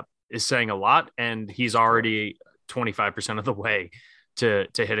is saying a lot. And he's already 25% of the way to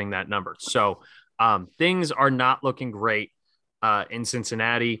hitting that number. So things are not looking great in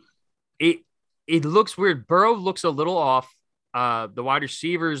Cincinnati. It looks weird. Burrow looks a little off. The wide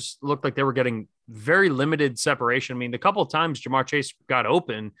receivers looked like they were getting very limited separation. I mean, the couple of times Jamar Chase got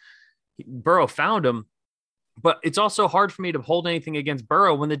open, Burrow found him, but it's also hard for me to hold anything against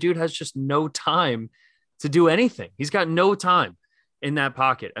Burrow when the dude has just no time to do anything. He's got no time in that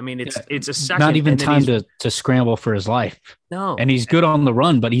pocket. I mean, it's a second. Not even time to scramble for his life. No. And he's good on the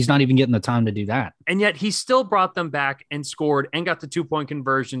run, but he's not even getting the time to do that. And yet he still brought them back and scored and got the 2-point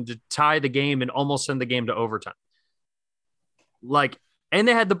conversion to tie the game and almost send the game to overtime. Like, and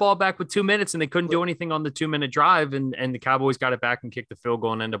they had the ball back with 2 minutes and they couldn't do anything on the 2-minute drive. And the Cowboys got it back and kicked the field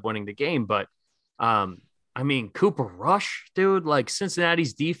goal and ended up winning the game. But I mean, Cooper Rush, dude, like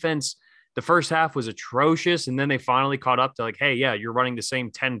Cincinnati's defense, the first half was atrocious. And then they finally caught up to like, hey, yeah, you're running the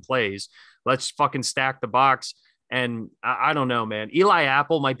same 10 plays. Let's fucking stack the box. And I don't know, man. Eli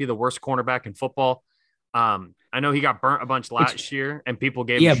Apple might be the worst cornerback in football. I know he got burnt a bunch last year and people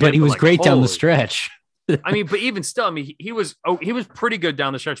gave him shit, but he was like, great down the stretch. I mean, but even still, I mean, he was pretty good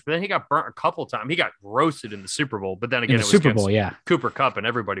down the stretch, but then he got burnt a couple times. He got roasted in the Super Bowl, but then again, it was Super Bowl, Cooper Kupp and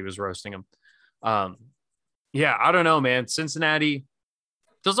everybody was roasting him. Yeah, I don't know, man. Cincinnati.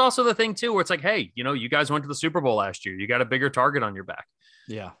 There's also the thing too, where it's like, hey, you guys went to the Super Bowl last year. You got a bigger target on your back.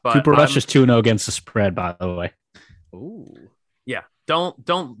 Yeah. But Cooper Rush is 2-0 against the spread, by the way. Ooh. Yeah.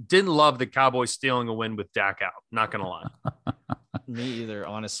 Didn't love the Cowboys stealing a win with Dak out. Not gonna lie. Me either,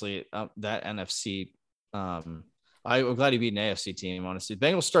 honestly. That NFC. I'm glad he beat an AFC team, honestly.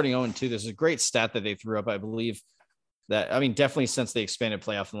 Bengals starting 0-2. There's a great stat that they threw up, I believe. That, I mean, definitely since they expanded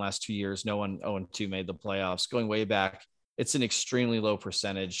playoff in the last 2 years, no one 0-2 made the playoffs. Going way back, it's an extremely low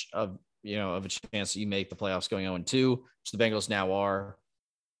percentage of a chance that you make the playoffs going 0-2, which the Bengals now are.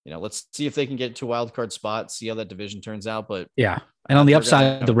 Let's see if they can get to a wild card spot, see how that division turns out. But yeah. And on the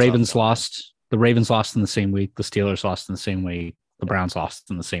upside, the Ravens lost. The Ravens lost in the same week. The Steelers lost in the same week. The Browns lost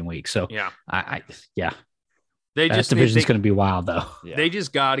in the same week. So yeah, that division's going to be wild though. Yeah. They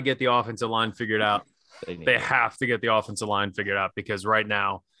just got to get the offensive line figured out. They have to get the offensive line figured out because right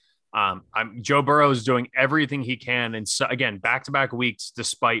now, Joe Burrow is doing everything he can. And so, again, back-to-back weeks,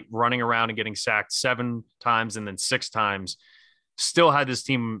 despite running around and getting sacked 7 times and then 6 times, still had this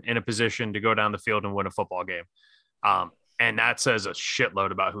team in a position to go down the field and win a football game. And that says a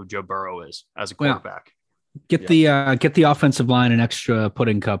shitload about who Joe Burrow is as a quarterback. Get the offensive line an extra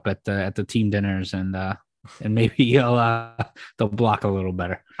pudding cup at the team dinners and maybe they'll block a little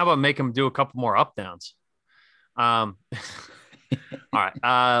better. How about make them do a couple more up downs? All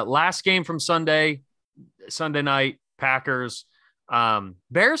right. Last game from Sunday night, Packers.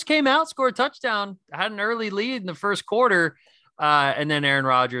 Bears came out, scored a touchdown, had an early lead in the first quarter. And then Aaron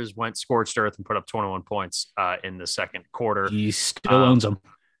Rodgers went scorched earth and put up 21 points in the second quarter. He still owns them.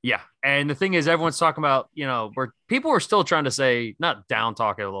 Yeah. And the thing is, everyone's talking about, where people are still trying to say, not down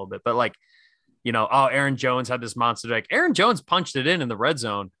talking a little bit, but like, Aaron Jones had this monster deck. Aaron Jones punched it in the red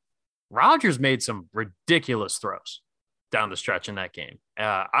zone. Rodgers made some ridiculous throws down the stretch in that game.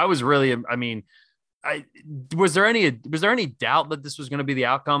 I was really, was there any doubt that this was going to be the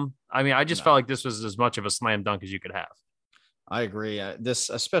outcome? I mean, I just felt like this was as much of a slam dunk as you could have. I agree. This,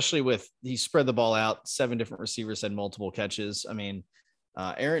 especially with, he spread the ball out, 7 different receivers had multiple catches. I mean,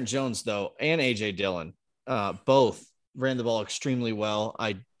 Aaron Jones though, and AJ Dillon, both ran the ball extremely well.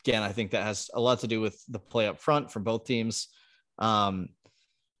 I think that has a lot to do with the play up front from both teams. Aaron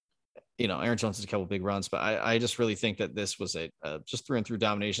Jones has a couple big runs, but I just really think that this was just through and through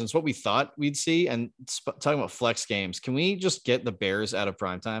domination. It's what we thought we'd see. And talking about flex games, can we just get the Bears out of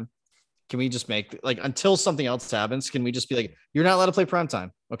primetime? Can we just make until something else happens? Can we just be like, you're not allowed to play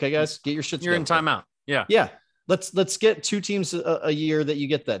primetime? Okay, guys, get your shit together. You're in timeout. Yeah. Yeah. Let's get 2 teams a year that you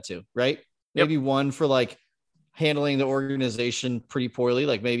get that to, right? Maybe one for handling the organization pretty poorly.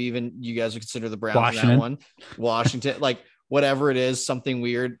 Maybe even you guys would consider the Browns in that one. Washington, whatever it is, something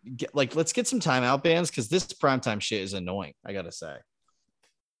weird. Let's get some timeout bans because this primetime shit is annoying. I gotta say.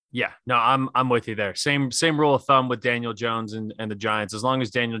 Yeah, no, I'm with you there. Same rule of thumb with Daniel Jones and the Giants. As long as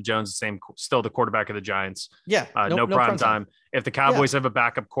Daniel Jones is still the quarterback of the Giants. Yeah, no prime time. If the Cowboys have a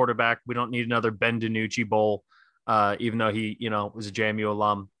backup quarterback, we don't need another Ben DiNucci bowl. Even though he, was a JMU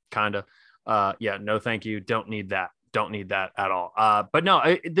alum, kind of. No, thank you. Don't need that. Don't need that at all. But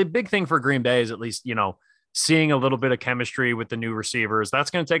no, the big thing for Green Bay is at least, seeing a little bit of chemistry with the new receivers. That's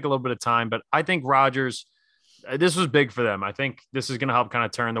going to take a little bit of time, but I think Rodgers, this was big for them. I think this is going to help kind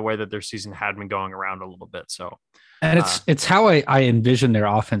of turn the way that their season had been going around a little bit. So, and it's how I envision their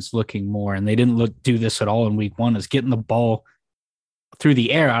offense looking more. And they didn't do this at all in week 1, is getting the ball through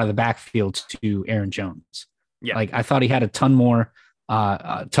the air out of the backfield to Aaron Jones. Yeah. I thought he had a ton more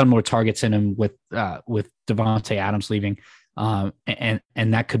targets in him with Devontae Adams leaving. And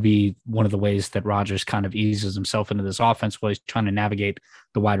that could be one of the ways that Rodgers kind of eases himself into this offense while he's trying to navigate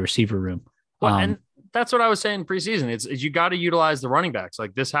the wide receiver room. Well, and that's what I was saying preseason. It's you got to utilize the running backs.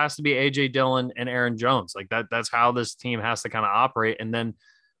 This has to be AJ Dillon and Aaron Jones. That's how this team has to kind of operate, and then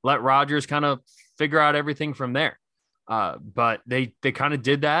let Rodgers kind of figure out everything from there. But they kind of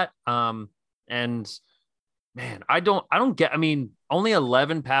did that. And man, I don't get, only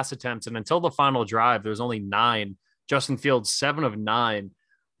 11 pass attempts, and until the final drive, there was only 9. Justin Fields, 7 of 9.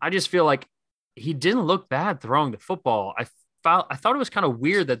 I just feel like he didn't look bad throwing the football. I I thought it was kind of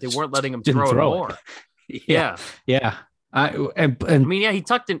weird that they weren't letting him Didn't throw it throw more. it. Yeah. Yeah. I mean, yeah, he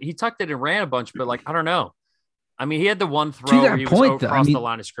tucked it and ran a bunch, but like, I don't know. I mean, he had the one To throw where that he was point, across the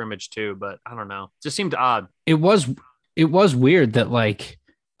line of scrimmage too, but I don't know. Just seemed odd. it was weird that like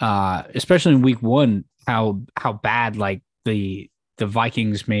especially in week one, how bad like the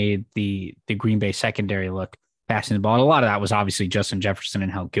Vikings made the Green Bay secondary look passing the ball. And a lot of that was obviously Justin Jefferson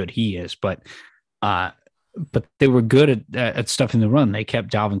and how good he is, but they were good at stuffing the run. They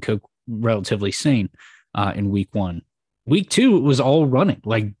kept Dalvin Cook relatively sane in week one. Week two, it was all running.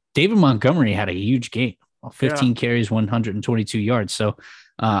 Like David Montgomery had a huge game, 15 carries, 122 yards. So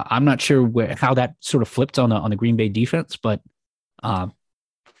I'm not sure how that sort of flipped on the Green Bay defense, but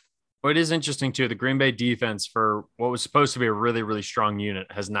well, it is interesting too. The Green Bay defense, for what was supposed to be a really, really strong unit,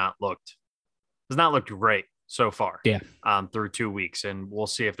 has not looked great so far. Yeah. Through 2 weeks, and we'll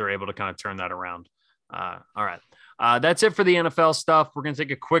see if they're able to kind of turn that around. All right. That's it for the NFL stuff. We're going to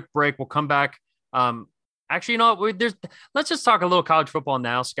take a quick break. We'll come back. Actually, you know what? Let's just talk a little college football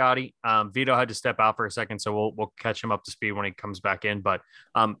now, Scotty. Vito had to step out for a second, so we'll catch him up to speed when he comes back in. But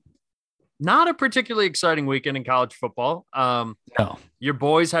not a particularly exciting weekend in college football. No, your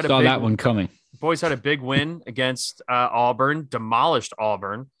boys had saw that one coming. Boys had a big win against Auburn, demolished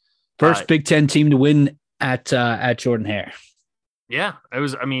Auburn. First Big Ten team to win at Jordan Hare. Yeah, it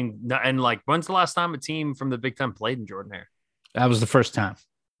was. I mean, and like, when's the last time a team from the Big Ten played in Jordan Hare? That was the first time.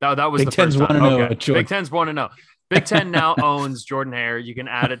 No, that was Big the first Ten's time. 1-0. Okay. Big Ten's 1-0. Big Ten now owns Jordan Hare. You can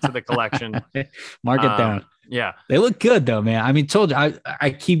add it to the collection. Mark it down. Yeah, they look good though, man. I mean, told you, I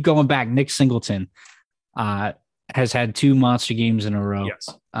keep going back. Nick Singleton has had 2 monster games in a row. Yes,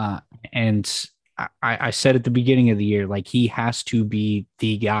 and I said at the beginning of the year, like, he has to be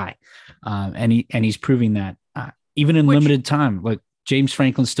the guy, and he's proving that even in limited time. Like, James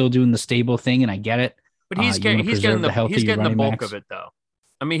Franklin's still doing the stable thing, and I get it. But he's getting the bulk of it though.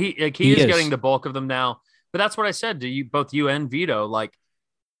 I mean, he is getting the bulk of them now. But that's what I said to you, both you and Vito. Like,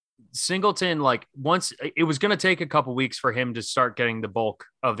 Singleton, like, once it was going to take a couple weeks for him to start getting the bulk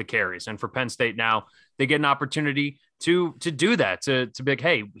of the carries, and for Penn State now they get an opportunity to do that, to be like,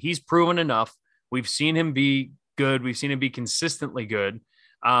 hey, he's proven enough. We've seen him be good. We've seen him be consistently good.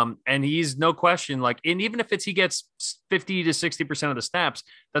 And he's no question, like, and even if he gets 50 to 60% of the snaps,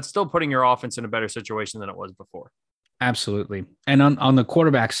 that's still putting your offense in a better situation than it was before. Absolutely. And on the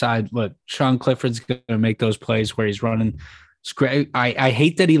quarterback side, look, Sean Clifford's going to make those plays where he's running. It's great. I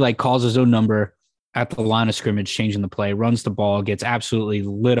hate that he like calls his own number at the line of scrimmage, changing the play, runs the ball, gets absolutely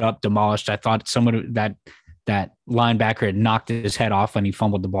lit up, demolished. I thought someone that linebacker had knocked his head off when he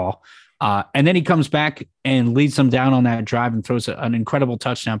fumbled the ball. And then he comes back and leads them down on that drive and throws an incredible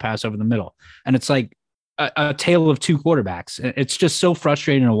touchdown pass over the middle. And it's like a tale of two quarterbacks. It's just so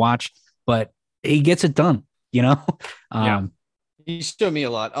frustrating to watch, but he gets it done, you know? Yeah. He showed me a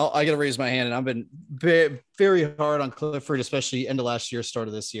lot. I got to raise my hand, and I've been very hard on Clifford, especially end of last year, start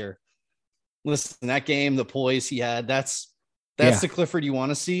of this year. Listen, that game, the poise he had, that's the Clifford you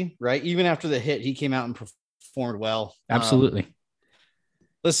want to see, right? Even after the hit, he came out and performed well. Absolutely.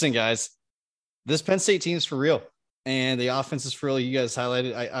 Listen, guys, this Penn State team is for real, and the offense is for real. You guys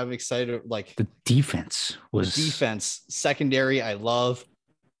highlighted. I'm excited. Like, the defense secondary. I love.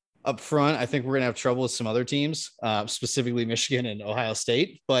 Up front, I think we're going to have trouble with some other teams, specifically Michigan and Ohio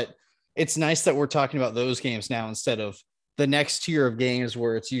State. But it's nice that we're talking about those games now instead of the next tier of games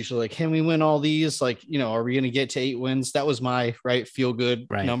where it's usually like, can we win all these? Like, you know, are we going to get to 8 wins? That was my feel good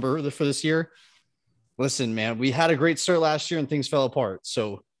number for this year. Listen, man, we had a great start last year and things fell apart.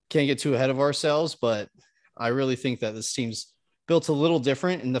 So can't get too ahead of ourselves. But I really think that this team's built a little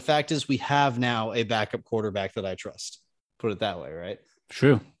different. And the fact is, we have now a backup quarterback that I trust. Put it that way, right?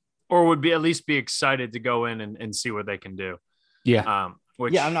 True. Or would be at least be excited to go in and see what they can do. Yeah. I'm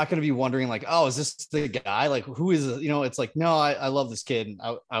not going to be wondering like, oh, is this the guy? Like, who is it? You know, it's like, no, I love this kid. And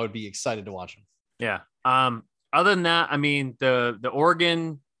I would be excited to watch him. Yeah. Other than that, I mean, the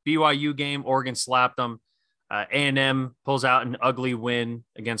Oregon BYU game, Oregon slapped them. A&M pulls out an ugly win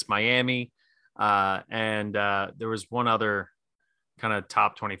against Miami. And there was one other kind of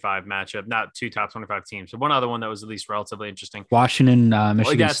top 25 matchup, not 2 top 25 teams, but one other one that was at least relatively interesting. Washington,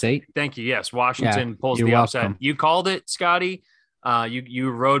 Michigan State. Thank you. Yes. Washington pulls the upset. You called it, Scotty. You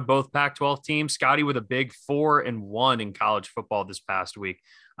rode both Pac-12 teams. Scotty with a big 4-1 in college football this past week.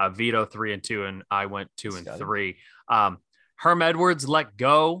 Vito 3-2, and I went 2-3. Herm Edwards let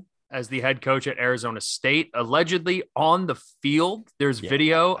go as the head coach at Arizona State, allegedly on the field. There's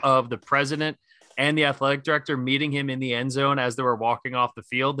video of the president and the athletic director meeting him in the end zone as they were walking off the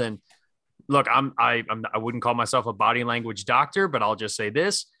field. And look, I wouldn't call myself a body language doctor, but I'll just say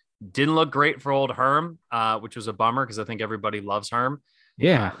this: Didn't look great for old Herm, which was a bummer because I think everybody loves Herm.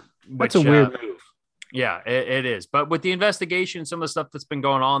 Yeah, that's a weird move. Yeah, it is. But with the investigation, some of the stuff that's been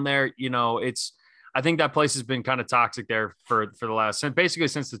going on there, I think that place has been kind of toxic there for the last, basically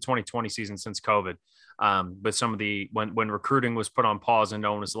since the 2020 season, since COVID. But some of when recruiting was put on pause and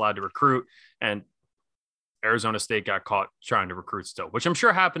no one was allowed to recruit, and Arizona State got caught trying to recruit still, which I'm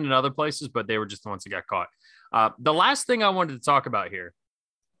sure happened in other places, but they were just the ones that got caught. The last thing I wanted to talk about here,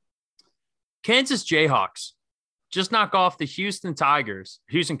 Kansas Jayhawks just knock off the Houston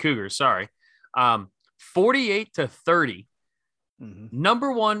Cougars, sorry. 48-30,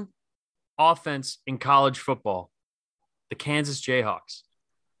 number one offense in college football, the Kansas Jayhawks.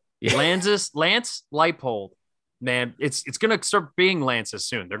 Yeah. Lance Leipold, man, it's going to start being Lance's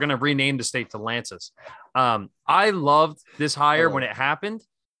soon. They're going to rename the state to Lance's. I loved this hire when it happened.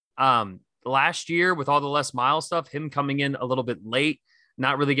 Last year with all the Les Miles stuff, him coming in a little bit late,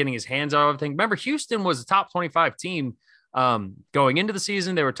 not really getting his hands on everything. Remember, Houston was a top 25 team going into the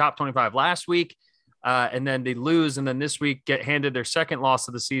season. They were top 25 last week. And then they lose. And then this week get handed their second loss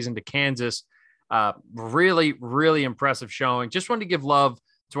of the season to Kansas. Really, really impressive showing. Just wanted to give love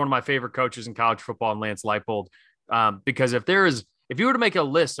to one of my favorite coaches in college football, and Lance Leipold. Because if you were to make a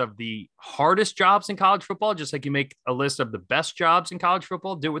list of the hardest jobs in college football, just like you make a list of the best jobs in college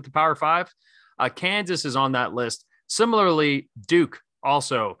football, do it with the Power Five. Kansas is on that list. Similarly, Duke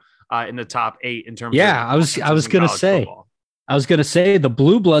also in the top 8 in terms. Yeah, I was going to say. Football. I was going to say the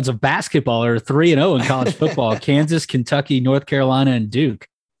Blue Bloods of basketball are 3-0 in college football. Kansas, Kentucky, North Carolina, and Duke.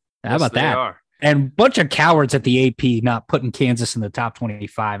 How about that? Are. And bunch of cowards at the AP not putting Kansas in the top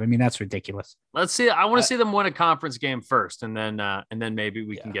 25. I mean, that's ridiculous. Let's see. I want to see them win a conference game first, and then maybe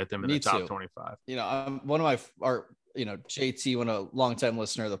we can get them in the top 25. One of JT, a longtime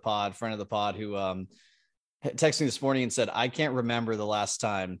listener of the pod, friend of the pod, who texted me this morning and said, I can't remember the last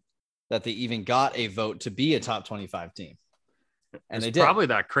time that they even got a vote to be a top 25 team. And they did. Probably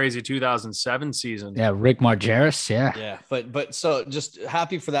that crazy 2007 season. Yeah, Rick Margeris. Yeah. Yeah, but so just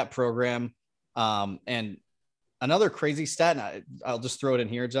happy for that program. And another crazy stat, and I'll just throw it in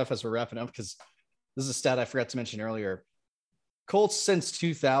here, Jeff, as we're wrapping up, because this is a stat I forgot to mention earlier. Colts since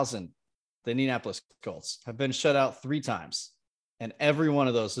 2000, the Indianapolis Colts have been shut out 3 times, and every one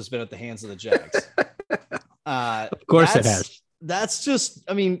of those has been at the hands of the Jags. Of course it has. That's just,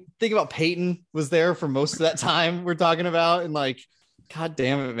 think about Peyton was there for most of that time we're talking about. And God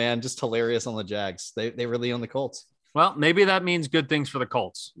damn it, man, just hilarious on the Jags. They really own the Colts. Well, maybe that means good things for the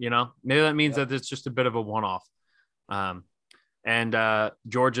Colts. Maybe that means that it's just a bit of a one-off. And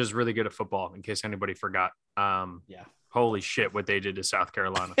Georgia's really good at football, in case anybody forgot. Yeah. Holy shit, what they did to South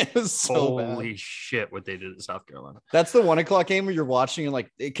Carolina. It was so Holy shit, what they did to South Carolina. That's the 1:00 game where you're watching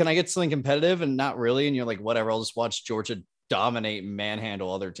and can I get something competitive? And not really. And you're like, whatever, I'll just watch Georgia dominate and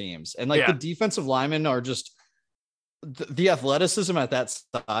manhandle other teams. And the defensive linemen are just the athleticism at that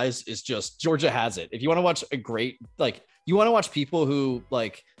size is just, Georgia has it. If you want to watch you want to watch people who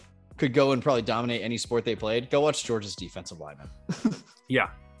could go and probably dominate any sport they played, go watch Georgia's defensive linemen. Yeah.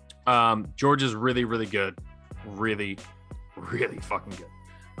 Georgia's really, really good. Really, really fucking good.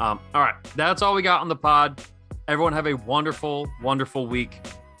 All right. That's all we got on the pod. Everyone have a wonderful, wonderful week.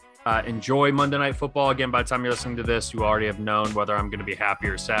 Enjoy Monday Night Football. Again, by the time you're listening to this, you already have known whether I'm going to be happy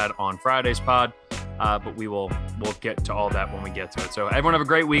or sad on Friday's pod. But we'll get to all that when we get to it. So everyone have a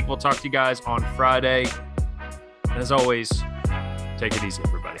great week. We'll talk to you guys on Friday. And as always, take it easy,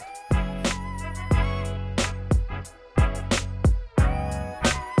 everybody.